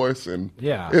on the horse and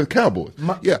Yeah. Cowboys.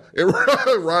 It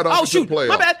right off Oh, shoot. the playoff.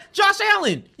 My bad. Josh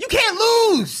Allen. You can't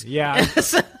lose. Yeah.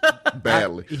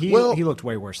 Badly. He looked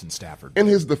way worse than Stafford. In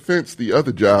his defense, the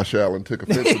other Josh Allen took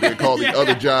offense to being called the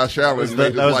other Josh Allen and made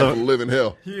his life a living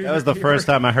hell. That was the first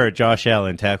time I heard Josh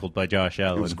Allen tackled by Josh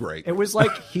Allen. It was great. It was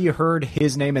like he heard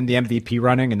his name in the MVP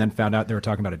running and then found out they were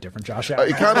talking about a different Josh Allen.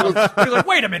 It kind of was. He was like,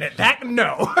 wait a minute,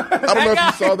 no. I don't know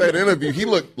if you saw that interview. He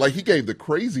looked like he gave the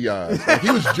crazy eyes. Like he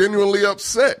was genuinely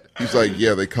upset. He's like,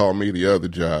 yeah, they call me the other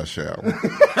Josh Allen.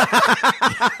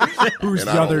 Who's And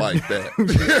the I don't other like that.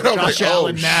 And I'm Josh like,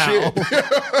 Allen now? shit.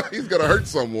 He's going to hurt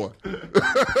someone.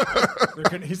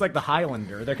 He's like the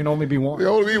Highlander. There can only be one. There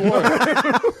only be one.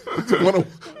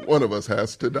 One of us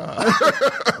has to die.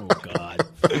 Oh, God.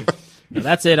 Well,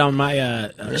 that's it on my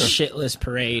shitless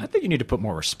parade. I think you need to put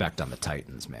more respect on the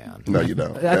Titans, man. No, you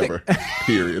don't. Ever.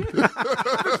 Period.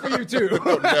 For you too.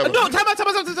 Never. No, time out.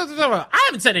 I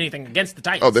haven't said anything against the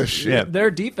Titans. Oh, that's shit. Yeah. Their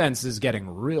defense is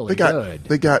getting really good.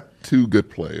 They got two good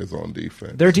players on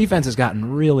defense. Their defense has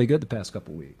gotten really good the past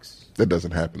couple weeks. That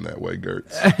doesn't happen that way,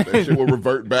 Gertz. That shit will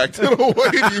revert back to the way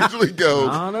it usually goes.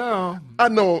 I don't know. I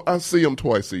know. I see them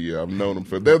twice a year. I've known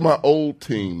them they're my old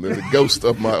team. They're the ghost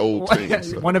of my old team.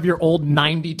 So. One of your old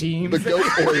 90 teams. The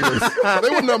Ghost Oilers. They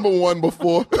were number one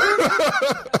before.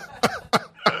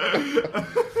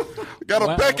 Got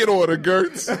a pecking order,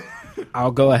 Gertz.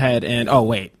 I'll go ahead and... Oh,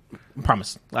 wait.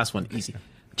 Promise. Last one. Easy.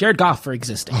 Jared Goff for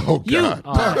existing. Oh, God.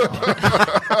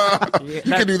 You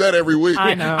can do that every week.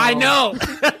 I know. I know.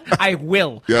 I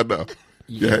will. Yeah, I know.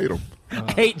 You hate him.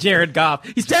 I hate Jared Goff.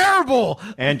 He's terrible.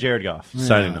 And Jared Goff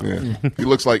signing off. Yeah. He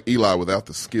looks like Eli without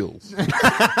the skills.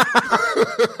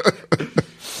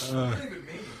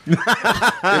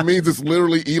 It means it's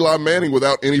literally Eli Manning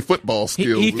without any football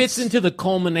skills. He fits into the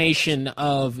culmination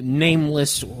of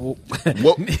nameless... What,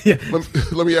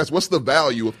 let me ask, what's the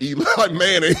value of Eli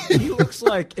Manning? He looks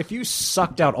like if you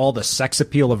sucked out all the sex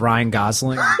appeal of Ryan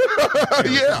Gosling.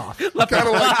 Yeah, kind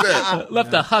of like that.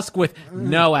 Left a husk with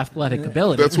no athletic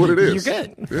ability. That's what it is. You're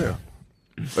good. Yeah.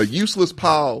 A useless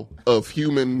pile of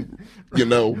human,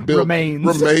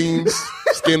 Remains.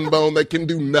 skin bone that can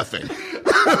do nothing.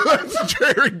 That's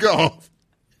Jared Goff.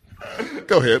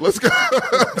 Go ahead. Let's go.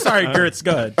 Sorry, Gertz.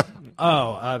 Go ahead.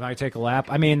 I take a lap.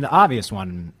 I mean, the obvious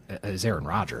one is Aaron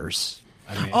Rodgers.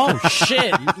 I mean, Oh,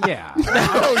 shit. yeah.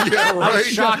 Oh, yeah, right. I was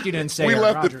shocked you didn't say We Aaron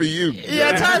left Rodgers. it for you.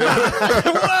 Yeah, time out.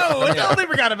 Whoa, I totally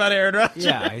forgot about Aaron Rodgers.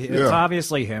 Yeah, it's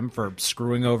obviously him for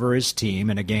screwing over his team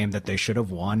in a game that they should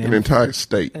have won. An entire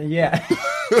state. Yeah.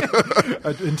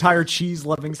 An entire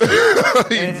cheese-loving state.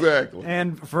 Exactly.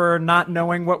 And for not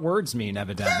knowing what words mean,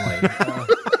 evidently.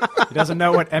 He doesn't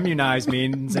know what immunize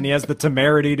means, and he has the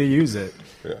temerity to use it.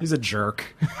 Yeah. He's a jerk.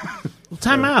 Well,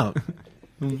 time out.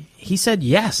 He said,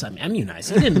 yes, I'm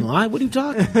immunized. He didn't lie. What are you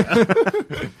talking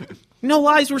about? No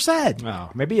lies were said.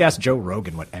 Oh, maybe he asked Joe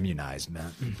Rogan what immunized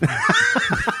meant.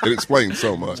 It explains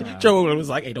so much. Joe was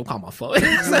like, hey, don't call my phone.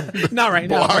 Not right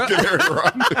now. Blocking Aaron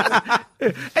Rodgers.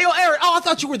 Hey, yo, Aaron. Oh, I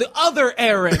thought you were the other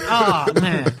Aaron. Oh,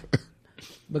 man.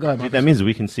 But go ahead, Marcus. That means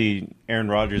we can see Aaron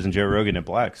Rodgers and Joe Rogan at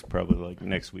Black's probably like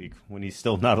next week when he's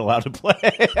still not allowed to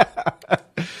play.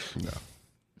 No.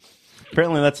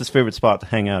 Apparently that's his favorite spot to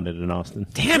hang out at in Austin.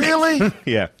 Damn it. Really?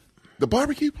 Yeah. The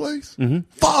barbecue place? Mm-hmm.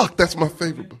 Fuck, that's my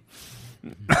favorite.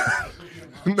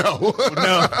 No.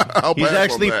 I'll He's pass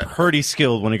actually on that. pretty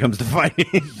skilled when it comes to fighting.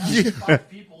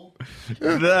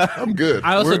 I'm good.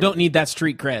 I also don't need that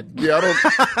street cred. Yeah, I don't.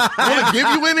 Will it give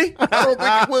you any? I don't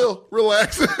think it will.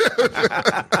 Relax.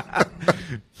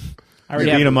 I You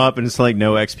already beat have him up and it's like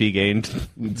no XP gained.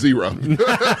 0. What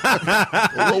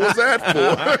was that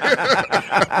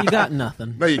for? You got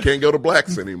nothing. No, you can't go to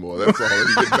Blacks anymore. That's all.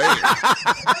 You get banned.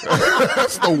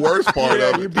 That's the worst part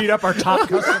of You it. beat up our top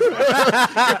customer.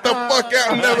 Get the fuck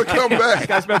out and never come This back.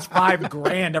 guy spends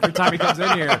 $5,000 every time he comes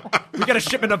in here. We got a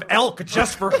shipment of elk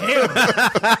just for him.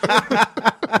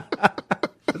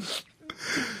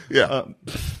 Yeah.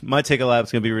 My take a lap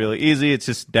is going to be really easy. It's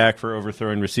just Dak for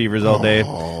overthrowing receivers all day.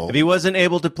 If he wasn't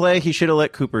able to play, he should have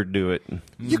let Cooper do it.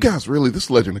 You guys really, this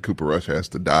legend of Cooper Rush has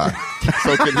to die.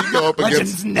 So can he go up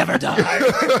Legends against, never die.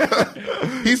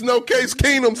 he's no Case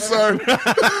Keenum, sir.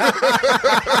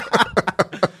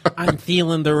 I'm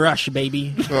feeling the rush,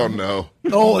 baby. Oh, no.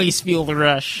 Always feel the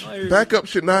rush. Backup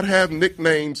should not have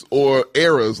nicknames or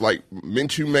eras like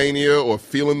Minshew Mania or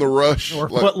Feeling the Rush. Or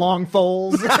Like, foot-long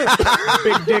foals.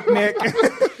 Big Dick Nick.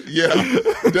 yeah,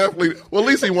 definitely. Well, at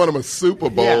least he won him a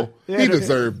Super Bowl. Yeah. He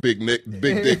deserved Big Dick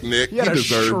Nick. He had a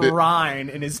deserved it. shrine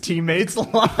in his teammates'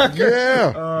 locker.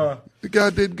 Yeah. The guy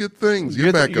did good things. Your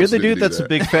You're backups the didn't dude do that's that. a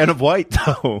big fan of White,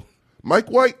 though. Mike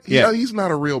White, Yeah. he's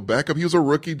not a real backup. He was a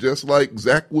rookie, just like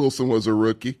Zach Wilson was a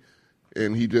rookie,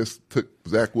 and he just took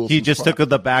Zach Wilson. He just took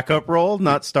the backup role,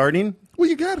 not starting. Well,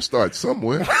 you got to start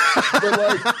somewhere. But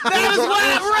like, That is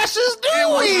what Rush is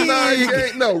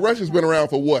doing. No, Rush has been around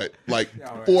for what, like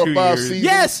 4 or 2 5 years. seasons.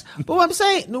 Yes, but what I'm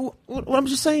saying, no, what I'm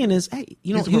just saying is, hey,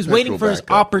 you know, He's a he was waiting for his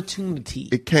perpetual backup. opportunity.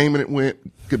 It came and it went.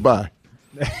 Goodbye.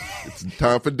 It's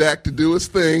time for Dak to do his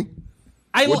thing.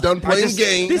 We're done playing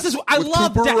games. This is I with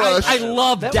love Cooper Dak. Rush. I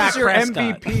love That Dak was your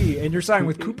Prescott. MVP, and you're signing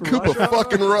with Cooper Cooper Rush.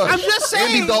 fucking Rush. I'm just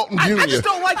saying. Andy Dalton Jr. I just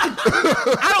don't like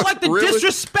the. I don't like the Really?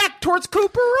 disrespect towards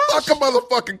Cooper Rush. Fuck a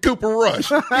motherfucking Cooper Rush.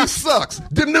 He sucks.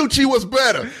 DiNucci was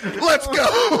better. Let's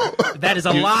go. That is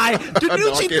a lie.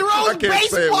 DiNucci I can't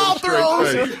say it with baseball a straight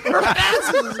throws face. or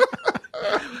passes.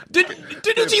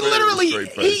 DiNucci say it with a literally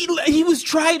straight face. he was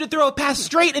trying to throw a pass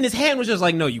straight, and his hand was just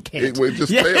like, no, you can't. It went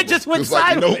just yeah, failed. it just went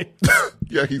like, sideways. nope.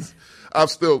 Yeah, I'm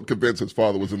still convinced his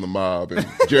father was in the mob and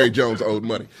Jerry Jones owed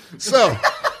money. So,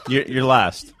 You're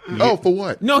last. for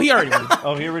what? No, he already won.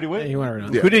 Oh, he already went. He already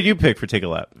won. Yeah. Who did you pick for Take a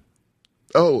Lap?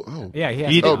 Oh. Yeah, he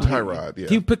You has. did- Tyrod, yeah.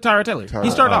 He picked Tyrod Taylor.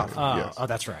 He started off. Yes. Oh,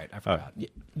 that's right. I forgot.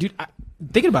 Dude,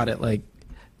 thinking about it, like,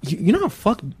 you know how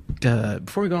fucked,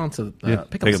 before we go on to Yeah, pick'ems,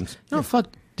 pick'ems. you know how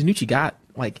fucked DiNucci got?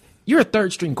 Like, you're a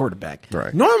third string quarterback.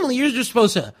 Right. Normally, you're just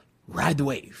supposed to ride the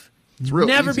wave. It's real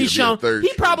Never easy be to be a shown. third He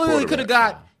string probably could have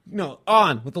got,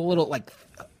 on with a little, like,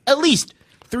 at least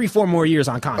 3-4 more years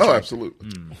on contract. Oh, absolutely.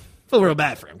 Feel real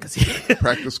bad for him because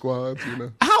Practice squads,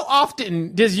 how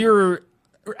often does your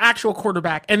actual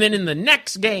quarterback and then in the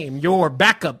next game your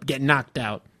backup get knocked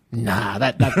out? Nah,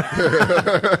 that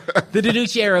the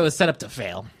DiNucci era was set up to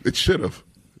fail. It should have.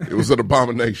 It was an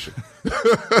abomination.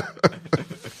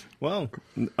 Well,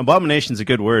 abomination's a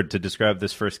good word to describe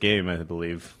this first game, I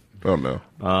believe. Oh, no.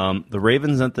 The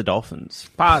Ravens and the Dolphins.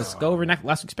 Pause. Go over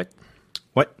last week's pick.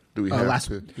 What? Do we have Last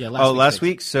to? yeah. Last week's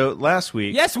week. So last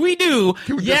week. picks. Yes, we do.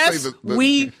 Can we just Yes, say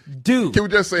we do. Can we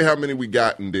just say how many we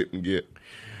got and didn't get?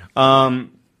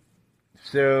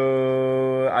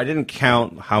 So I didn't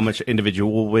count how much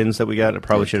individual wins that we got. I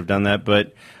probably should have done that,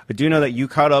 but I do know that you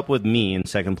caught up with me in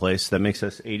second place. That makes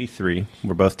us 83.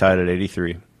 We're both tied at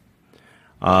 83.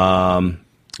 A lot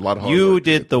of hard You work.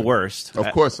 did the worst.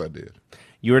 Of course I did.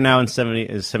 You are now in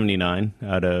 79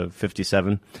 out of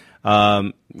 57.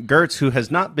 Gertz, who has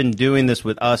not been doing this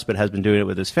with us, but has been doing it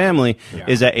with his family,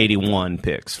 is at 81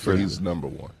 picks. So he's number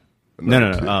one. No.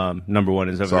 Number two. Number one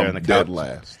is over So there I'm in the dead cup.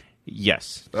 last.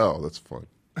 Yes, Oh, that's fun.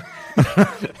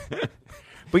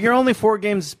 but you're only 4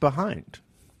 games behind.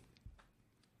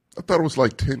 I thought it was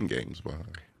like 10 games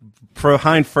behind.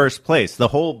 Behind first place. The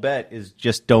whole bet is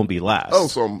just don't be last. Oh,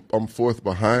 so I'm fourth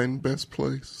behind best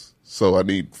place. So I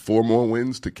need 4 more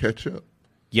wins to catch up.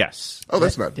 Yes. Oh,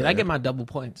 that's not Did bad. I get my double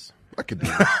points? I could do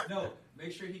that. No,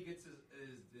 make sure he gets his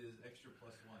extra +1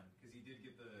 because he did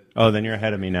get the. Oh, then you're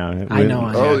ahead of me now. I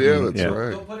know. Oh, yeah, that's Yeah.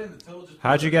 right. Don't put in the total. Just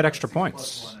How'd put you get the extra 6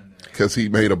 points? +1 in there. Because he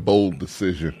made a bold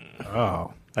decision.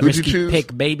 Oh. Who'd you Risky choose?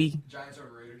 pick, baby. Giants over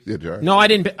Raiders. Yeah, Giants. No, I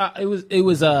didn't. It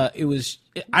was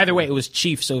either way. It was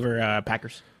Chiefs over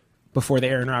Packers before the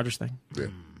Aaron Rodgers thing. Yeah.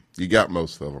 You got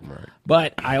most of them right.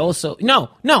 But I also no,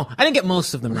 I didn't get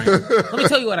most of them right. Let me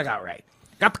tell you what I got right.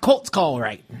 Got the Colts call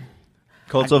right.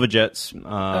 Colts over Jets.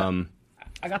 I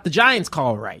got the Giants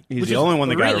call right. He's which the is only one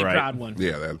that a got it really right. proud one.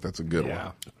 Yeah, that's a good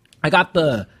one. I got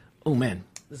the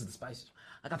this is the spicy.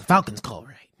 I got the Falcons call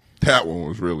right, That one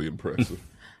was really impressive.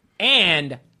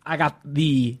 and I got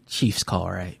the Chiefs call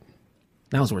right.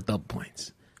 That was worth double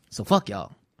points. So fuck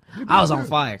y'all. I was on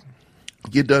fire.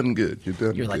 You done good. You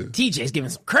done You're like good. TJ's giving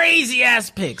some crazy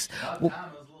ass picks. Time it was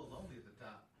a little lonely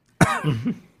at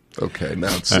the top. Okay,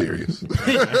 now it's serious.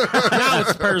 Now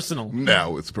it's personal.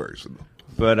 Now it's personal.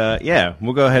 But yeah,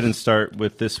 we'll go ahead and start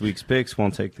with this week's picks.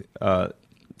 Won't take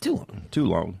too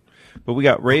long. But we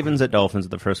got Ravens at Dolphins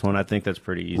at the first one. I think that's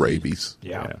pretty easy. Rabies.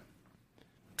 Yeah.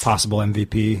 Possible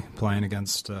MVP playing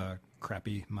against a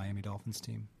crappy Miami Dolphins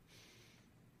team.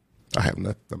 I have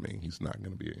nothing. I mean, he's not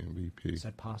going to be an MVP. Is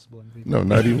that possible MVP? No,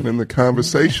 not even in the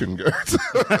conversation, guys.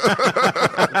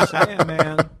 Just saying,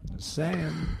 man. Just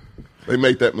saying. They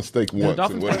made that mistake The once.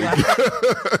 Dolphins And played what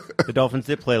last The Dolphins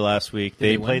did play last week.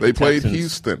 they They win? played they the played Texans,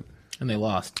 Houston. and they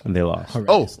lost. and they lost. Oh,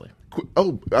 Horrendously.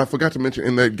 oh! I forgot to mention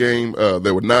in that game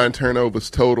there were 9 turnovers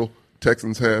total.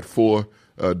 Texans had 4,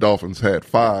 Dolphins had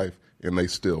 5, and they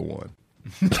still won.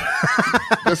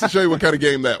 Just to show you what kind of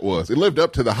game that was. It lived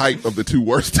up to the hype of the 2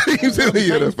 worst teams in the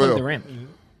Titans played the NFL. Rams.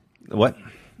 What?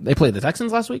 They played the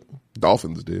Texans last week.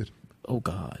 Dolphins did. Oh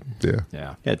God. Yeah,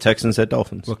 Yeah. Yeah, Texans at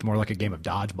Dolphins. Looked more like a game of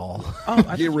dodgeball. Oh,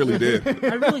 I, it really did.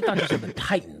 I really thought you said the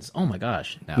Titans. Oh my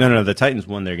gosh. No, the Titans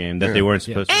won their game that they weren't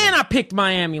supposed to. And I picked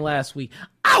Miami last week.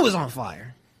 I I was on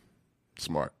fire.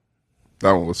 Smart.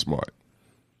 That one was smart.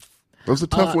 That was a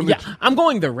tough one. Yeah, I'm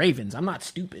going the Ravens. I'm not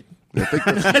stupid.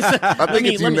 I think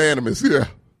it's unanimous. Yeah.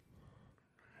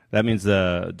 That means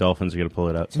the Dolphins are going to pull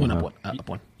it out. One somehow. up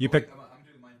one. You picked I'm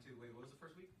doing mine too. Wait, what was the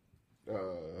first week?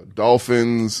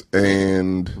 Dolphins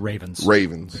and Ravens.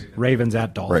 Ravens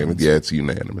at Dolphins. Ravens. Yeah, it's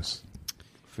unanimous.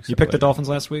 You picked the Dolphins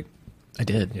last week? I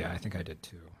did. Yeah, I think I did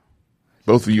too.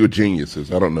 Both of you are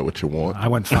geniuses. I don't know what you want. I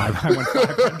went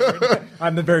 500.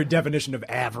 I'm the very definition of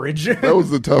average. That was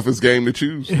the toughest game to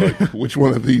choose. Like, which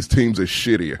one of these teams is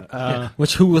shittier?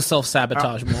 Who will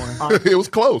self-sabotage more? It was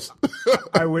close.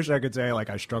 I wish I could say like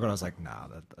I struggled. I was like, nah,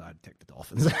 I'd take the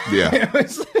Dolphins. Yeah.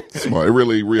 Smart. It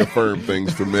really reaffirmed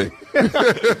things for me.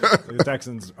 The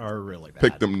Texans are really bad.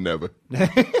 Pick them never.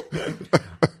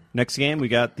 Next game, we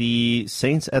got the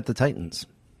Saints at the Titans.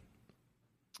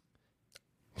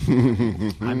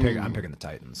 I'm picking the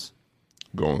Titans.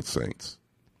 Going Saints.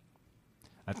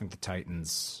 I think the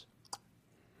Titans.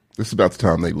 This is about the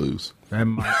time they lose.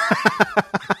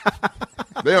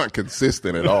 They aren't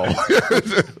consistent at all.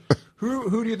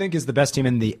 Who do you think is the best team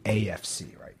in the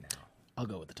AFC right now? I'll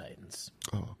go with the Titans.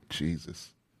 Oh,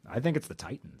 Jesus. I think it's the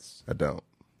Titans. I don't.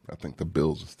 I think the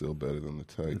Bills are still better than the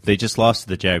Titans. They just lost to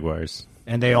the Jaguars.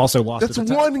 And they also lost That's to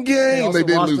the one game. They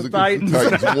did lost lose to against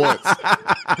the Titans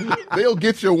once. They'll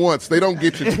get you once. They don't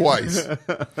get you twice.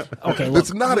 Okay,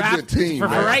 It's not a good team. For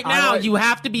man. right now, you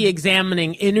have to be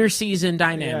examining interseason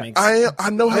dynamics. I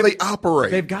know how they operate.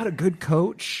 They've got a good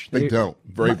coach. They don't.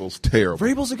 Vrabel's terrible.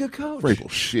 Vrabel's a good coach.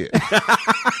 Vrabel's shit.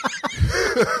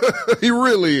 He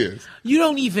really is. You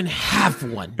don't even have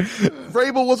one.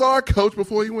 Vrabel was our coach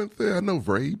before he went there. I know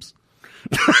Vrabes.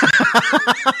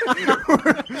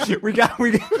 we got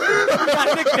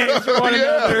nicknames for one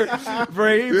another.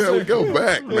 Braves. Yeah, we go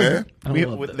back, man.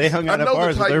 They hung I out at know the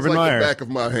bars with Titans Urban like Meyer. the back of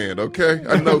my hand, okay?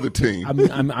 I know the team.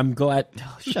 I'm glad.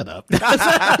 Oh, shut up.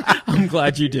 I'm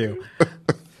glad you do.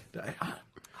 I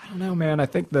don't know, man. I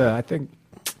think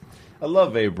I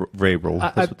love Vrabel.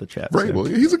 That's what the chat said. Vrabel,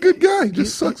 he's a good guy. He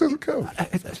just sucks as a coach.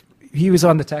 he was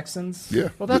on the Texans. Yeah.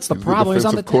 Well, that's the He's problem. He's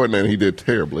on the defensive coordinator. He did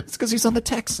terribly. It's because he's on the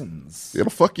Texans.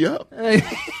 It'll fuck you up.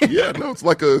 Yeah, no, it's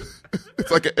like a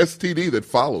STD that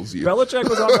follows you. Belichick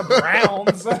was on the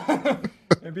Browns,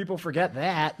 and people forget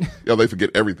that. Yeah, they forget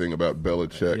everything about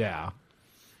Belichick. Yeah,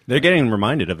 They're getting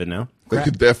reminded of it now. They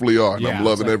definitely are, and Yeah, I'm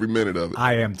loving it's like- every minute of it.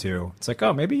 I am too. It's like,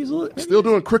 oh, maybe he's a little. Still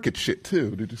doing cricket shit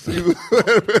too. Did you see?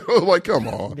 Like, come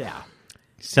on. Yeah.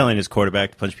 He's telling his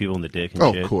quarterback to punch people in the dick and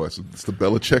Oh, shit. of course, it's the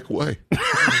Belichick way.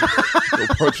 Go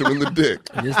punch him in the dick.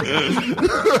 It is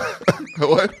the,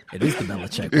 What? it is the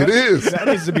Belichick. It is. That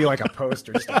needs to be like a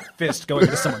poster, just a fist going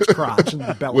into someo's crotch and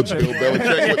the With Bill Belichick.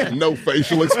 Belichick with no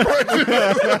facial expression.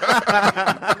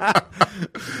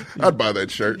 I'd buy that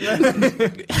shirt.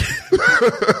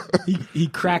 He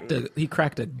cracked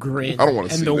a grin. I don't wanna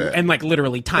see that. And like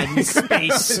literally tiny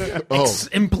space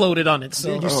imploded on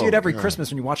itself. You see it every Christmas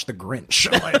when you watch The Grinch.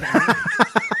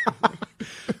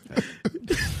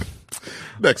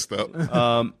 Next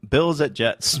up. Bills at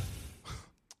Jets.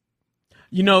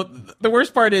 You know, the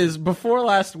worst part is before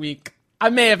last week, I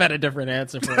may have had a different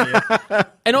answer for you.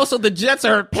 And also, the Jets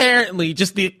are apparently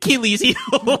just the Achilles heel.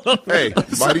 Hey,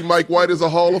 Mighty Mike White is a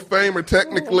Hall of Famer,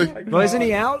 technically. Well, isn't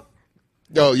he out?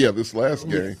 Oh, yeah, this last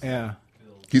game. Yeah.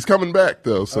 He's coming back,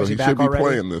 though, so is he he back should be already?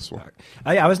 playing this one.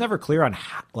 I was never clear on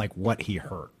what he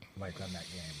hurt on that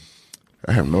game.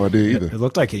 I have no idea either. It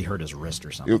looked like he hurt his wrist or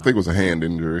I something. think it was a hand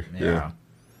injury. Yeah.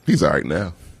 He's all right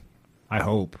now. I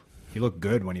hope. He looked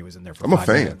good when he was in there for I'm a 5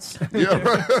 fan. minutes. Yeah,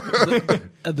 right.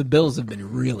 The Bills have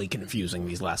been really confusing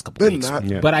these last couple They're weeks. not.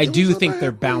 Yeah. But I It do was a think bad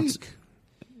they're bouncing. week.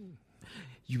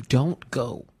 You don't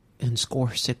go and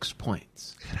score 6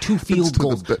 points. 2 field to the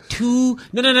goals. best. No.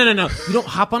 You don't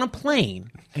hop on a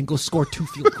plane and go score 2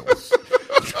 field goals.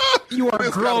 You are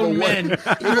It's grown kind of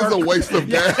men. It is a waste of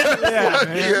gas.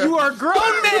 Yeah. You are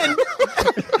grown men.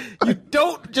 You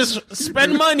don't just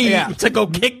spend money to go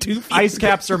kick 2 field Ice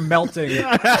caps are melting,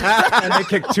 and they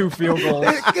kick 2 field goals.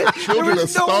 Children are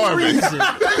starving. reason.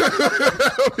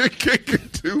 They're kicking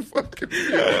 2 fucking.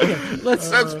 Let's,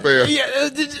 That's fair. yeah,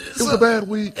 It was a bad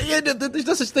week. Yeah, there's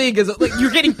no such thing as like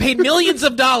you're getting paid millions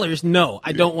of dollars. No,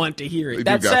 I don't want to hear it. They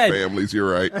That do got said, families.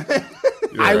 You're right.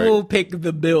 You're I right. will pick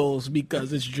the Bills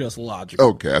because it's just logical.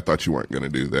 Okay, I thought you weren't going to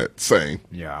do that. Same.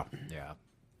 Yeah.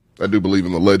 I do believe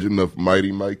in the legend of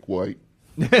Mighty Mike White.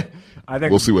 I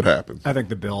think We'll see what happens. I think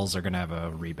the Bills are going to have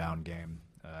a rebound game.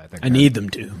 I need them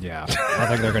to. Yeah, I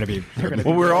think they're going to be.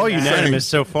 Well, we're all unanimous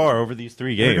so far over these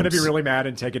 3 games. They're going to be really mad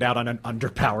and take it out on an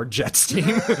underpowered Jets team.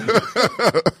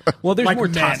 Well, there's Like more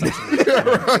men. toss-ups.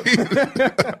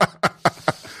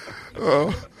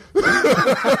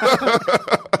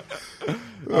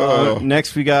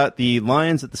 Next, we got the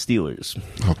Lions at the Steelers.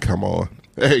 Oh, come on.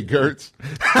 Hey, Gertz.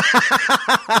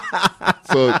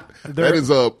 So that is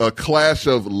a clash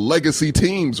of legacy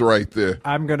teams right there.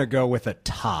 I'm going to go with a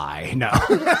tie. No.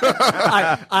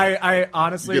 I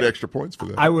honestly... You get extra points for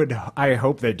that. I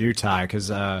hope they do tie because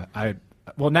now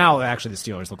actually the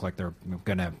Steelers look like they're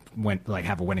going to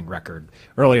have a winning record.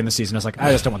 Early in the season, I was like,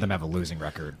 I just don't want them to have a losing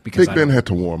record. Because Big Ben had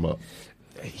to warm up.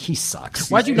 He sucks.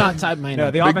 Why'd you not type my name?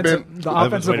 No, the offensive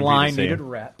waiting for you to line say. needed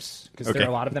reps because Okay. a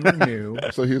lot of them are new.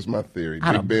 So here's my theory.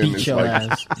 I'd beat your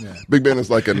ass. Big Ben is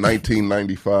like a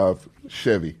 1995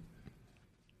 Chevy.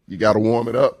 You got to warm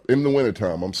it up in the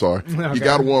wintertime. I'm sorry. Okay. You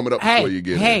got to warm it up Hey, before you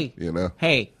get hey, in. You know?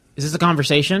 hey, is this a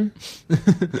conversation?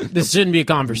 This shouldn't be a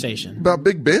conversation. About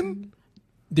Big Ben?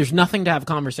 There's nothing to have a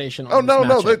conversation on. Oh, no,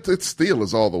 this matchup. it's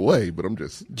Steelers all the way, but I'm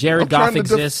just... Jared I'm trying Goff to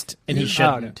exists, and he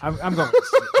shouldn't. I'm going.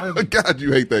 God,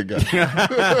 you hate that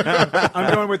guy.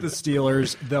 I'm going with the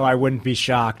Steelers, though I wouldn't be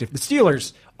shocked if the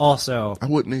Steelers also. I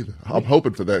wouldn't either. I'm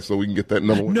hoping for that so we can get that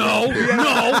number one. No.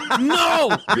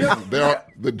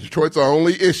 The Detroit's our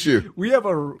only issue. We have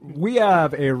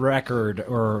a record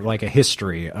or like a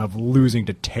history of losing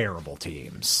to terrible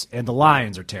teams, and the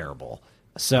Lions are terrible.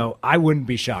 So I wouldn't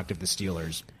be shocked if the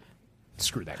Steelers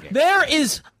screw that game. There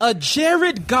is a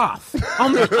Jared Goff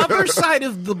on the other side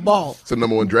of the ball. It's the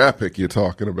number one draft pick you're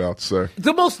talking about, sir.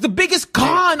 The biggest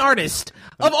con artist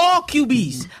of all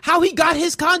QBs. How he got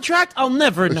his contract, I'll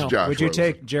never know. Josh Would you Rosen.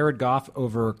 take Jared Goff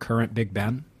over current Big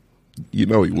Ben? You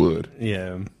know he would.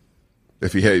 Yeah.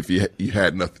 If you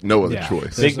had no other Yeah.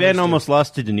 choice. Big Ben almost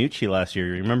lost to DiNucci last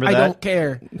year. Remember I that? don't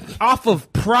care. Off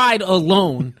of pride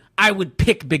alone, I would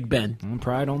pick Big Ben.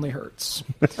 Pride only hurts.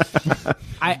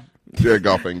 Jared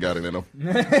Goff ain't got it in him.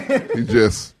 He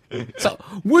just... So,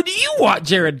 would you want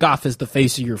Jared Goff as the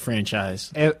face of your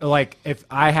franchise? If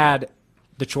I had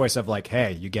the choice of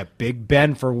hey, you get Big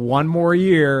Ben for one more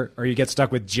year, or you get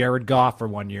stuck with Jared Goff for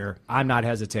 1 year, I'm not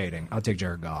hesitating. I'll take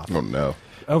Jared Goff. Oh, no.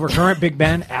 Over current Big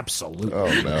Ben, absolutely.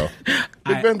 Oh, no.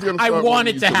 Big Ben's gonna I start want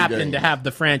winning it to you some happen games. to have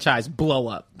the franchise blow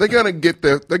up. They're gonna get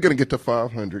there. They're gonna get to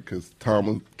 500 because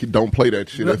Tomlin don't play that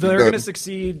shit. They're going to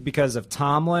succeed because of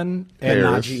Tomlin and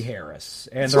Harris. Najee Harris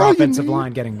and That's their all you offensive need.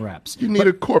 line getting reps. You need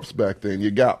a corpse back then. You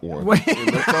got one. And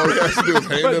that's all you have to do is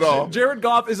hand it off. Jared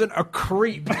Goff isn't a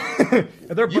creep. You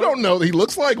don't know. He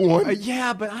looks like one.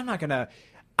 Yeah, but I'm not going to.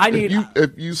 I need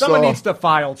if you someone saw- needs to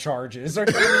file charges. Or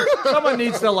someone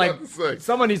needs to say.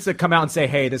 someone needs to come out and say,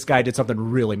 "Hey, this guy did something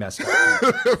really messed up."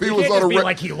 If he was can't on just a be re-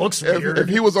 like he looks if, weird. if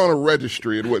he was on a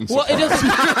registry, it wouldn't Well, surprise. it doesn't.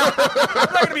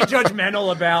 I'm not going to be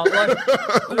judgmental about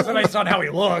based on how he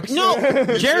looks. No,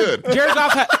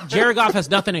 Jared Goff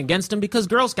has nothing against him because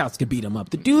Girl Scouts could beat him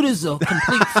up. The dude is a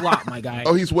complete flop, my guy.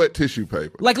 Oh, he's wet tissue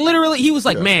paper. Like literally, he was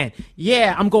like, "Man,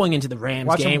 yeah, I'm going into the Rams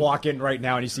Watch game." him walk in right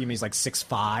now, and you see him. He's like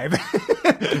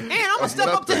 6'5". And I'm gonna step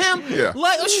up to him. Yeah.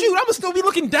 Like, oh, shoot, I'm gonna still be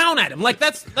looking down at him. Like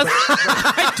that's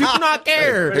I do not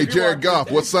care. Hey, Jared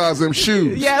Goff, what size them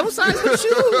shoes? Yeah, what size of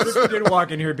shoes? This dude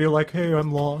walk in here and be like, "Hey,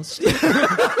 I'm lost. Where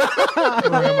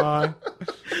am I?"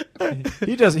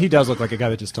 He does look like a guy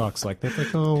that just talks like that.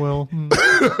 Like, oh well.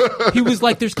 He was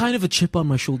like, "There's kind of a chip on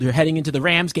my shoulder heading into the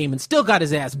Rams game," and still got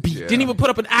his ass beat. Didn't even put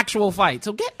up an actual fight.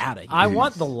 So get out of here. I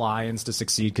want the Lions to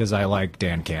succeed because I like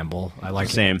Dan Campbell. I like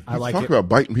Same. I like Talk it. about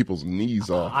biting people's knees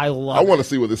off. I love I want to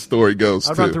see where this story goes,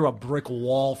 I'd run too. through a brick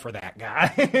wall for that guy.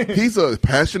 He's a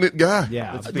passionate guy.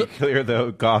 Yeah. Let's be clear,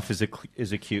 though. Goff is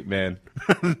a cute man.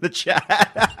 The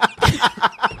chat.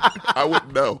 I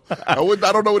wouldn't know. I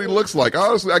don't know what he looks like.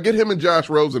 Honestly, I get him and Josh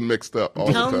Rosen mixed up all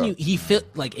the telling time. you, he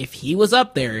fit like if he was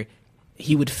up there,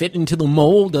 he would fit into the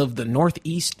mold of the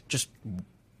Northeast, just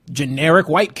generic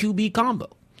white QB combo.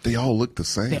 They all look the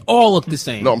same. They all look the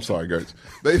same. No, I'm sorry, Gertz.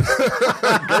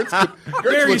 Gertz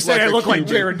dare you looks say I a look like QB.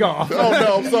 Jared Goff? Oh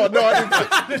no, I'm sorry. No,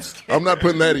 I didn't. I'm not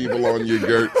putting that evil on you,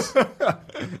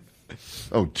 Gertz.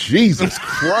 Oh Jesus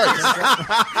Christ!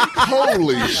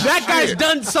 Holy shit! That guy's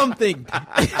done something.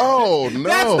 Oh no!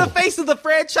 That's the face of the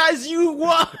franchise you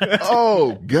want.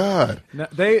 Oh God! No,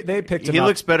 they picked him He up.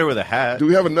 looks better with a hat. Do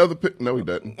we have another pick? No, he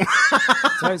doesn't.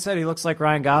 So I said he looks like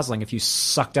Ryan Gosling if you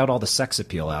sucked out all the sex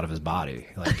appeal out of his body.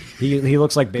 Like he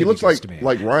looks like baby He looks Goose to me.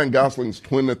 like Ryan Gosling's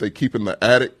twin that they keep in the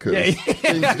attic because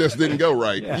things just didn't go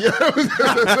right. Yeah,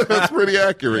 that's pretty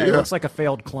accurate. Yeah, Yeah, he looks like a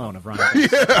failed clone of Ryan Gosling.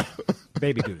 yeah.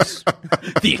 Baby Goose.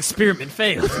 The experiment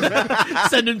failed.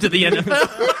 Send him to the NFL.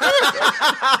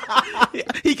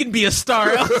 He can be a star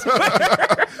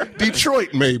elsewhere.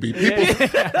 Detroit, maybe. People,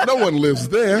 no one lives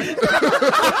there.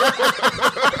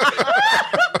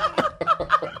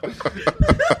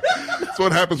 That's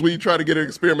what happens when you try to get an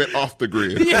experiment off the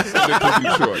grid.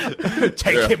 Detroit.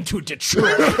 Take him to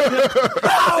Detroit.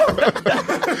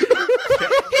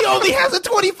 He only has a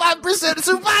 25%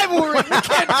 survival rate. You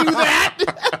can't do that.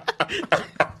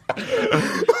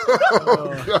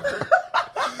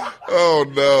 Oh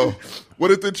no! What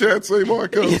did the chat say,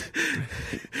 Marco?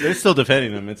 They're still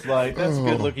defending him. It's like, that's a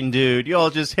good-looking dude. You all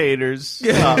just haters.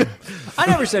 I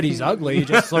never said he's ugly. He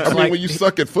just looks I mean, like when you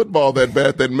suck at football that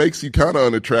bad, that makes you kind of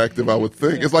unattractive, I would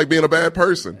think. It's like being a bad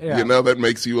person. Yeah. You know, that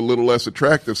makes you a little less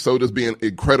attractive. So does being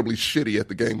incredibly shitty at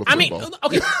the game of football. I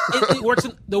mean, okay, it works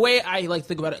the way I like to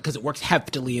think about it because it works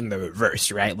heftily in the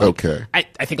reverse, right? Like, Okay. I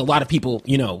think a lot of people,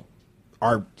 you know,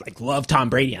 are like love Tom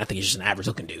Brady. And I think he's just an average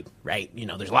looking dude, right? You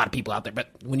know, there's a lot of people out there, but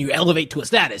when you elevate to a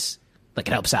status, like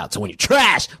it helps out. So when you're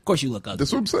trash, of course you look ugly.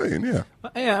 That's what I'm saying, yeah.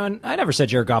 Yeah, and I never said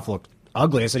Jared Goff looked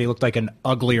ugly. I said he looked like an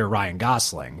uglier Ryan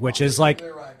Gosling, which is like,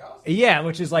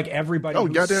 which is like everybody who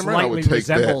goddamn right I would slightly take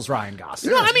that. resembles Ryan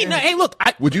Gosling. No, I mean, hey, look.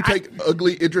 Would you take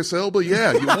ugly Idris Elba?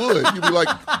 Yeah, you would. You'd be like,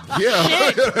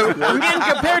 yeah. I'm getting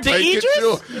compared to Take it, Idris?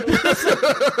 sure.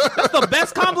 That's the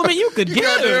best compliment you could give.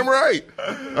 Goddamn right.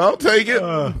 I'll take it.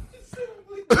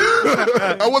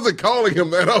 I wasn't calling him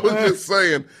that. I was just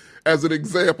saying as an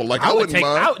example. Like, I wouldn't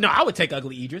mind. I would take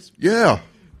ugly Idris. Yeah.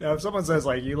 Now, if someone says,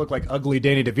 like, you look like ugly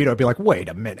Danny DeVito, I'd be like, wait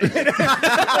a minute. And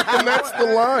that's the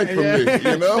line for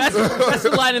me, you know? That's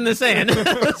the line in the sand.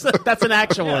 That's an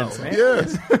actual one.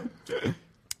 Yes.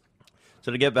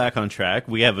 So to get back on track,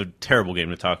 we have a terrible game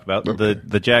to talk about. Okay.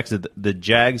 The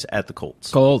Jags at the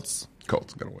Colts. Colts.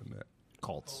 Colts going to win that.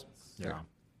 Colts. Yeah.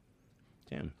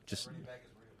 Damn, just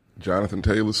Jonathan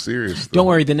Taylor's serious. Don't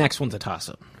worry, the next one's a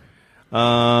toss-up.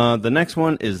 the next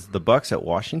one is the Bucks at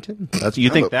Washington. You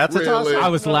think that's a toss? Really? I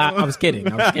was kidding.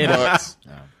 Bucks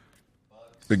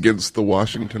against the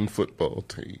Washington football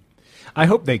team. I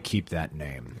hope they keep that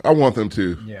name. I want them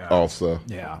to Yeah. also.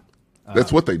 Yeah.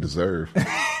 That's what they deserve.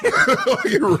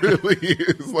 It really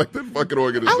is. Like, that fucking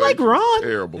organization. I like Ron. Is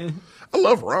terrible. I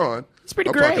love Ron. He's pretty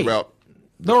I'm great. talking about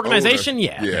The organization, owner.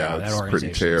 yeah. Yeah, that it's pretty organization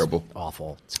is terrible.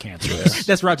 awful. It's cancerous.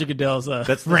 That's Roger Goodell's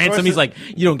That's the ransom. source He's of- like,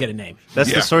 you don't get a name. That's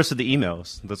Yeah. the source of the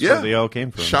emails. That's Yeah. where they all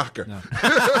came from. Shocker.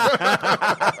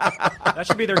 That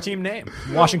should be their team name.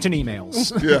 Washington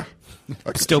Emails. Yeah.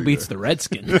 I can Still see beats that. the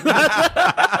Redskins.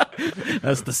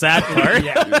 That's the sad part.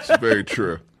 It's very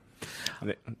true.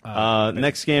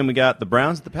 Next game, we got the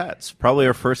Browns at the Pats. Probably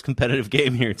our first competitive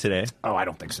game here today. Oh, I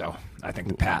don't think so. I think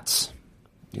the Pats.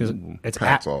 It's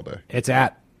Pats at, all day. It's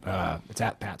at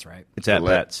Pats, right? It's at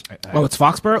Let's- Pats. Oh, it's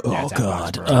Foxborough? Yeah, Oh, it's at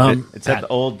God. Foxborough. It's at the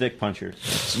old Dick Puncher.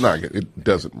 It's not good. It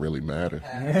doesn't really matter.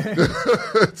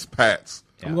 It's Pats.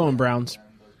 I'm going Browns.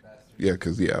 Yeah,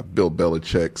 because, Bill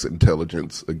Belichick's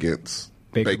intelligence against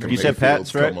Baker Baker You said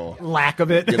Mayfield's. Pats, right? Come on. Lack of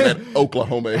it. Get that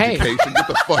Oklahoma Hey. education. Get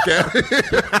the fuck out of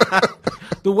here.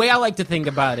 The way I like to think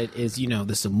about it is,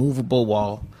 this immovable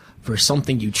wall for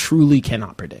something you truly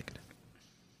cannot predict.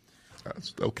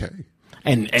 That's okay.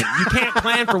 And you can't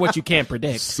plan for what you can't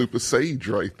predict. Super sage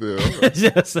right there.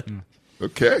 Yes.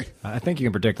 Okay. I think you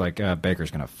can predict,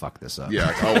 Baker's going to fuck this up.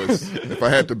 Yeah, I always. If I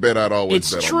had to bet, I'd always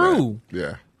It's bet true. on that.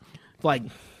 Yeah. Like,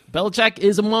 Belichick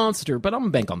is a monster, but I'm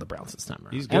going to bank on the Browns this time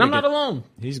around. He's good And I'm not again. alone.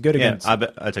 He's good Yeah, against.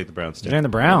 I take the Browns too. And the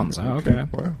Browns. Oh, okay.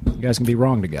 Wow. You guys can be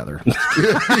wrong together.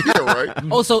 Yeah,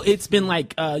 right. Also, it's been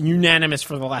unanimous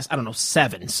for the last,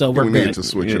 7. So we're We good. need to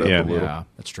switch it up Yeah. a little. Yeah,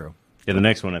 that's true. Yeah, the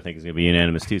next one I think is going to be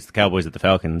unanimous too. It's the Cowboys at the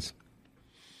Falcons.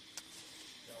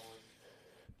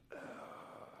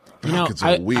 Falcons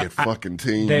are a weird fucking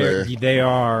team, man. They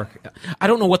are. I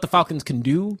don't know what the Falcons can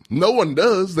do. No one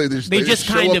does. They just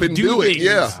kind show of up and do do it. things.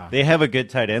 Yeah. They have a good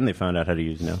tight end they found out how to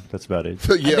use now. That's about it.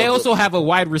 Yeah. They also have a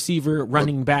wide receiver,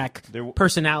 running back,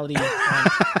 personality,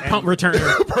 punt returner.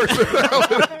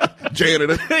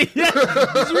 janitor.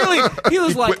 He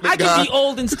was like, Equipment I guy. can be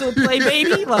old and still play,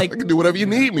 baby. Like, I can do whatever you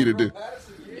need me to do.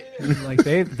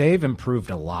 They've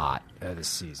improved a lot this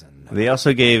season. They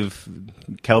also gave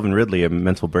Calvin Ridley a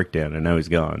mental breakdown, and now he's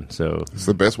gone. So It's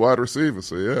the best wide receiver,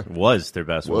 so yeah. was their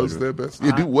best. Was wide their best.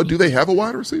 Yeah, do they have a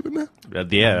wide receiver now?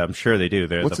 Yeah, I'm sure they do.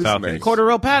 They're What's the his Falcons. name?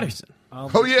 Cordarrelle Patterson.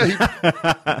 Oh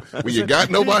yeah. When you got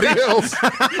nobody else.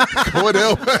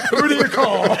 Cordell. Who do you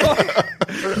call?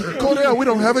 Cordell, we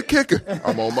don't have a kicker.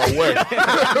 I'm on my way.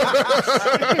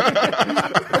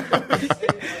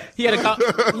 He had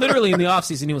a literally in the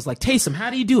offseason, he was like, Taysom, how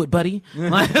do you do it, buddy?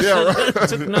 Like, Yeah, right.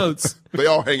 took notes. They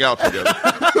all hang out together.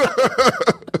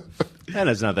 And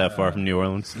it's not that far from New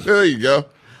Orleans. There you go.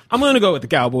 I'm going to go with the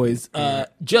Cowboys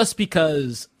just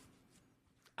because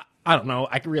I don't know.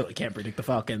 I really can't predict the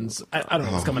Falcons. I don't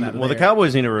know what's coming out of Well, the there.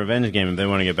 Cowboys need a revenge game if they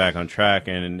want to get back on track,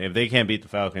 and if they can't beat the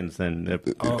Falcons, then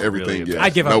Everything, really, yeah. I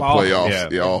give no up all hope.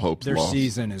 playoffs. Yeah. All hope's Their lost.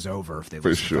 season is over if they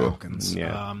lose to sure. the Falcons.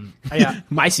 Yeah.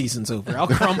 My season's over. I'll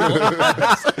crumble.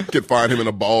 Could find him in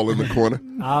a ball in the corner.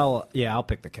 I'll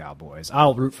pick the Cowboys.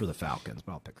 I'll root for the Falcons,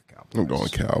 but I'll pick the Cowboys. I'm going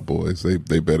Cowboys. They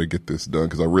better get this done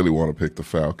because I really want to pick the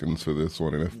Falcons for this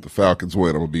one. And if the Falcons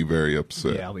win, I'm going to be very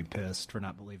upset. Yeah, I'll be pissed for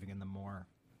not believing in them more.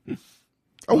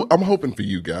 I'm hoping for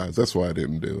you guys. That's why I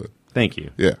didn't do it. Thank you.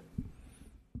 Yeah.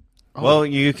 Well,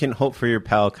 you can hope for your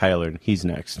pal Kyler. He's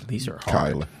next. These are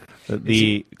hard.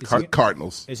 Kyler.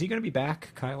 Cardinals. Is he going to be back,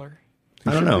 Kyler?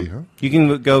 I don't know. Should be, huh? You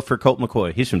can go for Colt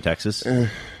McCoy. He's from Texas. I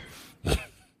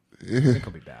think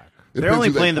he'll be back. They're Depends only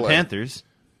who they playing the play. Panthers.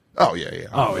 Oh, yeah.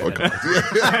 Oh, yeah, okay.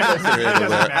 Handle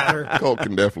that. Colt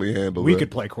can definitely handle We that.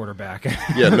 could play quarterback.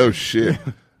 Yeah, no shit.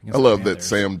 I love the that Panthers.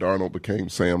 Sam Darnold became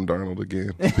Sam Darnold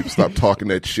again. People stopped talking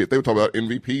that shit. They were talking about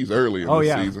MVPs early in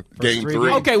the season. First Game 3 3.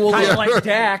 games. Okay, well, Kind of like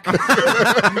Dak.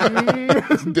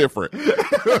 It's different.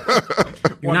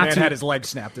 One not man too- had his leg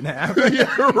snapped in half.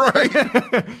 Yeah,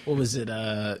 right. what was it?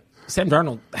 Sam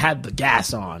Darnold had the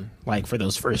gas on, like, for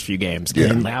those first few games. Yeah.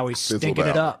 And, Now he's Fizzled stinking it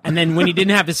out. up. and then when he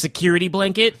didn't have his security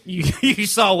blanket, you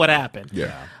saw what happened.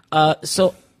 Yeah.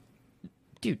 So,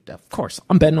 dude, of course,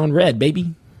 I'm betting on red,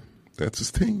 baby. That's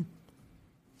his team.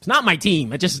 It's not my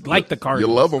team. I just like the You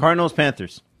Cardinals. love them. Cardinals,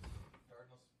 Panthers.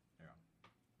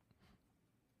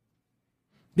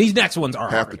 These next ones are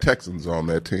Half the harder. Texans on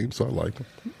that team, so I like them.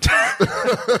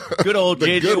 Good old The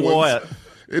J.J. good ones. Watt.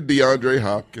 And DeAndre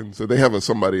Hopkins. So they have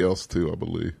somebody else, too, I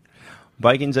believe.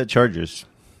 Vikings at Chargers.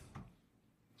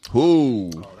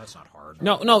 Ooh. That's not hard.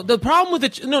 No. The problem with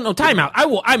the no, timeout.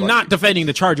 I'm not defending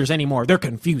the Chargers anymore. They're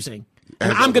confusing,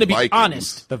 and As I'm are going to the be Vikings.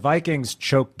 honest. The Vikings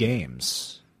choke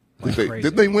games.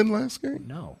 Did they win last game?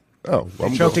 No. Oh,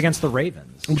 I'm Choked going. against the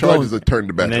Ravens. Chargers that turned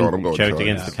it back And then on. I'm going choked Chargers.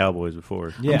 against the Cowboys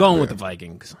before. Yeah. I'm going with the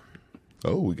Vikings.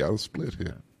 Oh, we got a split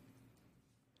here.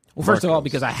 Well, first of all, Marcos.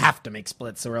 because I have to make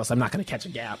splits, or else I'm not going to catch a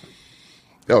gap.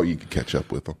 Oh, you can catch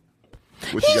up with them.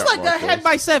 What you He's got, like Marcos? ahead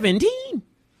by 17.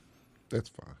 That's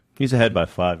fine. He's ahead by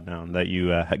 5 now that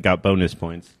you got bonus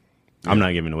points. I'm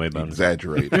not giving away bonus.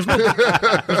 Exaggerate. There's no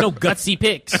gutsy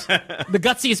picks. The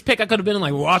gutsiest pick I could have been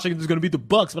like Washington's going to beat the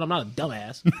Bucks, but I'm not a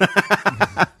dumbass.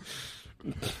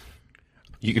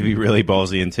 You could be really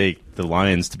ballsy and take the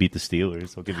Lions to beat the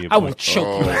Steelers. I'll give you a I will point.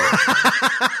 choke you.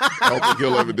 I don't think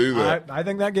he'll ever do that. I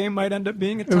think that game might end up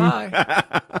being a tie.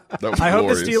 That was I hope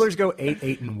the glorious. Steelers go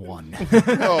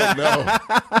 8-1. Oh,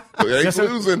 no. They ain't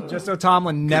losing. Just so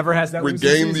Tomlin never has that losing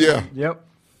Regain, season. yeah.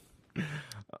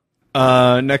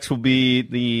 Yep. Next will be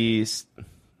the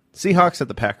Seahawks at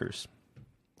the Packers.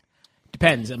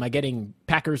 Depends. Am I getting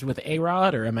Packers with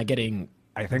A-Rod, or am I getting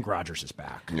I think Rodgers is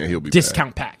back. Yeah, he'll be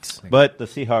discount packs? But the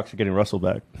Seahawks are getting Russell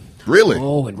back. back. Really?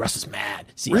 Oh, and Russ is mad.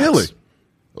 Seahawks. Really?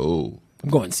 Oh, I'm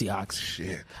going Seahawks.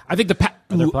 shit. I think They're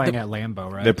playing at Lambeau,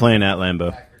 right? They're playing at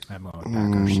Lambeau. I'm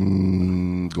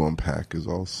going Packers. Going Packers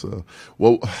also.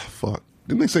 Well, fuck.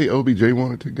 Didn't they say OBJ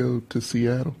wanted to go to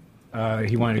Seattle?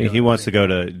 He wanted to go He wants to go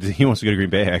to Green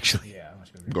Bay. Actually, Yeah,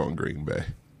 let's go. I'm going Green Bay.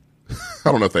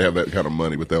 I don't know if they have that kind of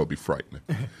money, but that would be frightening.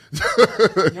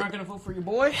 You're not going to vote for your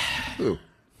boy? Who?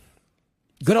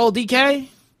 Good old DK?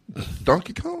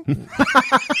 Donkey Kong?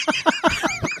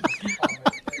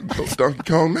 Donkey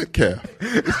Kong Metcalf.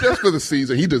 It's just for the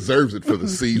season. He deserves it for the Yeah,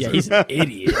 season. he's an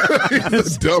idiot.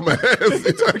 He's a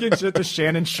dumbass. Talking shit to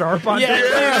Shannon Sharp on Yeah,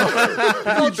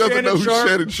 He doesn't know who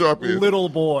Shannon Sharp is. Little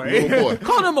boy. Little boy.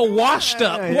 Called him a washed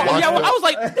up. Yeah, I was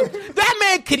like, that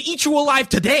man could eat you alive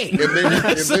today. And then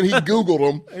he Googled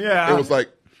him. Yeah. And was like,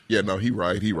 yeah, no, he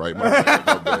right. My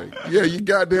bad. Yeah, you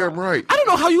goddamn right. I don't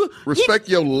know how you Respect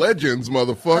your legends,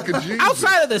 motherfucker. Jesus.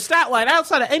 outside of the stat line,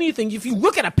 outside of anything, if you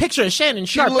look at a picture of Shannon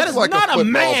Sharp, looks that is like a not a, football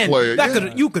man player, that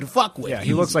yeah. you could fuck with. Yeah,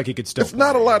 he looks like he could still It's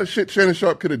not a play. lot of shit Shannon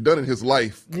Sharp could have done in his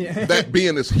life. That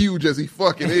being as huge as he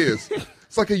fucking is.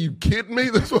 It's like, are you kidding me?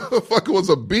 This motherfucker was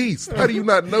a beast. How do you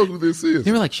not know who this is?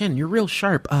 They were like, Shannon, you're real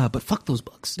sharp, but fuck those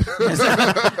Bucks.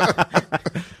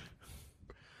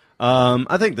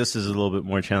 I think this is a little bit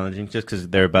more challenging just because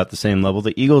they're about the same level.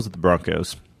 The Eagles at the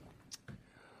Broncos.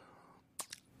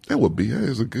 That would be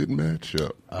a good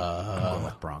matchup. I'm going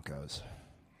with Broncos.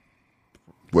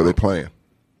 Where they playing?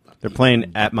 They're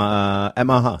playing at Mile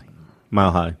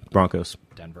High Broncos.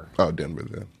 Denver. Oh, Denver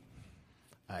then.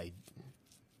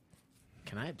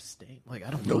 Can I abstain? Like, I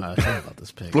don't know how I feel about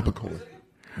this pick. Flip a coin.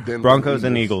 Denver Broncos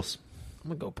and Eagles.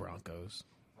 I'm gonna go Broncos.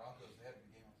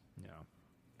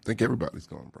 I think everybody's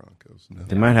going Broncos. No.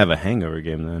 They might have a hangover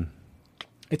game then.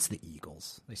 It's the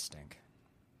Eagles. They stink.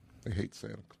 They hate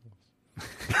Santa Claus.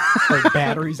 Like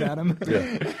batteries at them.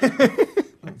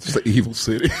 It's an evil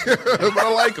city. But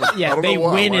I like them. Yeah, they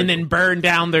win and then burn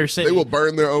down their city. They will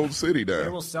burn their own city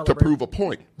down will to celebrate. prove a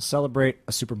point. Celebrate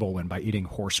a Super Bowl win by eating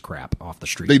horse crap off the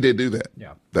street. They did do that.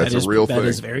 Yeah. That's That is- a real thing. That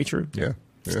is very true. Yeah.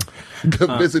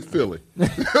 Come visit Philly.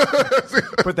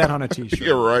 Put that on a T-shirt.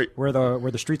 You're right. Where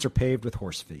the streets are paved with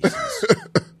horse feces.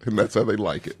 And that's how they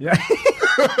like it. Yeah.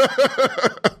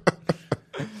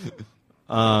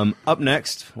 Up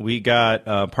next, we got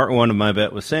part one of my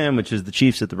bet with Sam, which is the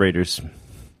Chiefs at the Raiders.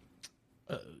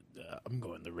 I'm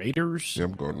going the Raiders. Yeah,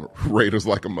 I'm going Raiders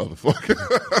like a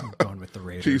motherfucker. I'm going with the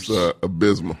Raiders. Chiefs are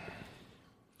abysmal.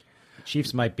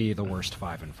 Chiefs might be the worst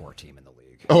 5-4 team in the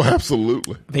league. Oh,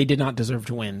 absolutely. They did not deserve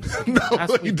to win. No,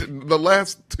 they didn't. The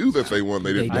last two that they won,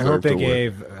 they didn't I deserve hope they to win.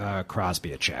 gave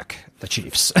Crosby a check, the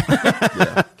Chiefs,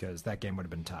 because that game would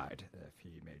have been tied if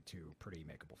he made two pretty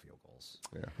makeable field goals.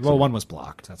 Yeah. Well, one was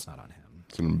blocked. That's not on him.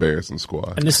 It's an embarrassing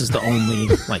squad. And this is the only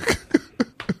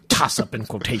toss-up in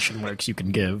quotation marks you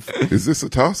can give. Is this a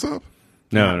toss-up?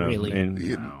 No, no. really. And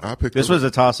I picked this the- was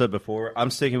a toss-up before. I'm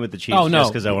sticking with the Chiefs Oh, no.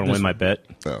 just because I want to win my bet.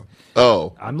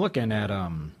 Oh. I'm looking at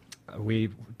we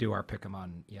do our pick 'em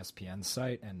on ESPN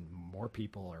site, and more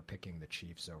people are picking the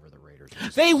Chiefs over the Raiders.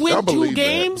 They I win two believe that.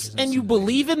 games, and you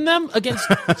believe in them against.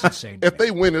 It's insane. If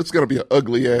they win, it's going to be an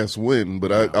ugly-ass win,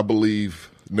 but I believe,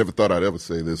 never thought I'd ever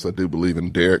say this, I do believe in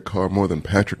Derek Carr more than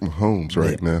Patrick Mahomes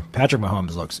right now. Patrick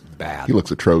Mahomes looks bad. He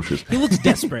looks atrocious. He looks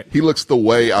desperate. He looks the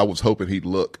way I was hoping he'd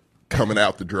look coming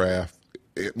out the draft.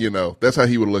 You know, that's how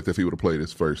he would have looked if he would have played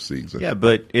his first season. Yeah,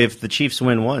 but if the Chiefs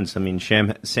win once, I mean, Sam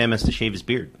has to shave his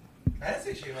beard. I didn't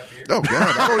say shave my beard. Oh,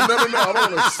 God. I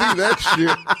don't want to see that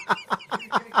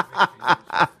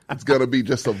shit. It's going to be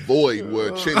just a void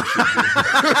where a chin should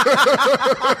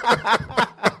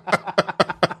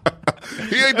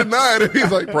be. He ain't denying it.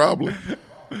 He's like, probably.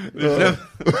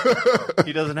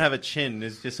 He doesn't have a chin.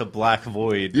 It's just a black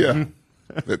void. Yeah.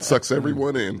 That sucks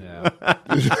everyone in. Yeah.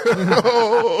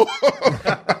 Oh.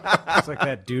 It's like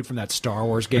that dude from that Star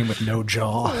Wars game with no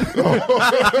jaw.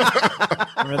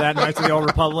 Remember that Knights of the Old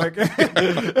Republic?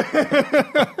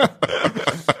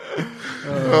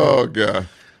 Oh, God.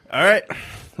 All right.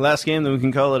 Last game, then we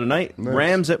can call it a night. Nice.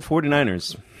 Rams at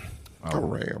 49ers. The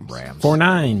Rams.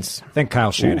 4-9s. I think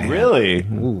Kyle Shanahan. Really?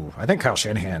 Ooh, I think Kyle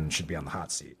Shanahan should be on the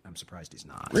hot seat. I'm surprised he's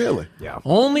not. Really? Yeah.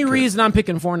 Only reason I'm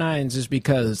picking 4-9s is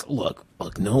because look,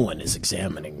 no one is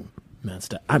examining Matt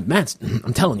Stafford.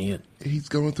 I'm telling you, He's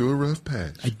going through a rough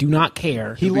patch. I do not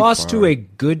care. He He'll be lost to fine. a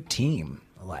good team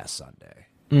last Sunday.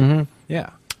 Mm-hmm.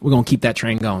 Yeah. We're gonna keep that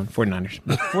train going. 49ers.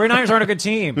 49ers aren't a good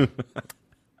team.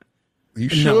 You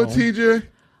sure, No. TJ?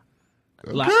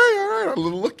 Okay, La- all right. A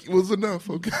little look was enough.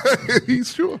 Okay,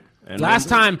 he's sure. Last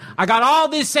time I got all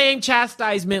this same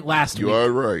chastisement last You week.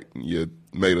 are right. You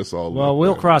made us all. Well, look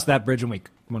we'll bad. cross that bridge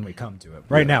when we come to it.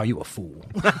 Right now, you a fool.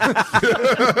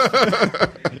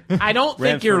 I don't think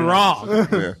Rams you're 49ers. wrong.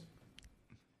 Yeah.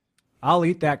 I'll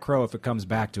eat that crow if it comes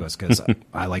back to us because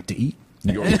I like to eat.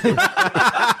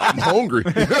 I'm hungry.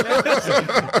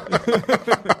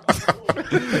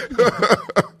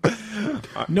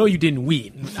 No, you didn't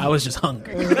weed. I was just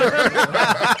hungry.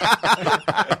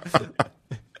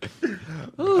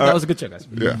 Ooh, that was a good show, guys.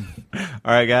 Yeah.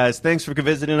 All right, guys. Thanks for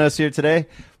visiting us here today.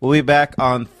 We'll be back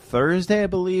on Thursday, I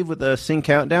believe, with a Sing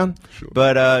Countdown. Sure.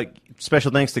 But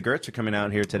special thanks to Gertz for coming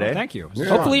out here today. Thank you. Yeah.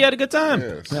 Hopefully you had a good time.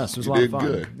 Yes. Yes, it was a You lot did of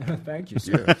fun. good. Thank you,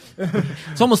 sir. Yeah.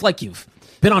 It's almost like you've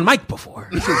been on mic before.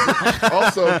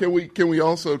 Also, can we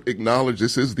also acknowledge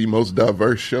this is the most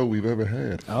diverse show we've ever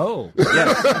had? Oh,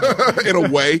 In a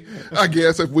way, I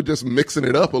guess if we're just mixing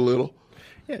it up a little.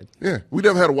 Yeah, we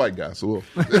never had a white guy, so we'll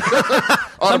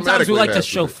Sometimes we like to have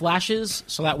show flashes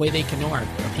so that way they can know our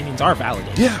opinions are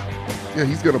validated. Yeah,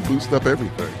 he's gonna boost up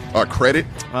everything. Our credit,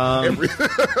 everything.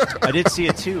 I did see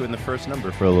a 2 in the first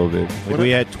number for a little bit. Like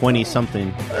we had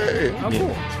 20-something. Hey,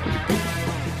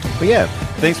 But yeah,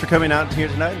 thanks for coming out here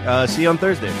tonight. See you on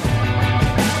Thursday.